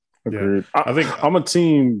 Agreed. I think I'm a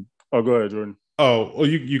team. Oh, go ahead, Jordan. Oh, well,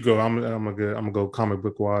 you go. I'm gonna go comic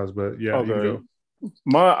book wise, but yeah, you go.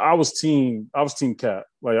 I was team Cap.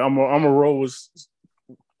 Like I'm a roll with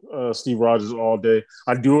Steve Rogers all day.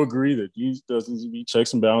 I do agree that does need to be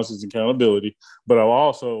checks and balances, accountability, but I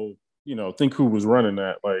also think who was running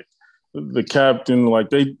that, like the captain, like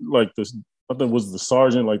they like this. I think it was the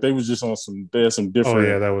sergeant. Like they was just on some different.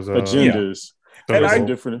 That was agendas. And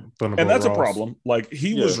different. And that's a problem. Like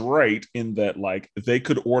he was right in that, like they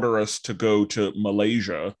could order us to go to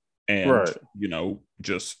Malaysia and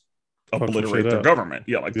just obliterate their government.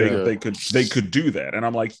 Yeah, like they could do that. And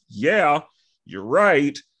I'm like, yeah, you're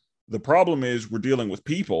right. The problem is we're dealing with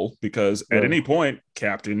people, because at any point,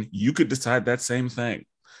 Captain, you could decide that same thing.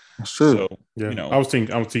 That's true. So, I was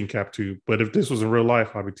team Cap too. But if this was in real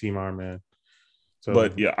life, I'd be Team Iron Man. So.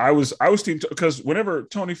 But yeah, I was team, because whenever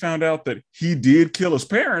Tony found out that he did kill his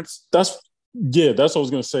parents, that's what I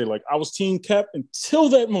was gonna say. Like I was Team Cap until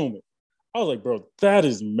that moment. I was like, bro, that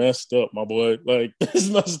is messed up, my boy. Like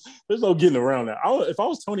there's no getting around that. If I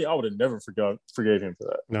was Tony, I would have never forgave him for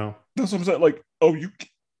that. No, that's what I'm saying. Like, oh,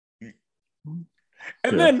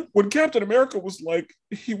 and then when Captain America was like,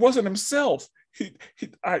 he wasn't himself.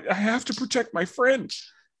 I have to protect my friend.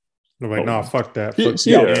 I'm like, nah, fuck that. Fuck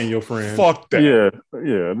you and your friend. Fuck that. Yeah.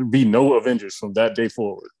 There'd be no Avengers from that day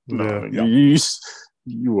forward. No,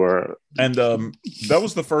 you are. And that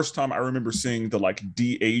was the first time I remember seeing the like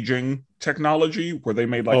de-aging technology where they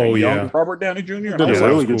made like a young Robert Downey Jr. Did a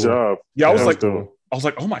really good job. Yeah, I was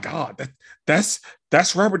like, oh my God, that's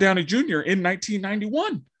Robert Downey Jr. in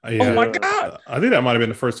 1991. Oh my God. I think that might have been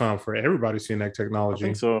the first time for everybody seeing that technology. I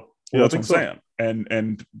think so. Yeah, that's what I'm saying.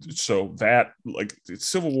 And so that, like,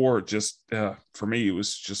 Civil War, just for me, it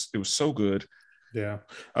was so good. Yeah,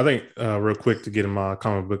 I think real quick to get in my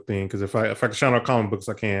comic book thing, because if I can shout out comic books,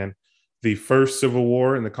 I can. The first Civil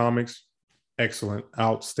War in the comics, excellent,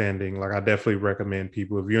 outstanding. Like I definitely recommend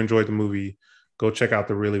people, if you enjoyed the movie, go check out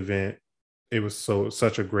the real event. It was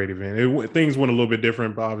such a great event. Things went a little bit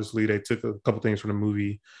different, but obviously they took a couple things from the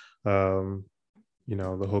movie. The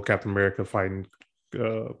whole Captain America fighting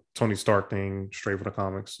Tony Stark thing straight from the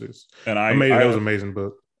comics. That was an amazing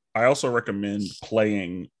book. I also recommend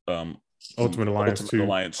playing Ultimate Alliance 2.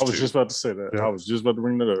 I was just about to say that. Yep. I was just about to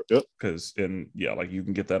bring that up. Yep. Because you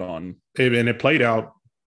can get that on. And it played out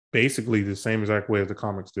basically the same exact way as the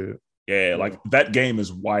comics did. Yeah, like that game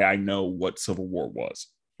is why I know what Civil War was.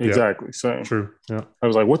 Exactly. Yep. Same. True. Yeah. I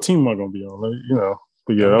was like, what team am I going to be on? Like,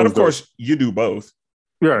 but yeah. And of course, you do both.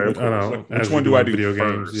 Yeah. I know. Like, which one do I do video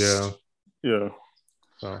first? Games? Yeah.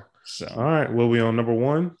 So. All right. Will we on number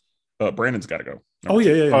 1? Brandon's got to go. Number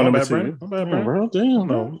 2. My bad, Brandon. Damn.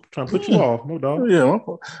 No, I'm trying to put you off. No, dog.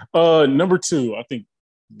 Yeah. Number 2, I think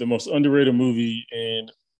the most underrated movie in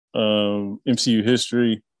MCU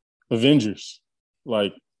history, Avengers.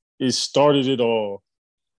 Like, it started it all.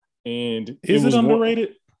 And is it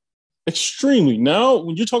underrated? Extremely. Now,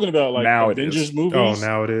 when you're talking about like now Avengers movies,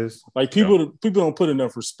 now it is. Like people don't put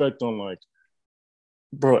enough respect on like,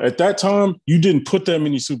 bro. At that time, you didn't put that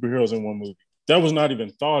many superheroes in one movie. That was not even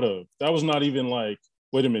thought of. That was not even like,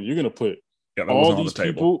 wait a minute, you're gonna put all these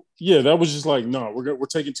people. Yeah, that was just like, no, we're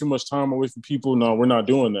taking too much time away from people. No, we're not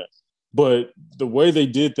doing that. But the way they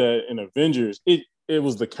did that in Avengers, it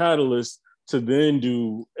was the catalyst to then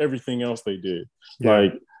do everything else they did. Yeah.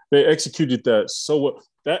 Like they executed that so well.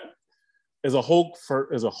 That as a Hulk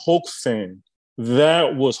fan,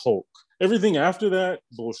 that was Hulk. Everything after that,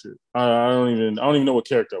 bullshit. I don't even know what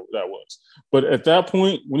character that was. But at that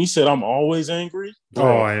point, when he said, "I'm always angry,"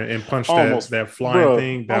 bro, and punched that flying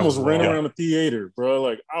thing, that almost ran around the theater, bro.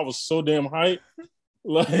 Like I was so damn hyped.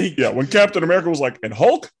 Like when Captain America was like, "And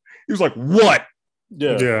Hulk," he was like, "What?"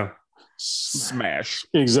 Yeah. Smash.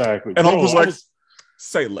 Exactly. And Hulk was like,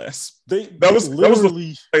 "Say less." That was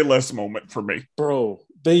the say less moment for me, bro.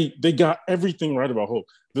 They got everything right about Hulk.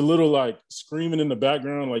 The little like screaming in the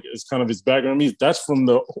background, like it's kind of his background music. That's from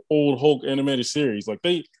the old Hulk animated series. Like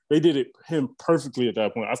they did him perfectly at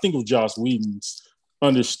that point. I think if Joss Whedon's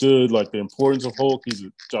understood like the importance of Hulk,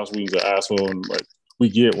 Joss Whedon's an asshole, and like we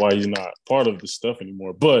get why he's not part of this stuff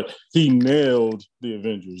anymore. But he nailed the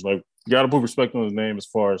Avengers. Like you got to put respect on his name as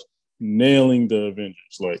far as nailing the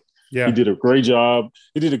Avengers. Like he did a great job.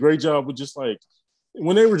 He did a great job with just like.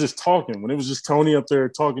 When they were just talking, when it was just Tony up there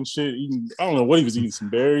talking shit, I don't know what he was eating, some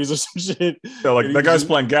berries or some shit. Yeah, like that guy's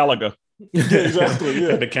playing Galaga. Yeah, exactly.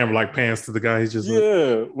 Yeah, the camera like pans to the guy. He's just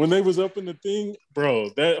when they was up in the thing, bro.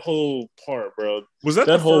 That whole part, bro. Was that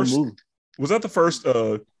the whole first movie? Was that the first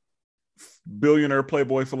billionaire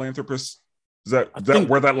playboy philanthropist? Is that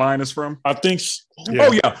where that line is from? I think.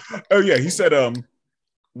 Yeah. Oh yeah. He said,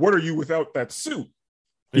 "What are you without that suit?"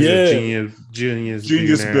 Genius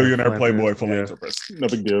billionaire playboy philanthropist. No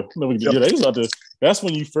big deal. Yep. Yeah, that's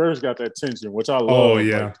when you first got that tension, which I love. Oh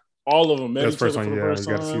yeah, like, all of them met each other for the first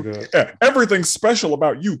time. You gotta see that. Yeah, everything special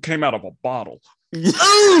about you came out of a bottle.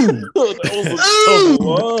 That was a tough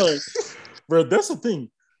line, bro. That's the thing.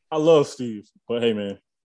 I love Steve, but hey, man,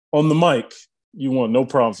 on the mic. You want no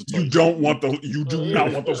problems. You do not want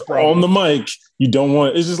those problems. On the mic, you don't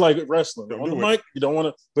want. It's just like wrestling. On the mic, you don't want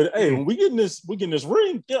to. But hey, when we get in this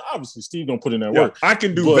ring. Yeah, obviously, Steve don't put in that work. I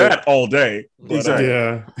can do that all day.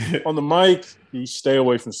 Exactly. On the mic, you stay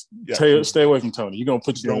away from Tony. You're gonna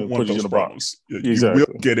put you in the box. You will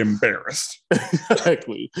get embarrassed.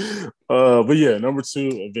 Exactly. But yeah, number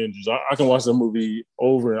 2, Avengers. I can watch that movie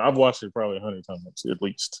over. I've watched it probably 100 times at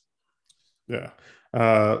least. Yeah.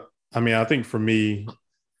 I mean, I think for me,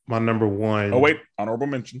 my number 1. Oh wait, honorable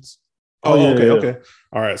mentions. Okay.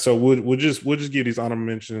 All right, so we'll just give these honorable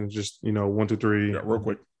mentions. Just 1, 2, 3. Yeah, real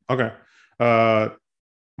quick. Okay. My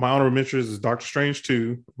honorable mentions is Doctor Strange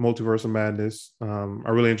 2, Multiverse of Madness. I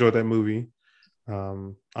really enjoyed that movie.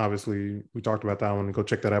 Obviously, we talked about that one. Go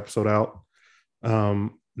check that episode out.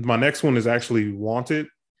 My next one is actually Wanted,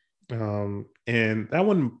 and that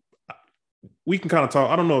one we can kind of talk.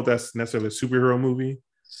 I don't know if that's necessarily a superhero movie.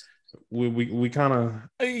 We kind of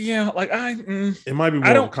it might be more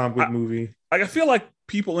of a comic book movie. Like I feel like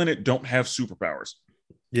people in it don't have superpowers.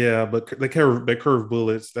 Yeah, but they curve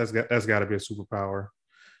bullets. That's got to be a superpower.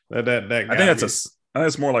 That I think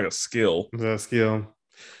that's more like a skill. A skill.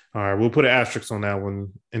 All right, we'll put an asterisk on that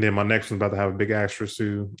one, and then my next one's about to have a big asterisk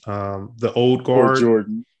too. The Old Guard.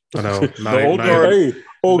 Jordan. I know the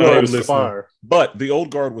Old Guard is fire, but the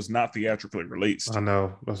Old Guard was not theatrically released. I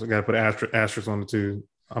know. I got to put an asterisk on it too.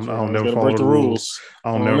 I'll never follow the rules.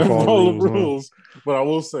 I'll never follow the rules. But I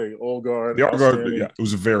will say, Old Guard. The Old Guard, it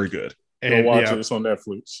was very good. Go watch it. It's on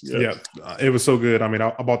Netflix. Yeah, it was so good. I mean,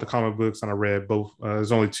 I bought the comic books and I read both.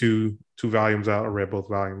 There's only two volumes out. I read both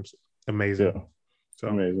volumes. amazing. Yeah. So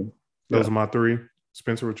Amazing. those are my three.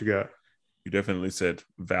 Spencer, what you got? You definitely said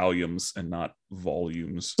volumes and not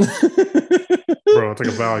volumes. Bro, I'll take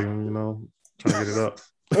a volume, trying to get it up.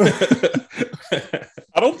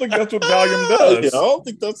 I don't think that's what volume does. Yeah, I don't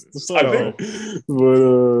think that's the song. I think,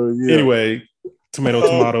 but yeah. Anyway,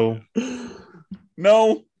 tomato.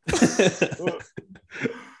 No.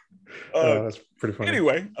 That's pretty funny.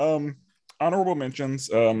 Anyway, honorable mentions.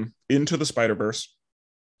 Into the Spider-Verse.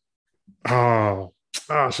 Oh,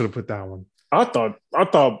 I should have put that one. I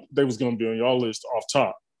thought they was gonna be on y'all list off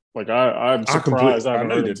top. Like I'm surprised I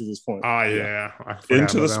haven't heard it to this point. Oh yeah.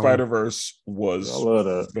 Into the Spider-Verse was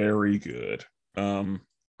I very good.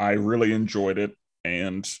 I really enjoyed it,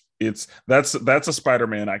 and that's a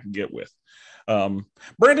Spider-Man I can get with.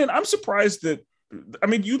 Brandon, I'm surprised that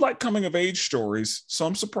you like coming of age stories, so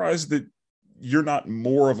I'm surprised that you're not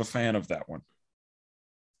more of a fan of that one.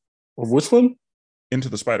 Which one? Into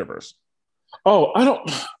the Spider-Verse. Oh, I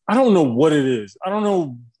don't know what it is. I don't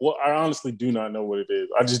know what. I honestly do not know what it is.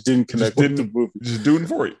 I just didn't connect with the movie. Just doing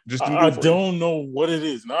for you. I don't know what it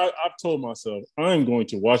is. And I've told myself I'm going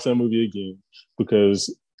to watch that movie again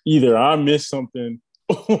because either I missed something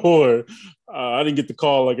or I didn't get the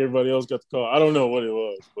call like everybody else got the call. I don't know what it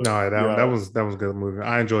was. No, that was a good movie.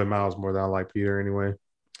 I enjoy Miles more than I like Peter anyway.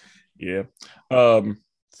 Yeah.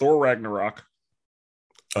 Thor Ragnarok.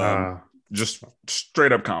 Just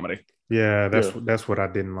straight up comedy. Yeah, that's what I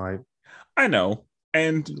didn't like. I know.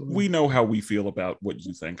 And we know how we feel about what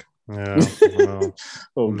you think. Yeah.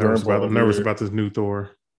 I'm nervous about this new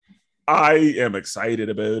Thor. I am excited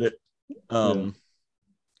about it.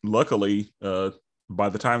 Luckily, by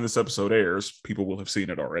the time this episode airs, people will have seen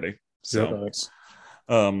it already. So,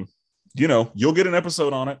 you'll get an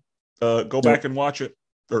episode on it. Go back and watch it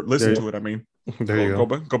or listen to it. I mean, go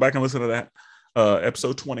back and listen to that.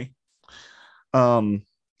 Episode 20.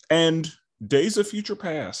 And Days of Future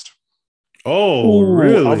Past. Oh,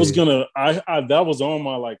 really? I was gonna. I that was on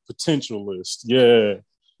my potential list. Yeah.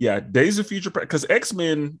 Days of Future Past, because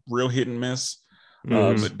X-Men real hit and miss.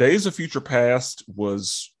 Days of Future Past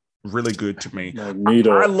was really good to me.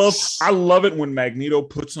 Magneto. I love it when Magneto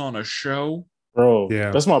puts on a show. Bro,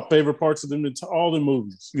 that's my favorite parts of them. All the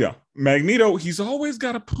movies. Yeah, Magneto. He's always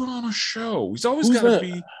got to put on a show. He's always got to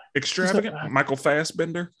be extravagant. Michael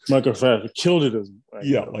Fassbender. Michael Fassbender killed it as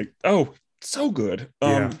so good.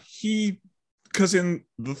 Because in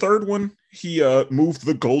the third one, he moved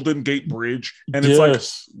the Golden Gate Bridge, and it's like,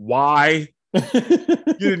 why?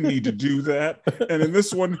 You didn't need to do that. And in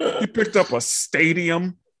this one, he picked up a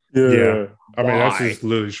stadium. Yeah. I mean, that's just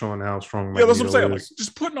literally showing how strong Magneto that's what I'm saying. is.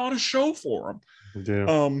 Just putting on a show for him.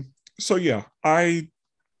 Yeah. So yeah, I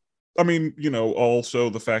mean, also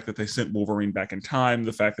the fact that they sent Wolverine back in time,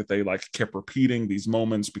 the fact that they kept repeating these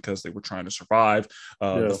moments because they were trying to survive,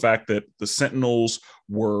 the fact that the Sentinels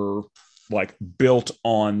were built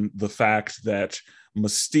on the fact that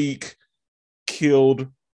Mystique killed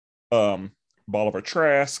Bolivar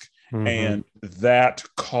Trask. Mm-hmm. And that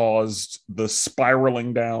caused the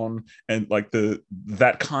spiraling down, and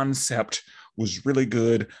that concept was really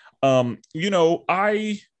good. I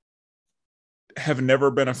have never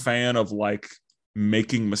been a fan of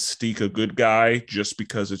making Mystique a good guy just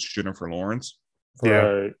because it's Jennifer Lawrence.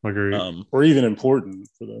 Right. Agreed. Or even important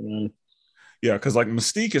for that matter. Yeah, because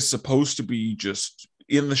Mystique is supposed to be just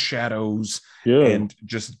in the shadows and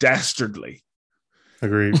just dastardly.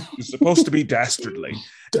 Agreed. She's supposed to be dastardly.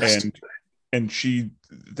 And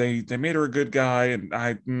they made her a good guy, and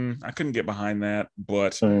I couldn't get behind that.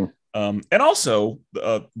 But and also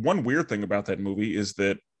one weird thing about that movie is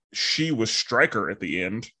that she was Stryker at the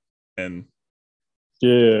end, and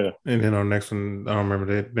and then our next one, I don't remember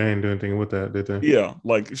they didn't do anything with that, did they? Yeah,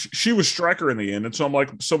 she was Stryker in the end, and so I'm like,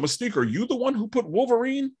 so Mystique, are you the one who put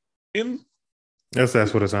Wolverine in? That's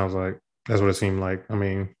what it sounds like. That's what it seemed like. I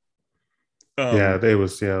mean, it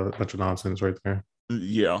was a bunch of nonsense right there.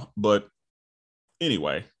 Yeah, but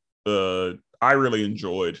anyway, I really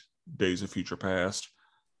enjoyed Days of Future Past.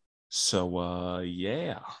 So what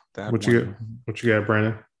you got,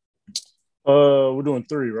 Brandon? We're doing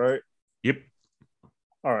 3, right? Yep.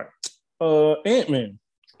 All right. Ant-Man.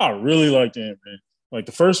 I really liked Ant-Man.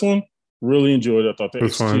 The first one, really enjoyed it. I thought they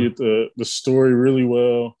executed the story really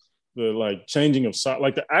well. The changing of side,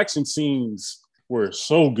 the action scenes were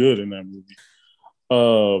so good in that movie.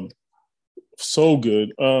 So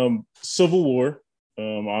good. Civil War.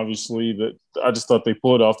 Obviously, I just thought they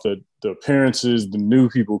pulled off the appearances, the new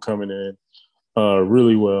people coming in,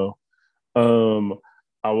 really well. And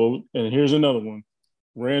here's another one,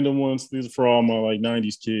 random ones. These are for all my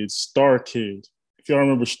 90s kids. Star Kid. If y'all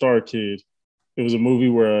remember Star Kid, it was a movie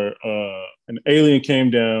where an alien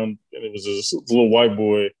came down, and it was this little white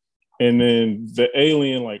boy, and then the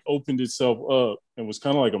alien like opened itself up and was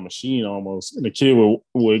kind of like a machine almost, and the kid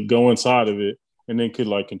would go inside of it and then could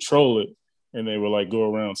like control it, and they would like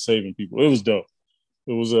go around saving people. It was dope.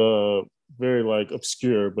 It was very like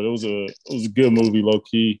obscure, but it was a good movie, low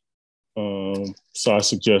key. So I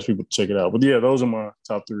suggest people check it out. But yeah, those are my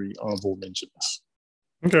top 3 honorable mentions.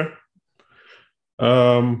 Okay.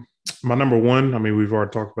 My number 1, I mean, we've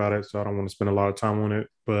already talked about it, so I don't want to spend a lot of time on it,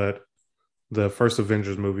 but the first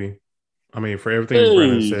Avengers movie. I mean, for everything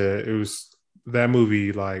Brennan said, it was that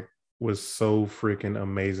movie like was so freaking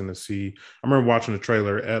amazing to see. I remember watching the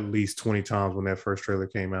trailer at least 20 times when that first trailer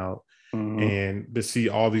came out. And to see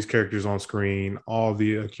all these characters on screen, all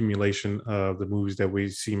the accumulation of the movies that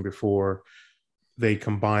we've seen before, they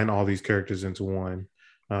combine all these characters into one.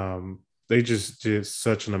 They just did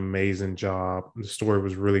such an amazing job. The story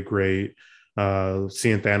was really great.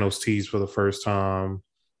 Seeing Thanos tease for the first time,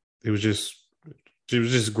 it was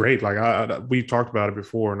just great. Like we talked about it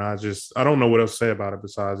before, and I don't know what else to say about it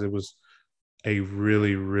besides it was a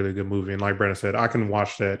really, really good movie. And like Brandon said, I can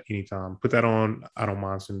watch that anytime. Put that on. I don't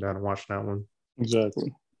mind sitting down and watch that one.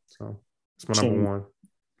 Exactly. So it's my number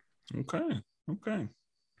 1. Okay.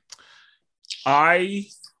 I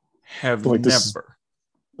have like never.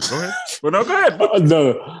 Go ahead. Well, no, go ahead.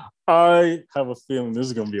 No, I have a feeling this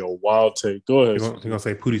is going to be a wild take. Go ahead. You're going to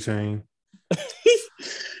say Pootie Tang.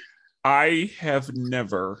 I have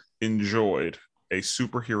never enjoyed a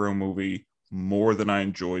superhero movie more than I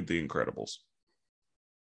enjoyed The Incredibles.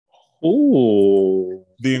 Oh,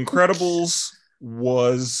 The Incredibles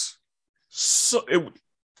was so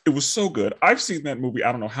it was so good. I've seen that movie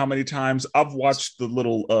I don't know how many times. I've watched the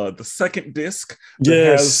little the second disc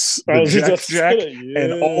that has the Jack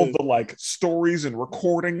and all the like stories and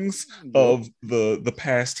recordings of the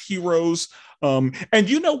past heroes. And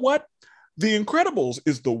you know what? The Incredibles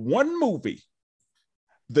is the one movie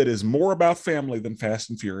that is more about family than Fast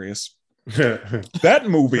and Furious. That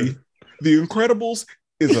movie, The Incredibles,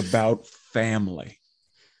 is about family.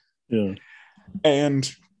 Yeah. And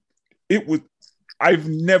I've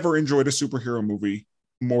never enjoyed a superhero movie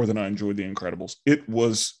more than I enjoyed The Incredibles. It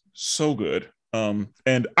was so good.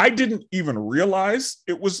 And I didn't even realize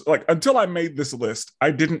it was like, until I made this list,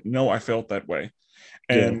 I didn't know I felt that way.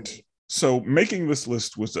 And so making this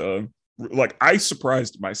list was like, I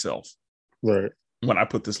surprised myself right when I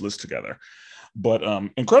put this list together. But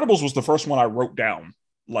Incredibles was the first one I wrote down.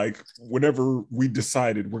 Like whenever we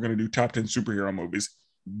decided we're going to do top 10 superhero movies,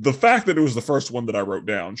 the fact that it was the first one that I wrote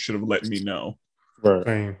down should have let me know.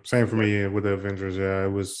 Right. Same for me with the Avengers. Yeah,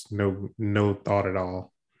 it was no thought at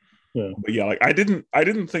all. Yeah. But yeah, like I didn't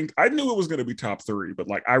think, I knew it was going to be top 3, but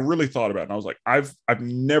like I really thought about it and I was like, I've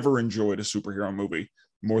never enjoyed a superhero movie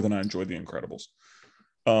more than I enjoyed The Incredibles.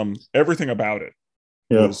 Everything about it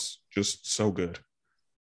was just so good.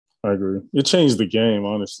 I agree. It changed the game,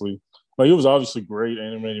 honestly. Like it was obviously great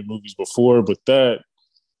animated movies before, but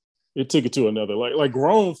it took it to another. Like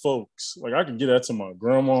grown folks. Like I could get that to my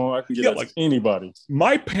grandma. I can get that to anybody.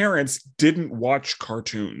 My parents didn't watch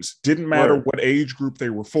cartoons. Didn't matter what age group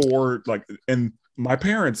they were for. Like, and my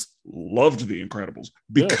parents loved The Incredibles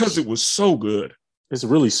because it was so good. It's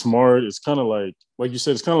really smart. It's kind of like you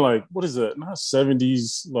said, it's kind of like, what is that? Not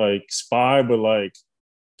 70s like spy, but like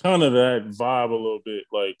kind of that vibe a little bit,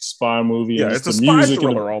 like spy movie. Yeah, it's a spy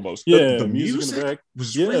thriller almost. Yeah, the music in the back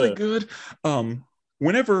was really good.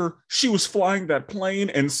 Whenever she was flying that plane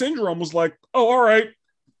and Syndrome was like, oh, all right.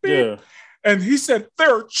 Beep. Yeah. And he said,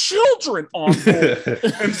 there are children on board.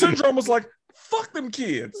 And Syndrome was like, fuck them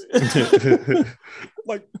kids.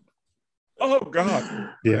 Like, oh, God.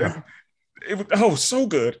 Yeah. So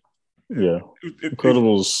good. Yeah.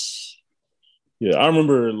 Incredibles. Yeah, I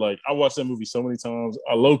remember like I watched that movie so many times.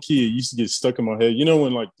 I low key it used to get stuck in my head. You know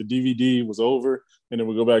when like the DVD was over and then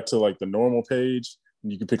we go back to like the normal page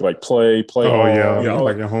and you can pick like play. Oh yeah,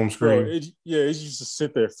 like your home screen. Bro, it used to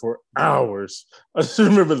sit there for hours. I just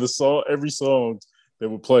remember every song that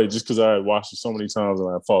would play just because I had watched it so many times and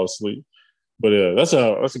I'd fall asleep. But yeah, that's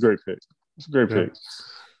a great pick. It's a great pick.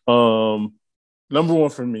 Number 1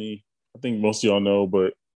 for me, I think most of y'all know,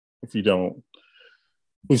 but if you don't,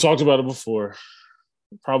 we've talked about it before.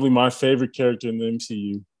 Probably my favorite character in the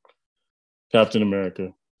MCU, Captain America,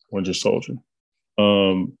 Winter Soldier.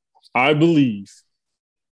 I believe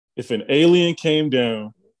if an alien came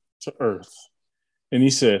down to Earth and he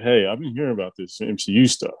said, hey, I've been hearing about this MCU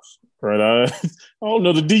stuff, right? I don't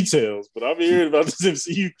know the details, but I've been hearing about this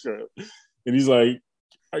MCU crap. And he's like,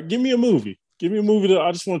 give me a movie. Give me a movie that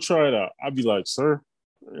I just want to try it out. I'd be like, sir,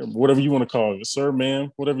 whatever you want to call it. Sir,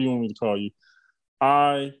 ma'am, whatever you want me to call you.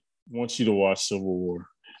 I want you to watch Civil War.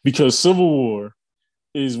 because Civil War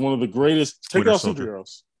is one of the greatest. Take Winter out Soldier.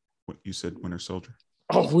 superheroes. What you said, Winter Soldier.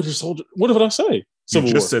 Oh, Winter Soldier. What did I say? Civil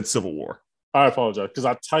You just War. said Civil War. I apologize because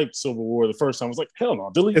I typed Civil War the first time. I was like, hell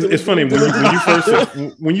no, delete. It's funny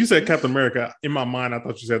when you said Captain America, in my mind I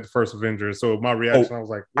thought you said the first Avengers. So my reaction, I was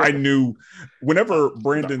like, I knew whenever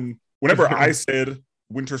I said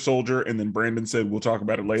Winter Soldier and then Brandon said we'll talk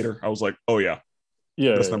about it later, I was like, oh yeah,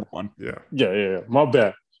 that's number one. Yeah. My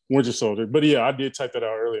bad. Winter Soldier. But yeah, I did type that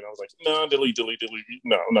out earlier and I was like, no, delete.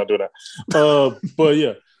 No, I'm not doing that. But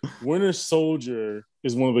yeah, Winter Soldier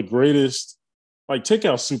is one of the greatest, like, take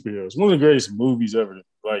out superheroes, one of the greatest movies ever.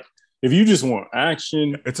 Like, if you just want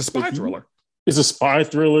action, it's a spy thriller. It's a spy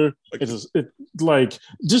thriller. Like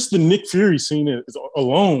just the Nick Fury scene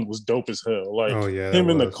alone was dope as hell. Like him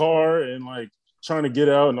in the car and like trying to get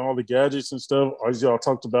out and all the gadgets and stuff, as y'all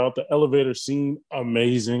talked about. The elevator scene,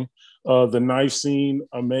 amazing. The knife scene,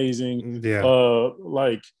 amazing. Yeah.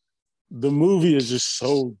 Like the movie is just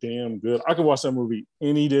so damn good. I could watch that movie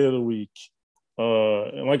any day of the week.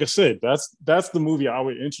 And like I said, that's the movie I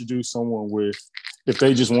would introduce someone with if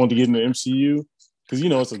they just wanted to get in the MCU. Because, you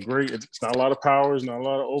know, it's not a lot of powers, not a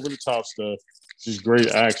lot of over-the-top stuff. It's just great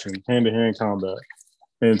action, hand-to-hand combat.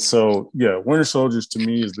 And so, yeah, Winter Soldiers to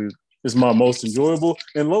me is my most enjoyable.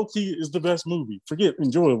 And low-key is the best movie. Forget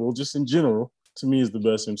enjoyable, just in general, to me is the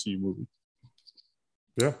best MCU movie.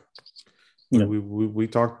 Yeah. We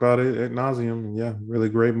talked about it ad nauseum. Yeah, really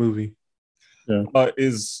great movie. Yeah.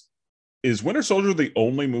 Is Winter Soldier the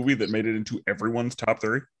only movie that made it into everyone's top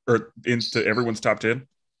 3 or into everyone's top 10?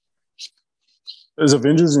 Is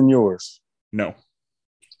Avengers in yours? No.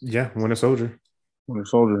 Yeah, Winter Soldier. Winter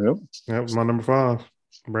Soldier, yep. That was my number 5.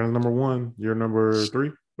 Brandon number 1. Your number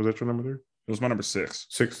 3? Was that your number 3? It was my number 6.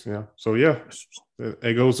 6, yeah. So yeah,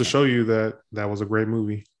 it goes to show you that was a great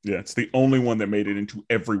movie. Yeah, it's the only one that made it into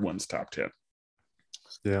everyone's top 10.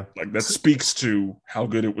 Yeah. Like that speaks to how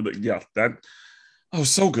good it would. Yeah, that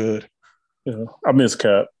was so good. Yeah, I miss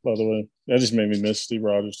Cap, by the way. That just made me miss Steve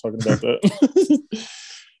Rogers talking about that.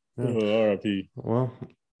 R.I.P. Well,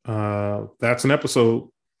 that's an episode.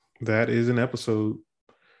 That is an episode.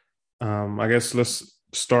 I guess let's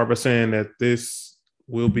start by saying that this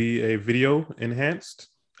will be a video enhanced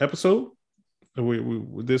episode.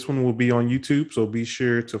 This one will be on YouTube, so be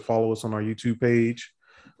sure to follow us on our YouTube page.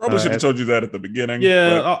 Probably should have told you that at the beginning.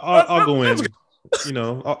 Yeah, I'll go in. You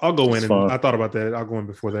know, I'll go in, and fine. I thought about that. I'll go in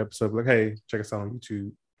before the episode, like, hey, check us out on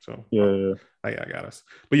YouTube. So yeah. I got us.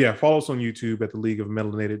 But yeah, follow us on YouTube at the League of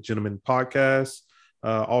Melanated Gentlemen Podcast.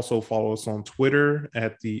 Also follow us on Twitter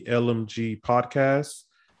at the LMG Podcast,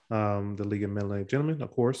 the League of Melanated Gentlemen, of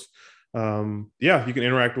course. Yeah, you can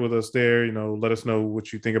interact with us there. You know, let us know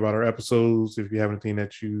what you think about our episodes. If you have anything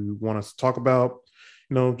that you want us to talk about,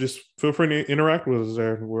 you know, just feel free to interact with us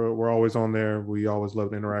there. We're always on there. We always love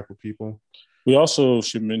to interact with people. We also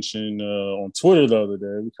should mention on Twitter the other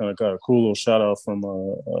day, we kind of got a cool little shout out from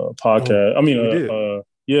a podcast.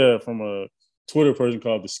 From a Twitter person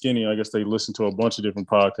called The Skinny. I guess they listened to a bunch of different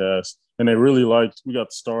podcasts and they really liked, we got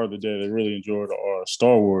the star of the day. They really enjoyed our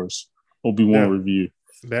Star Wars Obi-Wan review.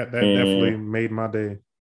 That definitely made my day.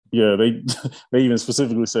 Yeah, they even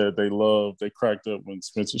specifically said they cracked up when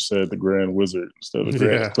Spencer said the Grand Wizard instead of the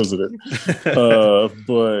Grand Inquisitor.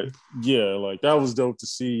 But yeah, like that was dope to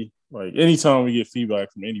see. Like anytime we get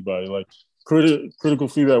feedback from anybody, like critical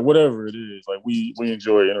feedback, whatever it is, like we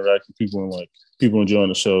enjoy interacting with people and like people enjoying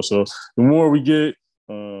the show. So the more we get,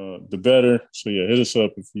 the better. So yeah, hit us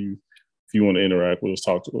up if you want to interact with us,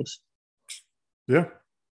 talk to us. Yeah.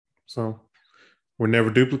 So we're never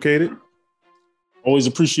duplicated. Always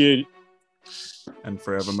appreciate it. And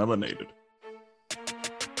forever melanated.